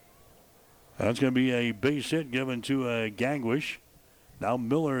 That's going to be a base hit given to Gangwish. Now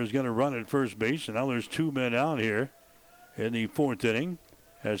Miller is going to run at first base, and now there's 2 men out here in the 4th inning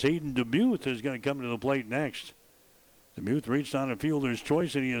as Hayden DeMuth is going to come to the plate next. DeMuth reached on a fielder's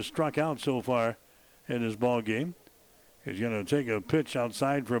choice, and he has struck out so far in this ball game. He's going to take a pitch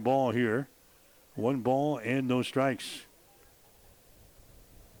outside for a ball here. 1 ball and no strikes.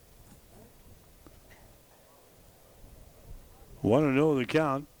 Want to know the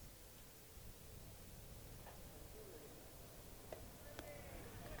count.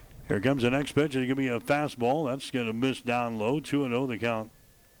 Here comes the next pitch. It's going to be a fastball. That's going to miss down low. 2-0 the count.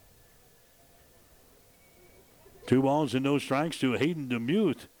 2 balls and no strikes to Hayden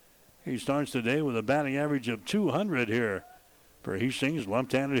DeMuth. He starts today with a batting average of .200 here for Hastings,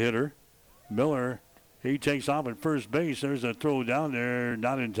 left-handed hitter. Miller, he takes off at first base. There's a throw down there,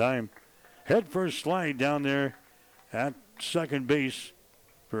 not in time. Head first slide down there at second base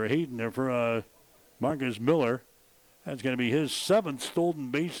for Hayden, or for Marcus Miller. That's going to be his 7th stolen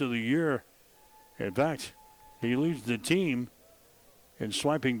base of the year. In fact, he leads the team in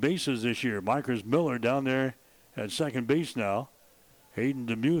swiping bases this year. Marcus Miller down there at second base now. Hayden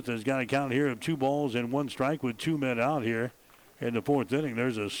DeMuth has got a count here of 2 balls and 1 strike with 2 men out here in the 4th inning.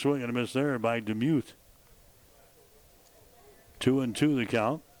 There's a swing and a miss there by DeMuth. 2-2 the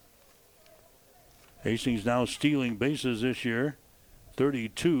count. Hastings now stealing bases this year.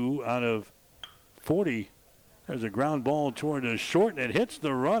 32 out of 40. There's a ground ball toward the short, and it hits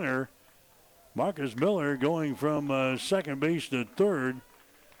the runner. Marcus Miller going from second base to third.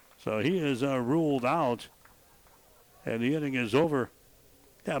 So he is ruled out. And the inning is over.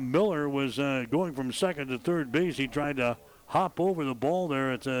 Yeah, Miller was going from second to third base. He tried to hop over the ball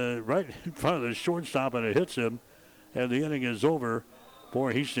there. It's right in front of the shortstop, and it hits him. And the inning is over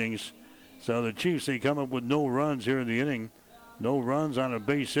for Hastings. So the Chiefs, they come up with no runs here in the inning. No runs on a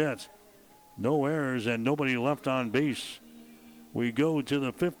base hit. No errors and nobody left on base. We go to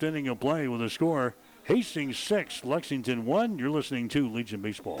the 5th inning of play with a score Hastings 6, Lexington 1. You're listening to Legion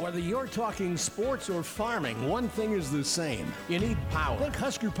Baseball. Whether you're talking sports or farming, one thing is the same. You need power. Think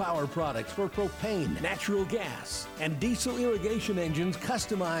Husker Power products for propane, natural gas, and diesel irrigation engines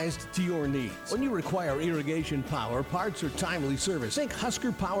customized to your needs. When you require irrigation power, parts, or timely service, think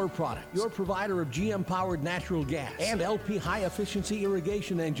Husker Power products, your provider of GM-powered natural gas and LP high-efficiency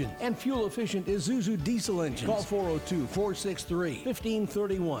irrigation engines and fuel-efficient Isuzu diesel engines. Call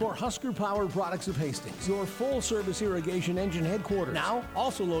 402-463-1531 for Husker Power products of Hastings, your full-service irrigation engine headquarters, now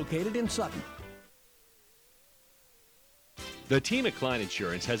also located in Sutton. The team at Klein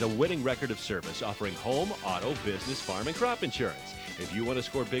Insurance has a winning record of service, offering home, auto, business, farm, and crop insurance. If you want to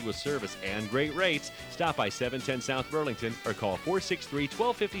score big with service and great rates, stop by 710 South Burlington or call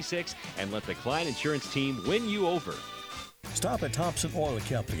 463-1256 and let the Klein Insurance team win you over. Stop at Thompson Oil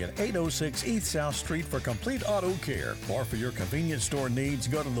Company at 806 East South Street for complete auto care. Or for your convenience store needs,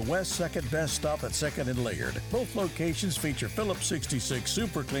 go to the West 2nd Best Stop at 2nd and Laird. Both locations feature Phillips 66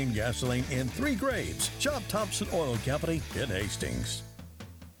 Super Clean gasoline in 3 grades. Shop Thompson Oil Company in Hastings.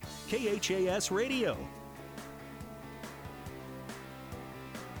 KHAS Radio.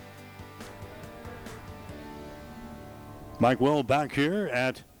 Mike Well back here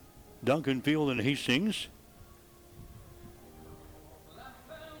at Duncan Field in Hastings.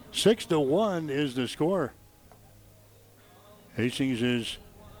 6-1 is the score. Hastings has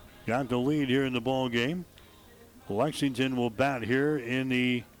got the lead here in the ball game. Lexington will bat here in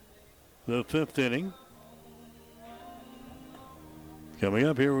the 5th inning. Coming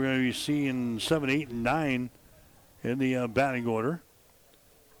up here, we're going to be seeing 7, 8, and 9 in the batting order.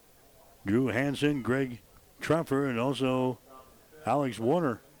 Drew Hansen, Greg Treffer, and also Alex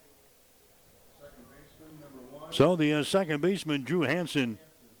Warner. So the second baseman, Drew Hansen,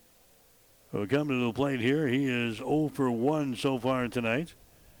 will come to the plate here. He is 0 for 1 so far tonight.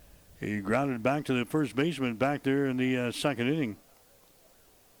 He grounded back to the first baseman back there in the second inning.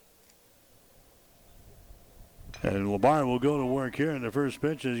 And Labar will go to work here, and the first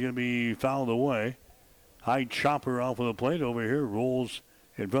pitch is going to be fouled away. High chopper off of the plate over here, rolls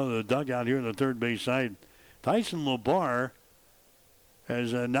in front of the dugout here on the third base side. Tyson Labar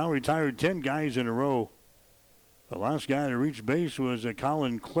has now retired 10 guys in a row. The last guy to reach base was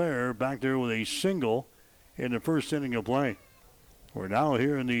Colin Clare back there with a single in the first inning of play. We're now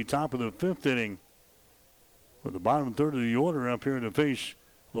here in the top of the 5th inning with the bottom third of the order up here to face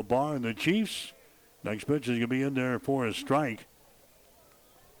Labar and the Chiefs. Next pitch is going to be in there for a strike.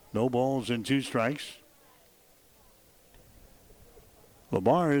 No balls and 2 strikes.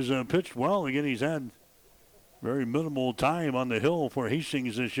 Labar has pitched well. Again, he's had very minimal time on the hill for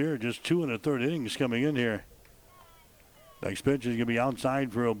Hastings this year. Just 2 1/3 innings coming in here. Next pitch is going to be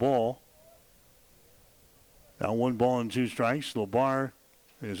outside for a ball. Now 1 ball and 2 strikes. Labar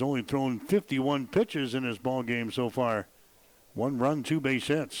has only thrown 51 pitches in this ball game so far. 1 run, 2 base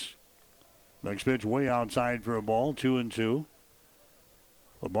hits. Next pitch way outside for a ball, 2-2.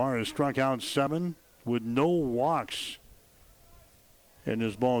 Labar has struck out 7 with no walks in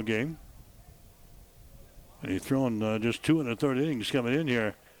this ball game. And he's thrown just 2 1/3 innings coming in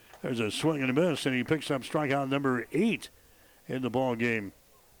here. There's a swing and a miss, and he picks up strikeout number 8 in the ball game.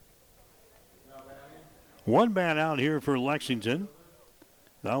 1 man out here for Lexington.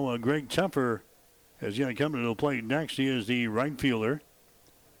 Now Greg Tepper is going to come to the plate next. He is the right fielder.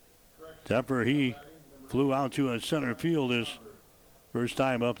 Tepper, he flew out to a center field his first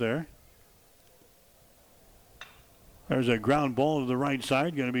time up there. There's a ground ball to the right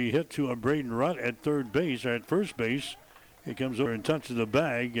side, going to be hit to a Braden Rutt at third base, or at first base. He comes over and touches the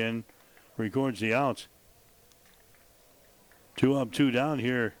bag and records the out. 2 up, 2 down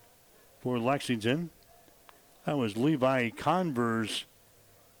here for Lexington. That was Levi Converse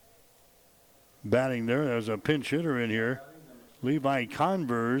batting there. There's a pinch hitter in here. Levi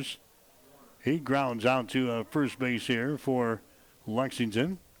Converse, he grounds out to first base here for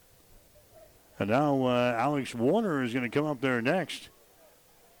Lexington. And now Alex Warner is going to come up there next.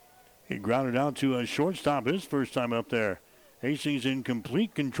 He grounded out to a shortstop his first time up there. Hastings in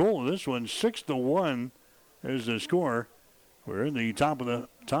complete control of this one. 6-1 is the score. We're in the top of the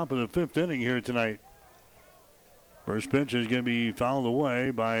 5th inning here tonight. First pitch is going to be fouled away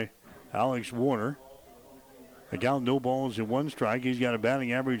by Alex Warner. The count, no balls and 1 strike. He's got a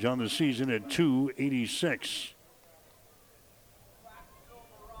batting average on the season at .286.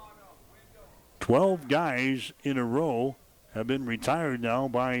 12 guys in a row have been retired now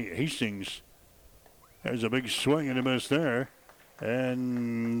by Hastings. There's a big swing and a miss there.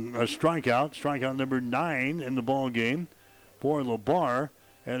 And a strikeout number 9 in the ball game for Labar.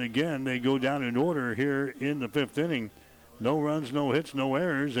 And again, they go down in order here in the 5th inning. No runs, no hits, no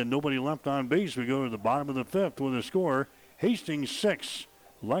errors, and nobody left on base. We go to the bottom of the fifth with a score. Hastings 6,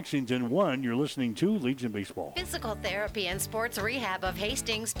 Lexington 1. You're listening to Legion Baseball. Physical Therapy and Sports Rehab of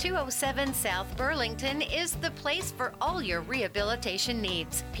Hastings, 207 South Burlington, is the place for all your rehabilitation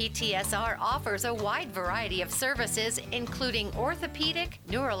needs. PTSR offers a wide variety of services, including orthopedic,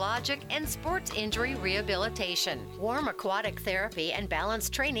 neurologic, and sports injury rehabilitation. Warm aquatic therapy and balance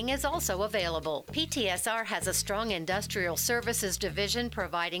training is also available. PTSR has a strong industrial services division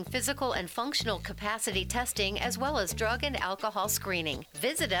providing physical and functional capacity testing as well as drug and alcohol screening.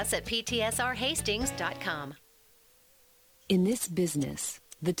 Visit us at ptsrhastings.com. In this business,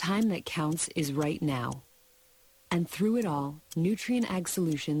 the time that counts is right now. And through it all, Nutrien Ag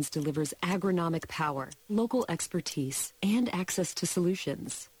Solutions delivers agronomic power, local expertise, and access to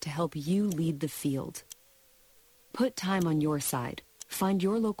solutions to help you lead the field. Put time on your side. Find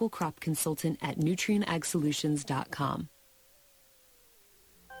your local crop consultant at nutrienagsolutions.com.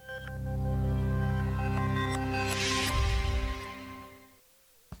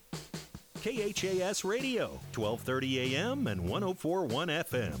 KHAS Radio, 1230 AM and 104.1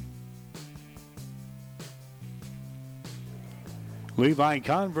 FM. Levi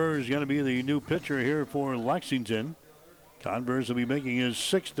Converse is going to be the new pitcher here for Lexington. Converse will be making his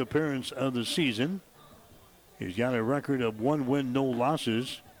 6th appearance of the season. He's got a record of 1 win, no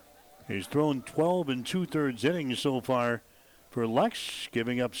losses. He's thrown 12 2/3 innings so far for Lex,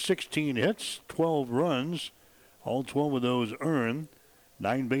 giving up 16 hits, 12 runs, all 12 of those earned.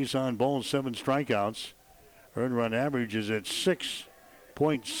 9 base on balls, 7 strikeouts. Earned run average is at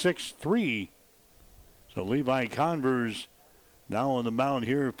 6.63. So Levi Converse now on the mound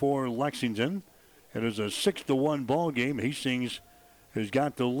here for Lexington. It is a 6-1 ball game. Hastings has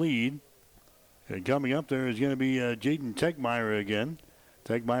got the lead. And coming up there is going to be Jaden Tegmeyer again.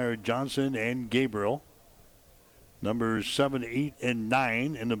 Tegmeyer, Johnson, and Gabriel. Numbers 7, 8, and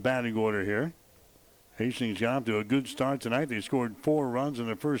 9 in the batting order here. Hastings got off to a good start tonight. They scored 4 runs in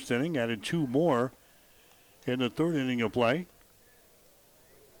the first inning, added 2 more in the third inning of play.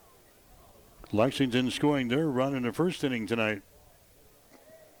 Lexington scoring their run in the first inning tonight.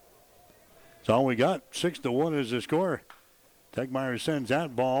 That's all we got. 6-1 is the score. Tegmeyer sends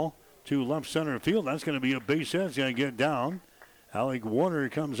that ball to left center field. That's going to be a base hit. It's going to get down. Alec Warner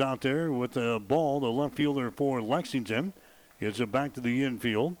comes out there with the ball, the left fielder for Lexington. Gets it back to the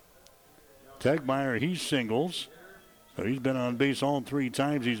infield. Tegmeyer, he singles. So he's been on base all 3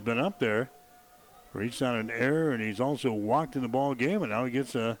 times he's been up there. Reached on an error, and he's also walked in the ball game, and now he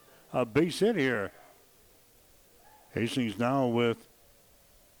gets a base hit here. Hastings now with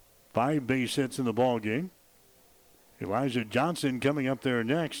 5 base hits in the ball game. Elijah Johnson coming up there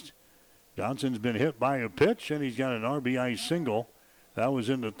next. Johnson's been hit by a pitch, and he's got an RBI single. That was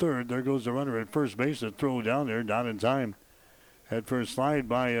in the third. There goes the runner at first base. A throw down there, not in time. Head first slide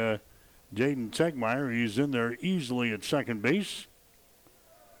by Jaden Tegmeyer. He's in there easily at second base.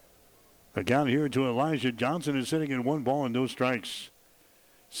 The count here to Elijah Johnson is sitting at 1 ball and no strikes.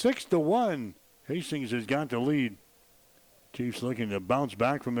 6-1. Hastings has got the lead. Chiefs looking to bounce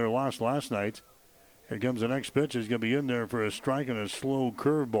back from their loss last night. Here comes the next pitch. He's going to be in there for a strike and a slow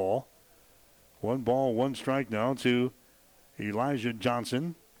curveball. 1 ball, 1 strike now to Elijah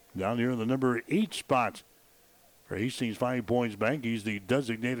Johnson. Down here in the number 8 spot for Hastings 5 Points Bank. He's the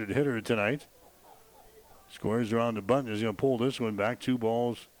designated hitter tonight. Squares around the button. He's going to pull this one back. 2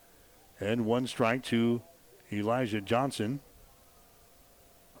 balls and 1 strike to Elijah Johnson.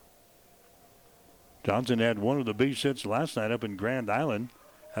 Johnson had 1 of the base hits last night up in Grand Island.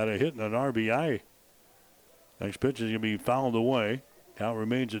 Had a hit and an RBI. Next pitch is going to be fouled away. Count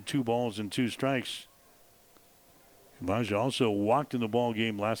remains at 2 balls and 2 strikes. Elijah also walked in the ball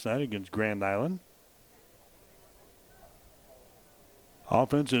game last night against Grand Island.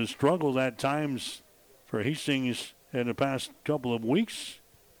 Offense has struggled at times for Hastings in the past couple of weeks.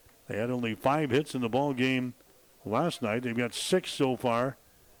 They had only 5 hits in the ball game last night. They've got 6 so far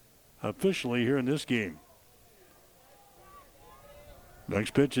officially here in this game.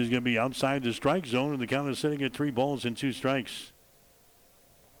 Next pitch is going to be outside the strike zone, and the count is sitting at 3 balls and 2 strikes.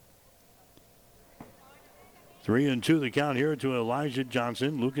 3-2 the count here to Elijah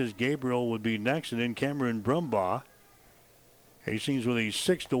Johnson. Lucas Gabriel would be next, and then Cameron Brumbaugh. Hastings with a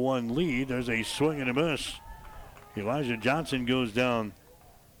 6-1 lead. There's a swing and a miss. Elijah Johnson goes down.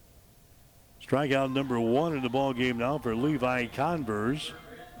 Strikeout number 1 in the ball game now for Levi Converse.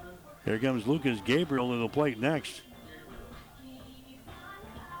 Here comes Lucas Gabriel to the plate next.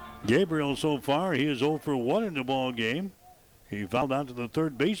 Gabriel so far, he is 0 for 1 in the ball game. He fouled out to the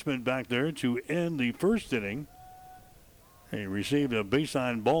third baseman back there to end the first inning. He received a base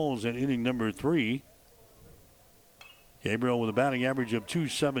on balls in inning number 3. Gabriel with a batting average of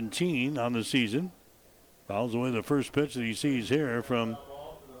 .217 on the season. Fouls away the first pitch that he sees here from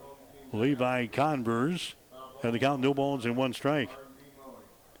Levi Converse. And the count, no balls and 1 strike.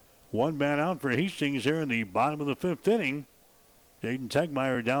 1 man out for Hastings here in the bottom of the 5th inning. Jaden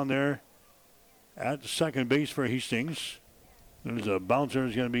Tegmeyer down there at second base for Hastings. There's a bouncer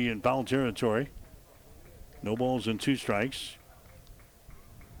who's going to be in foul territory. No balls and 2 strikes.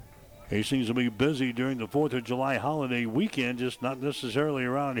 Hastings will be busy during the 4th of July holiday weekend, just not necessarily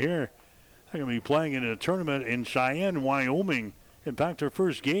around here. They're going to be playing in a tournament in Cheyenne, Wyoming. In fact, their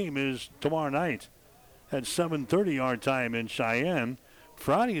first game is tomorrow night at 7:30 our time in Cheyenne.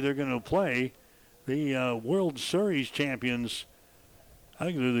 Friday, they're going to play the World Series champions. I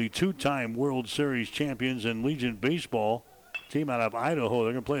think they're the 2-time World Series champions in Legion Baseball. Team out of Idaho.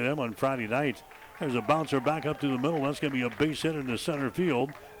 They're going to play them on Friday night. There's a bouncer back up to the middle. That's going to be a base hit in the center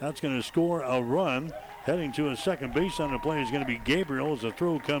field. That's going to score a run. Heading to a second base on the play is going to be Gabriel as the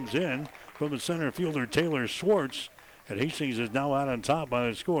throw comes in from the center fielder Taylor Schwartz. And Hastings is now out on top by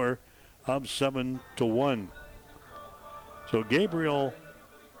a score of 7-1. So Gabriel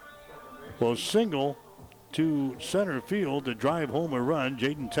will single to center field to drive home a run.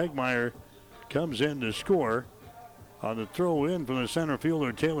 Jaden Tegmeyer comes in to score. On the throw in from the center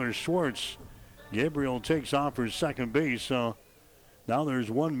fielder Taylor Schwartz, Gabriel takes off for second base. So now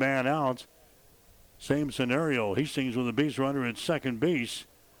there's 1 man out. Same scenario. Hastings with a base runner at second base.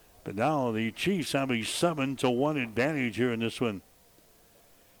 But now the Chiefs have a 7-1 advantage here in this one.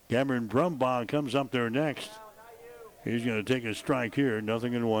 Cameron Brumbaugh comes up there next. He's going to take a strike here.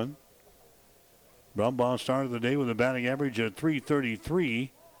 0-1. Brumbaugh started the day with a batting average of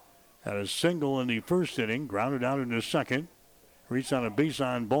 .333. Had a single in the first inning. Grounded out in the second. Reached on a base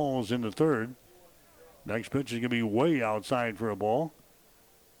on balls in the third. Next pitch is going to be way outside for a ball.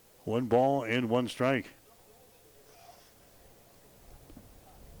 1 ball and 1 strike.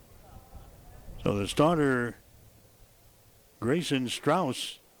 So the starter, Grayson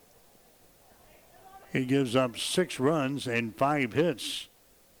Strauss, he gives up 6 runs and 5 hits.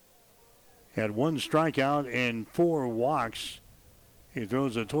 Had 1 strikeout and 4 walks. He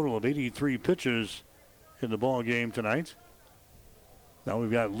throws a total of 83 pitches in the ball game tonight. Now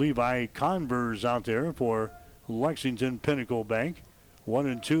we've got Levi Converse out there for Lexington Pinnacle Bank.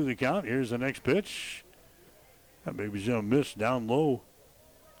 1-2 the count. Here's the next pitch. That baby's going to miss down low.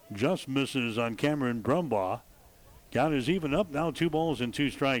 Just misses on Cameron Brumbaugh. Count is even up now, 2 balls and 2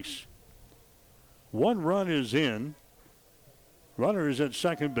 strikes. 1 run is in. Runner is at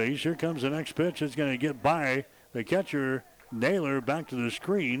second base. Here comes the next pitch. It's going to get by the catcher, Naylor, back to the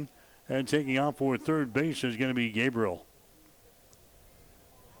screen. And taking off for third base is going to be Gabriel.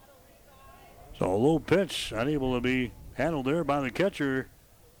 So a low pitch, unable to be handled there by the catcher,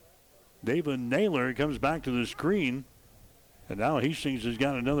 David Naylor. Comes back to the screen. And now Hastings has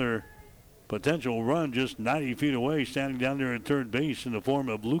got another potential run just 90 feet away, standing down there at third base in the form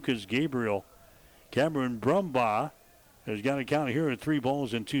of Lucas Gabriel. Cameron Brumbaugh has got a count here at 3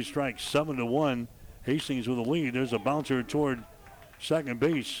 balls and 2 strikes, 7-1. Hastings with a lead. There's a bouncer toward second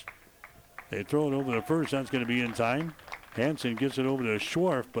base. They throw it over the first. That's going to be in time. Hansen gets it over to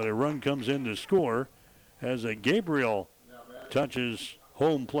Schwarf, but a run comes in to score as a Gabriel touches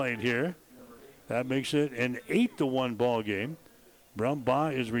home plate here. That makes it an 8-1 ball game.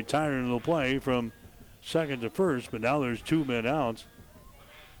 Brumbaugh is retiring the play from second to first, but now there's 2 men out.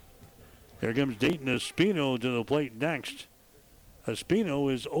 Here comes Dayton Espino to the plate next.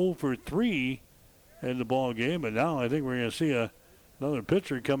 Espino is 0 for 3 in the ball game, but now I think we're going to see another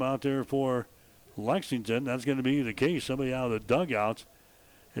pitcher come out there for Lexington. That's going to be the case. Somebody out of the dugout.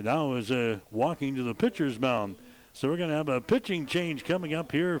 And now is walking to the pitcher's mound. So we're going to have a pitching change coming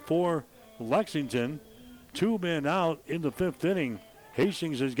up here for Lexington. 2 men out in the 5th inning.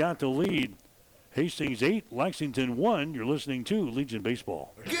 Hastings has got the lead. Hastings 8, Lexington 1. You're listening to Legion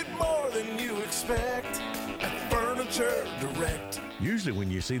Baseball. Get more than you expect at Furniture Direct. Usually when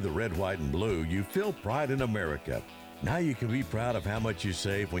you see the red, white, and blue, you feel pride in America. Now you can be proud of how much you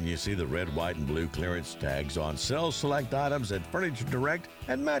save when you see the red, white, and blue clearance tags on sell select items at Furniture Direct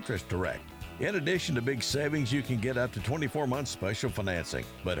and Mattress Direct. In addition to big savings, you can get up to 24 months special financing.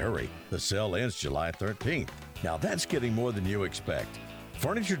 But hurry, the sale ends July 13th. Now that's getting more than you expect.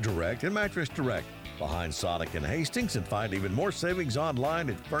 Furniture Direct and Mattress Direct, behind Sonic and Hastings, and find even more savings online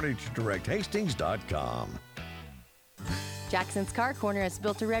at FurnitureDirectHastings.com. Jackson's Car Corner has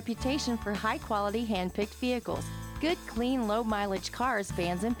built a reputation for high-quality hand-picked vehicles. Good, clean, low-mileage cars,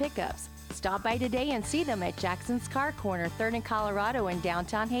 vans, and pickups. Stop by today and see them at Jackson's Car Corner, 3rd and Colorado in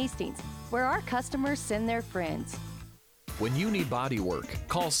downtown Hastings, where our customers send their friends. When you need body work,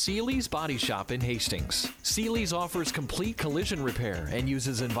 call Seeley's Body Shop in Hastings. Seeley's offers complete collision repair and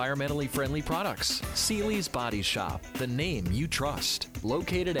uses environmentally friendly products. Seeley's Body Shop, the name you trust.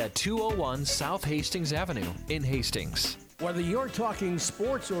 Located at 201 South Hastings Avenue in Hastings. Whether you're talking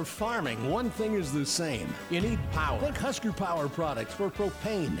sports or farming, one thing is the same. You need power. Think Husker Power products for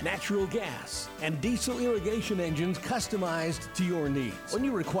propane, natural gas, and diesel irrigation engines customized to your needs. When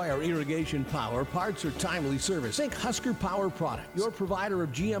you require irrigation power, parts, or timely service, think Husker Power products, your provider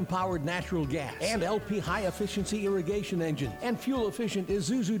of GM-powered natural gas and LP high-efficiency irrigation engine and fuel-efficient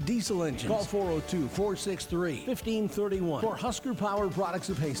Isuzu diesel engines. Call 402-463-1531 for Husker Power products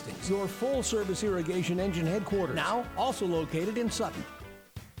of Hastings, your full-service irrigation engine headquarters. Now, also located in Sutton.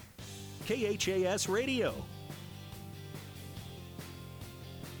 KHAS Radio.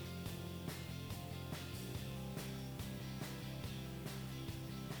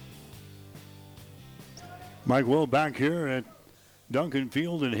 Mike Will back here at Duncan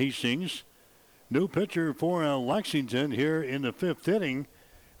Field in Hastings. New pitcher for Lexington here in the fifth inning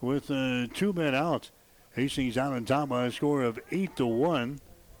with 2 men out. Hastings out on top by a score of 8-1.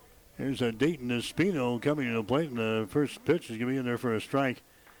 Here's Dayton Espino coming to the plate, and the first pitch is going to be in there for a strike.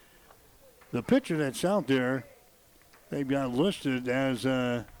 The pitcher that's out there, they've got listed as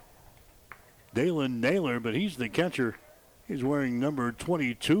Dalen Naylor, but he's the catcher. He's wearing number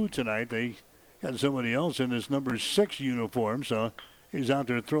 22 tonight. They got somebody else in this number 6 uniform, so he's out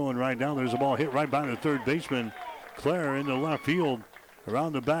there throwing right now. There's a ball hit right by the third baseman, Claire, in the left field.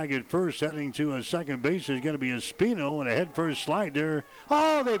 Around the bag at first, heading to a second base is going to be Espino, and a head-first slide there.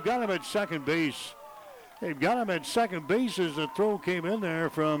 Oh, they've got him at second base. They've got him at second base as the throw came in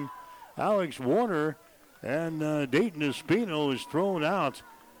there from Alex Warner, and Dayton Espino is thrown out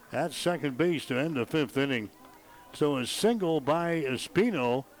at second base to end the fifth inning. So a single by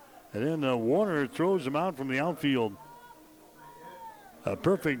Espino, and then Warner throws him out from the outfield. A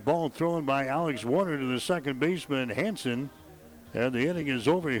perfect ball thrown by Alex Warner to the second baseman, Hansen. And the inning is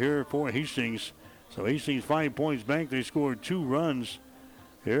over here for Hastings. So Hastings 5 points back. They scored 2 runs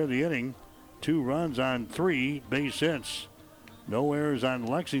here in the inning. 2 runs on 3 base hits. No errors on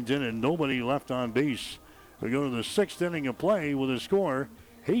Lexington and nobody left on base. We go to the 6th inning of play with a score.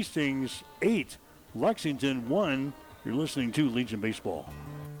 Hastings 8, Lexington 1. You're listening to Legion Baseball.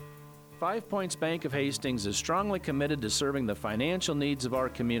 5 Points Bank of Hastings is strongly committed to serving the financial needs of our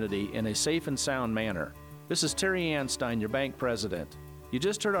community in a safe and sound manner. This is Terry Anstein, your bank president. You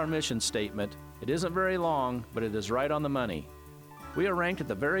just heard our mission statement. It isn't very long, but it is right on the money. We are ranked at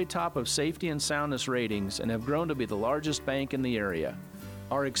the very top of safety and soundness ratings and have grown to be the largest bank in the area.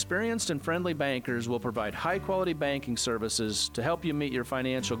 Our experienced and friendly bankers will provide high-quality banking services to help you meet your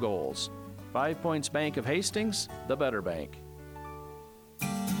financial goals. 5 Points Bank of Hastings, the better bank.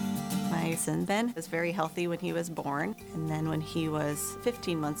 My son Ben was very healthy when he was born, and then when he was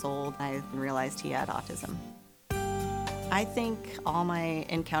 15 months old, I realized he had autism. I think all my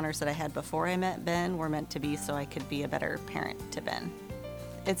encounters that I had before I met Ben were meant to be so I could be a better parent to Ben.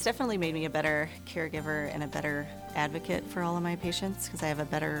 It's definitely made me a better caregiver and a better advocate for all of my patients because I have a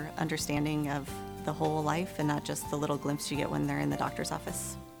better understanding of the whole life and not just the little glimpse you get when they're in the doctor's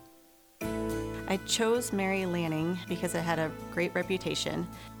office. I chose Mary Lanning because it had a great reputation,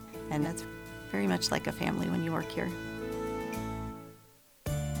 and that's very much like a family when you work here.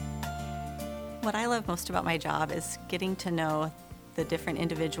 What I love most about my job is getting to know the different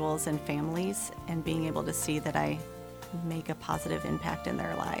individuals and families and being able to see that I make a positive impact in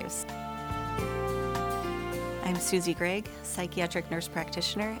their lives. I'm Susie Gregg, psychiatric nurse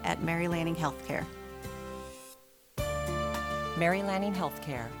practitioner at Mary Lanning Healthcare. Mary Lanning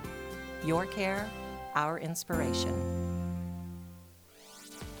Healthcare. Your care, our inspiration.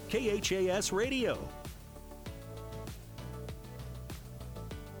 KHAS Radio.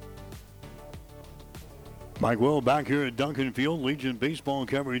 Mike Will back here at Duncan Field. Legion baseball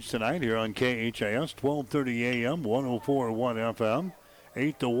coverage tonight here on KHAS, 1230 AM, 104.1 FM.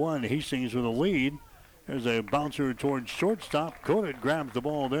 8-1, Hastings with a lead. There's a bouncer towards shortstop. Conant grabs the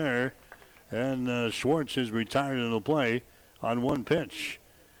ball there, and Schwartz is retired in the play on one pitch.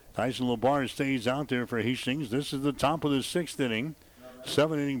 Tyson LeBar stays out there for Hastings. This is the top of the 6th inning.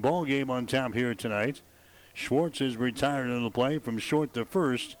 7-inning ball game on tap here tonight. Schwartz is retired in the play from short to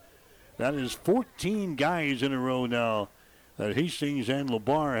first. That is 14 guys in a row now that Hastings and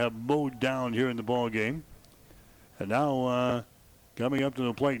LeBar have mowed down here in the ball game. And now coming up to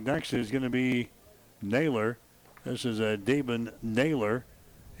the plate next is going to be Naylor. This is David Naylor.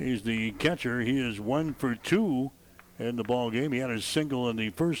 He's the catcher. He is 1 for 2 in the ball game. He had a single in the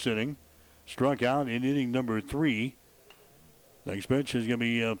first inning. Struck out in inning number 3. Next pitch is going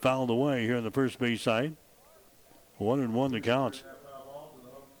to be fouled away here on the first base side. 1-1 the count.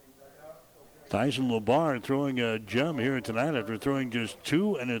 Tyson LeBar throwing a gem here tonight after throwing just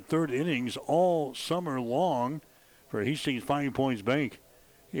 2 1/3 innings all summer long for Hastings 5 Points Bank.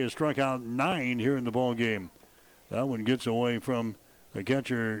 He has struck out 9 here in the ball game. That one gets away from the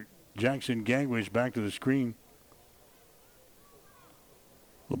catcher, Jackson Gangwish, back to the screen.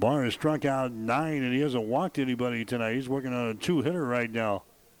 LeBar has struck out 9, and he hasn't walked anybody tonight. He's working on a 2-hitter right now.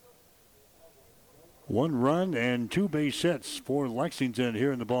 1 run and 2 base hits for Lexington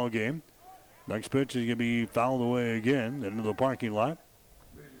here in the ball game. Next pitch is going to be fouled away again into the parking lot.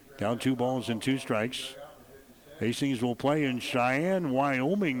 Down 2 balls and 2 strikes. Hastings will play in Cheyenne,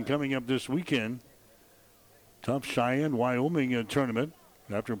 Wyoming coming up this weekend. Tough Cheyenne, Wyoming tournament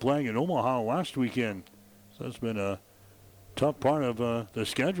after playing in Omaha last weekend. So it's been a tough part of the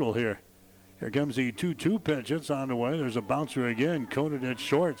schedule here. Here comes the 2-2 pitch. It's on the way. There's a bouncer again. Coated at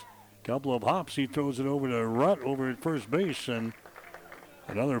short. Couple of hops. He throws it over to Rutt over at first base. And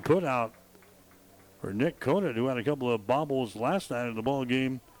another put out for Nick Conant, who had a couple of bobbles last night in the ball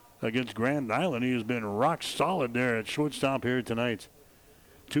game against Grand Island. He has been rock solid there at shortstop here tonight.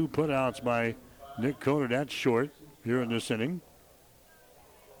 2 putouts by Nick Conant at short here in this inning.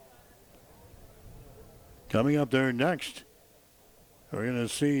 Coming up there next, we're going to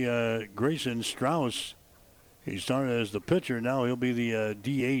see Grayson Strauss. He started as the pitcher. Now he'll be the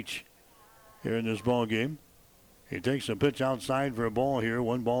DH here in this ball game. He takes a pitch outside for a ball here.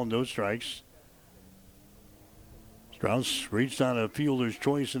 1 ball, no strikes. Strauss reached on a fielder's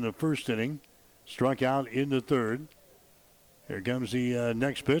choice in the first inning. Struck out in the third. Here comes the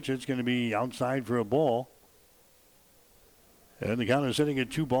next pitch. It's going to be outside for a ball. And the count is sitting at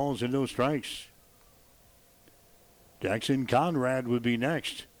 2 balls and no strikes. Jackson Conrad would be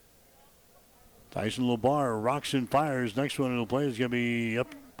next. Tyson LeBar rocks and fires. Next one he'll play is going to be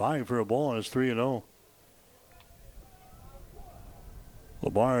up high for a ball, and it's 3-0.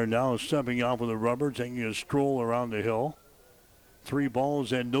 LeBar now stepping off with a rubber, taking a stroll around the hill. 3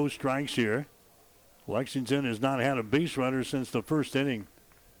 balls and no strikes here. Lexington has not had a base runner since the first inning.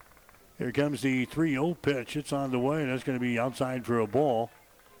 Here comes the 3-0 pitch. It's on the way, and that's going to be outside for a ball.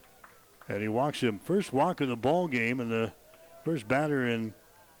 And he walks him. First walk of the ball game, and the first batter in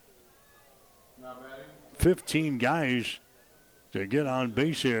 15 guys to get on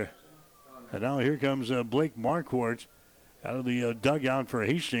base here. And now here comes Blake Marquardt out of the dugout for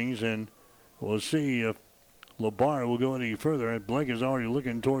Hastings, and we'll see if LeBar will go any further. And Blake is already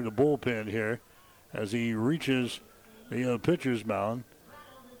looking toward the bullpen here as he reaches the pitcher's mound.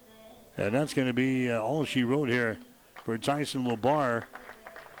 And that's going to be all she wrote here for Tyson LeBar.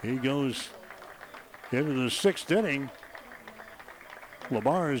 He goes into the 6th inning.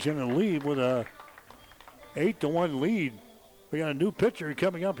 LeBar is going to lead with a 8-1 lead. We got a new pitcher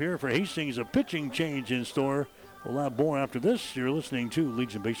coming up here for Hastings, a pitching change in store. We'll have more after this. You're listening to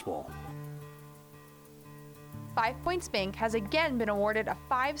Legion Baseball. 5 Points Bank has again been awarded a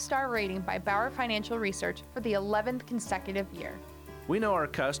 5-star rating by Bauer Financial Research for the 11th consecutive year. We know our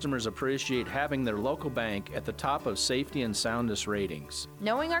customers appreciate having their local bank at the top of safety and soundness ratings.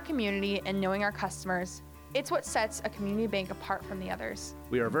 Knowing our community and knowing our customers, it's what sets a community bank apart from the others.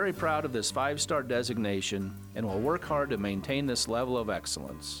 We are very proud of this 5-star designation and will work hard to maintain this level of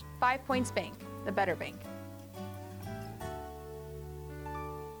excellence. 5 Points Bank, the better bank.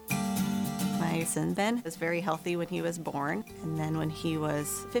 My son Ben was very healthy when he was born, and then when he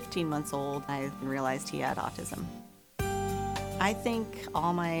was 15 months old, I realized he had autism. I think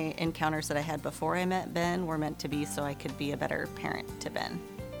all my encounters that I had before I met Ben were meant to be so I could be a better parent to Ben.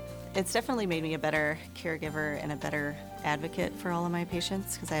 It's definitely made me a better caregiver and a better advocate for all of my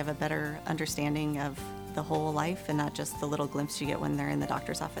patients because I have a better understanding of the whole life and not just the little glimpse you get when they're in the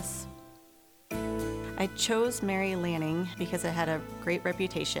doctor's office. I chose Mary Lanning because it had a great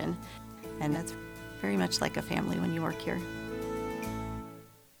reputation, and it's very much like a family when you work here.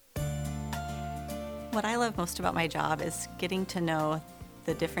 What I love most about my job is getting to know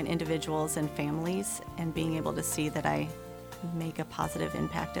the different individuals and families and being able to see that I make a positive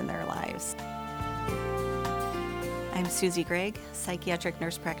impact in their lives. I'm Susie Gregg, psychiatric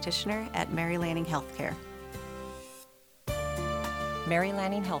nurse practitioner at Mary Lanning Healthcare. Mary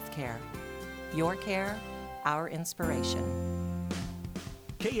Lanning Healthcare. Your care, our inspiration.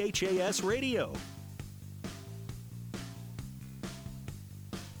 KHAS Radio.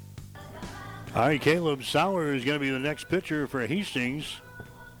 All right, Caleb Sauer is going to be the next pitcher for Hastings.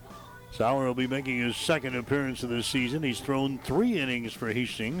 Sauer will be making his 2nd appearance of the season. He's thrown 3 innings for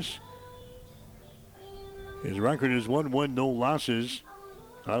Hastings. His record is 1 win, no losses.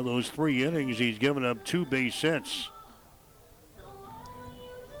 Out of those 3 innings, he's given up 2 base hits.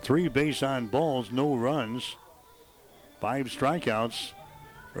 3 base on balls, no runs. 5 strikeouts.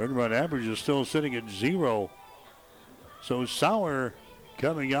 Earned run average is still sitting at 0. So Sauer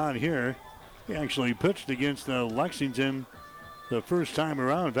coming on here. He actually pitched against Lexington the first time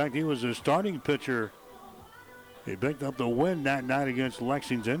around. In fact, he was a starting pitcher. He picked up the win that night against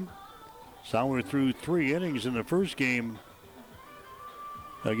Lexington. Sauer threw 3 innings in the first game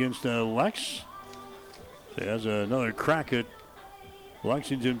against Lex. So he has another crack at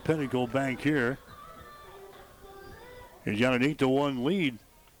Lexington Pinnacle Bank here. He's got an 8-1 lead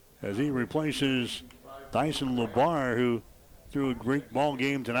as he replaces Dyson LeBar, who threw a great ball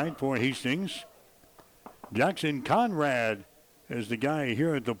game tonight for Hastings. Jackson Conrad is the guy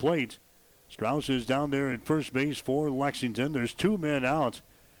here at the plate. Strauss is down there at first base for Lexington. There's 2 men out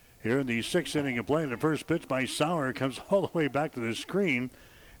here in the 6th inning of play. The first pitch by Sauer comes all the way back to the screen,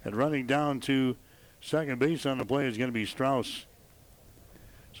 and running down to second base on the play is going to be Strauss.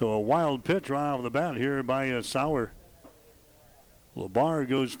 So a wild pitch right off the bat here by Sauer. LeBar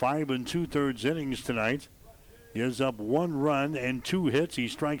goes 5 2/3 innings tonight. Gives up 1 run and 2 hits. He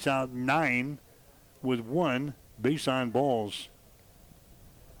strikes out 9 with 1 base on balls.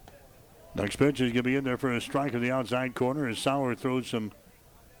 Next pitch is going to be in there for a strike of the outside corner as Sauer throws some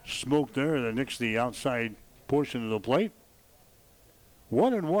smoke there that nicks the outside portion of the plate.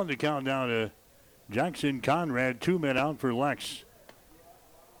 1-1 to count down to Jackson Conrad. 2 men out for Lex.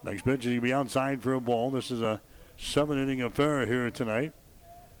 Next pitch is going to be outside for a ball. This is a 7-inning affair here tonight.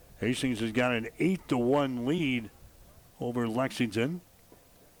 Hastings has got an 8-1 lead over Lexington.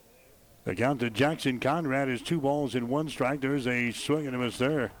 The count to Jackson Conrad is 2 balls and 1 strike. There's a swing and a miss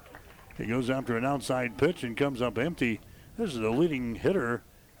there. He goes after an outside pitch and comes up empty. This is the leading hitter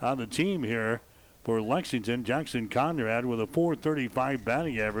on the team here for Lexington, Jackson Conrad, with a .435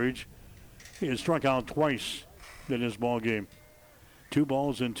 batting average. He has struck out twice in this ball game. 2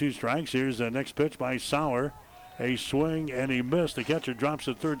 balls and 2 strikes. Here's the next pitch by Sauer. A swing and a miss. The catcher drops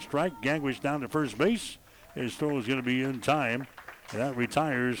the 3rd strike. Gangwish down to first base. His throw is going to be in time. And that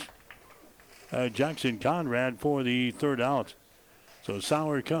retires Jackson Conrad for the 3rd out. So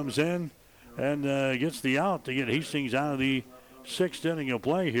Sauer comes in and gets the out to get Hastings out of the 6th inning of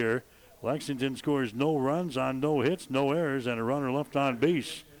play here. Lexington scores no runs on no hits, no errors, and a runner left on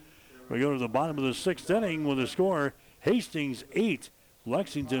base. We go to the bottom of the 6th inning with a score. Hastings 8,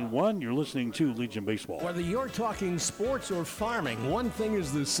 Lexington 1. You're listening to Legion Baseball. Whether you're talking sports or farming, one thing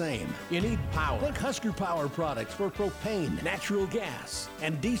is the same. You need power. Think Husker Power products for propane, natural gas,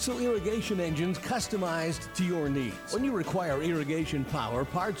 and diesel irrigation engines customized to your needs. When you require irrigation power,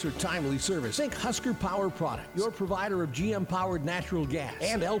 parts, or timely service, think Husker Power products, your provider of GM-powered natural gas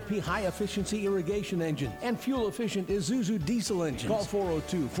and LP high-efficiency irrigation engine and fuel-efficient Isuzu diesel engines. Call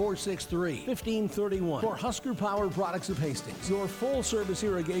 402-463-1531 for Husker Power products of Hastings, your full-service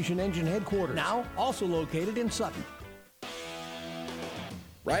irrigation engine headquarters, now also located in Sutton.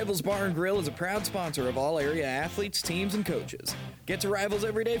 Rivals Bar and Grill is a proud sponsor of all area athletes, teams, and coaches. Get to Rivals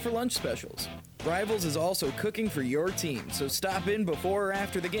every day for lunch specials. Rivals is also cooking for your team, so stop in before or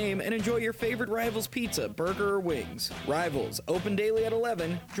after the game and enjoy your favorite Rivals pizza, burger, or wings. Rivals, open daily at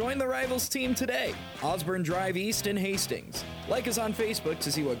 11. Join the Rivals team today. Osborne Drive East in Hastings. Like us on Facebook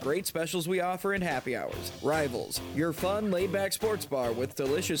to see what great specials we offer in happy hours. Rivals, your fun, laid-back sports bar with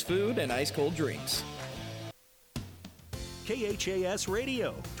delicious food and ice-cold drinks. KHAS Radio,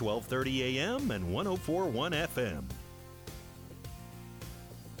 1230 AM and 104.1 FM.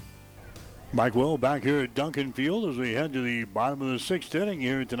 Mike Will back here at Duncan Field as we head to the bottom of the 6th inning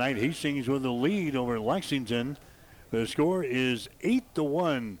here tonight. Hastings with the lead over Lexington. The score is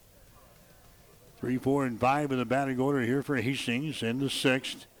 8-1. 3, 4, and 5 in the batting order here for Hastings in the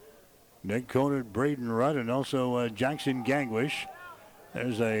 6th. Nick Conant, Braden Rudd, and also Jackson Gangwish.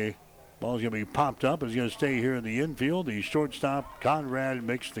 There's a ball's going to be popped up. It's going to stay here in the infield. The shortstop, Conrad,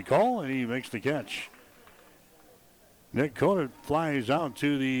 makes the call, and he makes the catch. Nick Conant flies out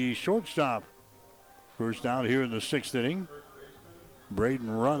to the shortstop. First out here in the 6th inning. Braden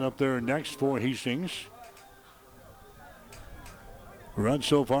Rudd up there next for Hastings. Rudd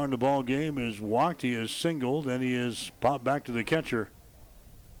so far in the ball game is walked. He is singled, and he is popped back to the catcher.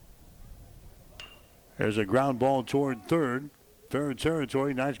 There's a ground ball toward third. Fair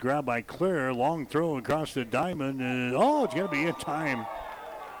territory. Nice grab by Clare. Long throw across the diamond. And, it's going to be in time.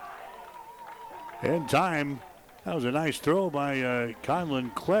 In time. That was a nice throw by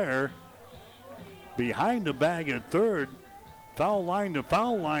Conlon Clare. Behind the bag at third. Foul line to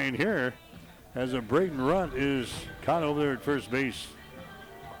foul line here as a Braden Rudd is caught over there at first base.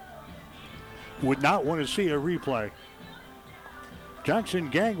 Would not want to see a replay. Jackson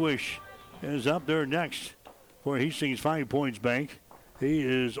Gangwish is up there next for Hastings 5 Points Bank. He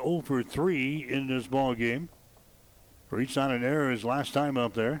is 0 for 3 in this ball game. Reached on an error his last time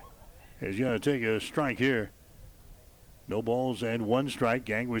up there. He's going to take a strike here. No balls and one strike.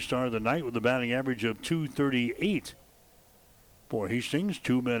 Gangwish started the night with a batting average of .238 for Hastings.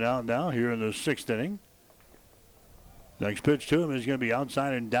 2 men out now here in the 6th inning. Next pitch to him is going to be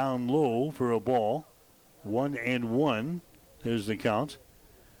outside and down low for a ball. 1-1 is the count.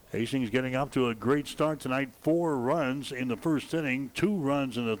 Hastings getting up to a great start tonight. 4 runs in the 1st inning, 2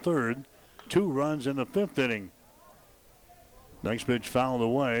 runs in the 3rd, 2 runs in the 5th inning. Next pitch fouled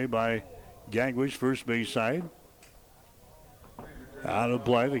away by Gangwish, first base side. Out of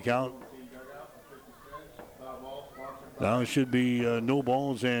play, the count. Now it should be no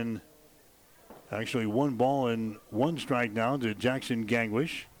balls and actually 1 ball and 1 strike now to Jackson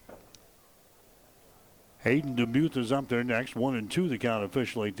Gangwish. Hayden DeMuth is up there next. 1-2 the count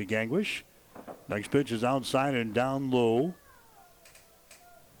officially to Gangwish. Next pitch is outside and down low.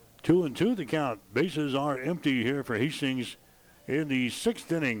 2-2 the count. Bases are empty here for Hastings in the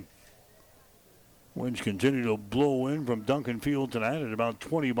 6th inning. Winds continue to blow in from Duncan Field tonight at about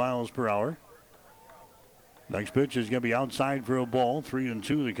 20 miles per hour. Next pitch is going to be outside for a ball.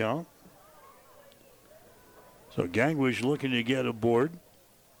 3-2 the count. So Gangwish looking to get aboard.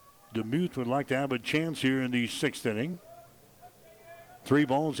 DeMuth would like to have a chance here in the 6th inning. 3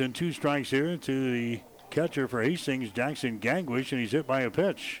 balls and 2 strikes here to the catcher for Hastings, Jackson Gangwish, and he's hit by a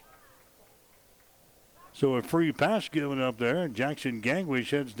pitch. So a free pass given up there. Jackson Gangwish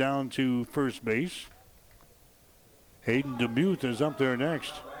heads down to first base. Hayden DeMuth is up there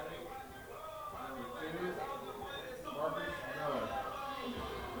next.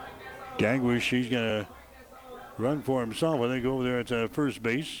 Gangwish, he's going to run for himself. I think over there at first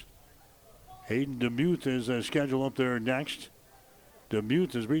base. Hayden DeMuth is scheduled up there next.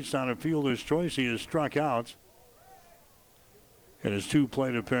 DeMuth has reached on a fielder's choice. He has struck out in his 2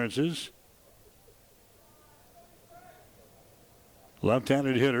 plate appearances.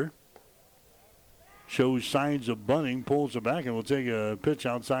 Left-handed hitter. Shows signs of bunting, pulls it back, and will take a pitch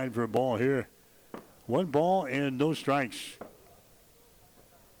outside for a ball here. 1 ball and no strikes.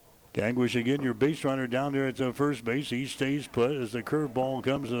 Gangwish again, your base runner down there at the first base. He stays put as the curveball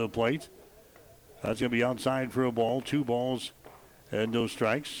comes to the plate. That's going to be outside for a ball. 2 balls and no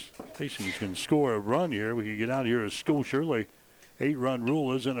strikes. Hastings can score a run here. We can get out here a Scotia. The 8-run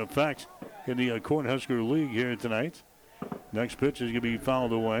rule is in effect in the Cornhusker League here tonight. Next pitch is going to be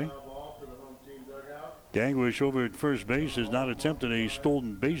fouled away. Gangwish over at first base has not attempted a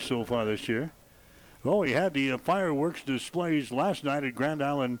stolen base so far this year. Well, we had the fireworks displays last night at Grand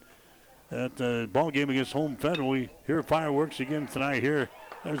Island at the ball game against Home Federal. We hear fireworks again tonight here.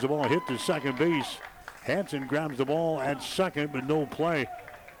 There's the ball hit to second base. Hansen grabs the ball at second, but no play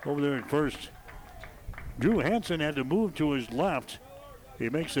over there at first. Drew Hansen had to move to his left. He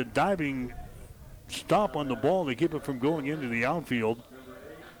makes a diving stop on the ball to keep it from going into the outfield.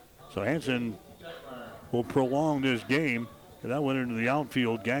 So Hansen will prolong this game. And that went into the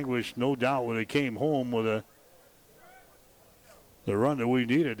outfield. Gangwish, no doubt, when it came home with the run that we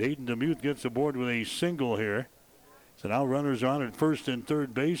needed. Hayden DeMuth gets aboard with a single here. So now runners are on at first and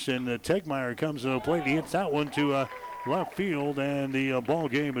third base, and Tegmeyer comes to the plate. He hits that one to left field, and the ball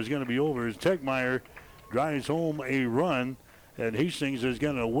game is going to be over as Tegmeyer drives home a run, and Hastings is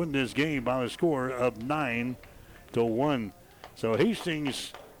going to win this game by a score of 9-1. So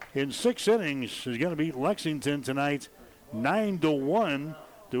Hastings in 6 innings is going to beat Lexington tonight 9-1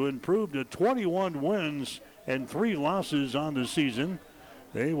 to improve to 21 wins and 3 losses on the season.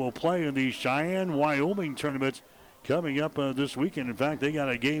 They will play in the Cheyenne, Wyoming tournament coming up this weekend. In fact, they got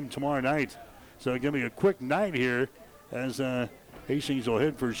a game tomorrow night. So it's going to be a quick night here as Hastings will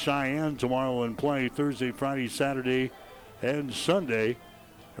head for Cheyenne tomorrow and play Thursday, Friday, Saturday, and Sunday.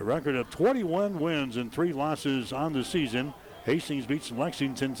 A record of 21 wins and 3 losses on the season. Hastings beats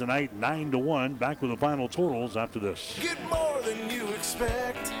Lexington tonight 9-1. Back with the final totals after this. Get more than you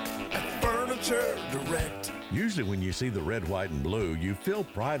expect at Furniture Direct. Usually when you see the red, white, and blue, you feel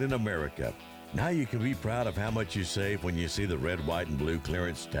pride in America. Now you can be proud of how much you save when you see the red, white, and blue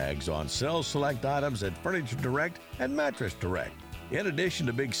clearance tags on sell select items at Furniture Direct and Mattress Direct. In addition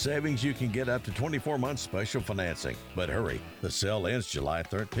to big savings, you can get up to 24 months special financing. But hurry, the sale ends July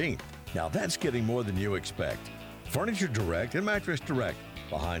 13th. Now that's getting more than you expect. Furniture Direct and Mattress Direct,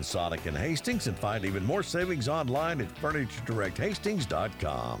 behind Sonic and Hastings, and find even more savings online at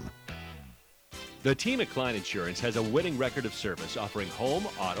FurnitureDirectHastings.com. The team at Klein Insurance has a winning record of service, offering home,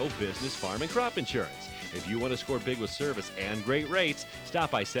 auto, business, farm, and crop insurance. If you want to score big with service and great rates,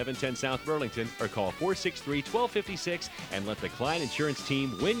 stop by 710 South Burlington or call 463-1256 and let the Klein Insurance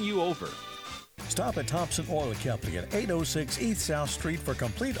team win you over. Stop at Thompson Oil Company at 806 East South Street for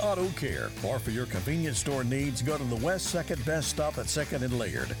complete auto care. Or for your convenience store needs, go to the West 2nd Best Stop at 2nd and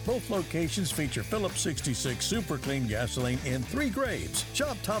Laird. Both locations feature Phillips 66 Super Clean gasoline in 3 grades.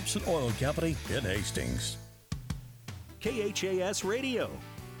 Shop Thompson Oil Company in Hastings. KHAS Radio.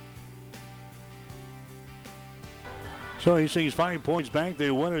 So Hastings 5 points back. They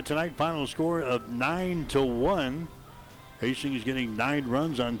win it tonight. Final score of 9-1. Hastings getting 9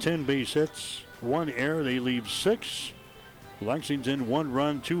 runs on 10 base hits, 1 error. They leave 6. Lexington 1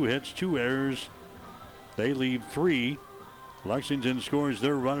 run, 2 hits, 2 errors. They leave 3. Lexington scores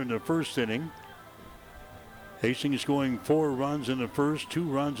their run in the first inning. Hastings scoring 4 runs in the first, 2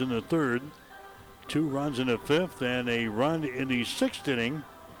 runs in the third, 2 runs in the fifth, and a run in the 6th inning.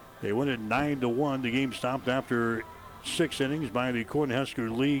 They win it 9-1. The game stopped after 6 innings by the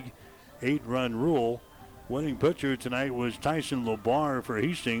Cornhusker League 8-run rule. Winning pitcher tonight was Tyson LeBar for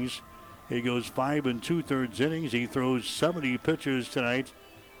Hastings. He goes 5 2/3 innings. He throws 70 pitches tonight.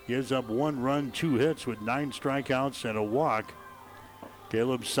 Gives up 1 run, 2 hits with 9 strikeouts and a walk.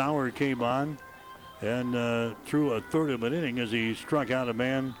 Caleb Sauer came on and threw a third of an inning as he struck out a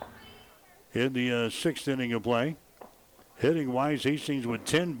man in the 6th inning of play. Hitting-wise, Hastings with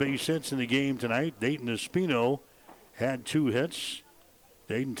 10 base hits in the game tonight. Dayton Espino had 2 hits.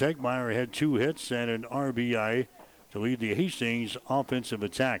 Dayton Tegmeyer had 2 hits and an RBI to lead the Hastings offensive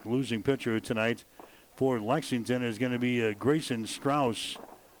attack. Losing pitcher tonight for Lexington is going to be Grayson Strauss.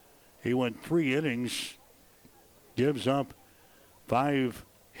 He went 3 innings, gives up 5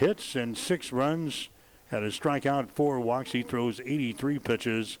 hits and 6 runs, had a strikeout, 4 walks. He throws 83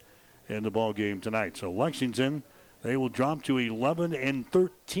 pitches in the ball game tonight. So Lexington, they will drop to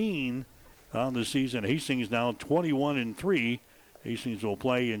 11-13 on the season. Hastings now 21-3. Hastings will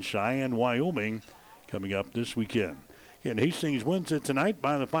play in Cheyenne, Wyoming, coming up this weekend. And Hastings wins it tonight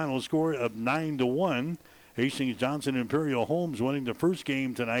by the final score of 9-1. Hastings Johnson Imperial Homes winning the first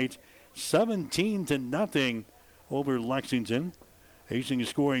game tonight, 17-0 over Lexington. Hastings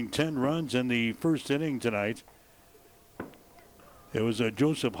scoring 10 runs in the first inning tonight. It was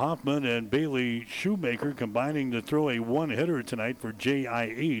Joseph Hoffman and Bailey Shoemaker combining to throw a 1-hitter tonight for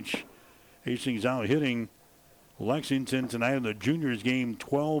JIH. Hastings out hitting Lexington tonight in the juniors game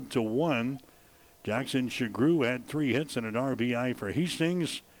 12-1. Jackson Shagru had 3 hits and an RBI for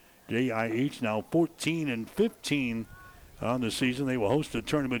Hastings. JIH now 14-15 on the season. They will host a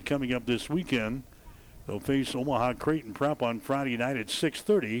tournament coming up this weekend. They'll face Omaha Creighton Prep on Friday night at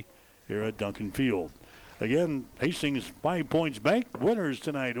 6:30 here at Duncan Field. Again, Hastings 5 points back. Winners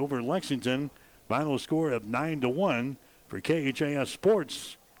tonight over Lexington. Final score of 9-1 for KHAS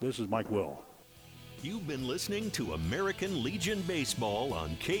Sports. This is Mike Will. You've been listening to American Legion Baseball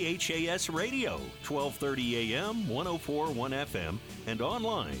on KHAS Radio, 1230 AM, 104.1 FM, and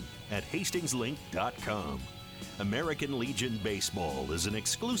online at hastingslink.com. American Legion Baseball is an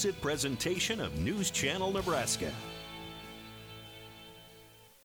exclusive presentation of News Channel Nebraska.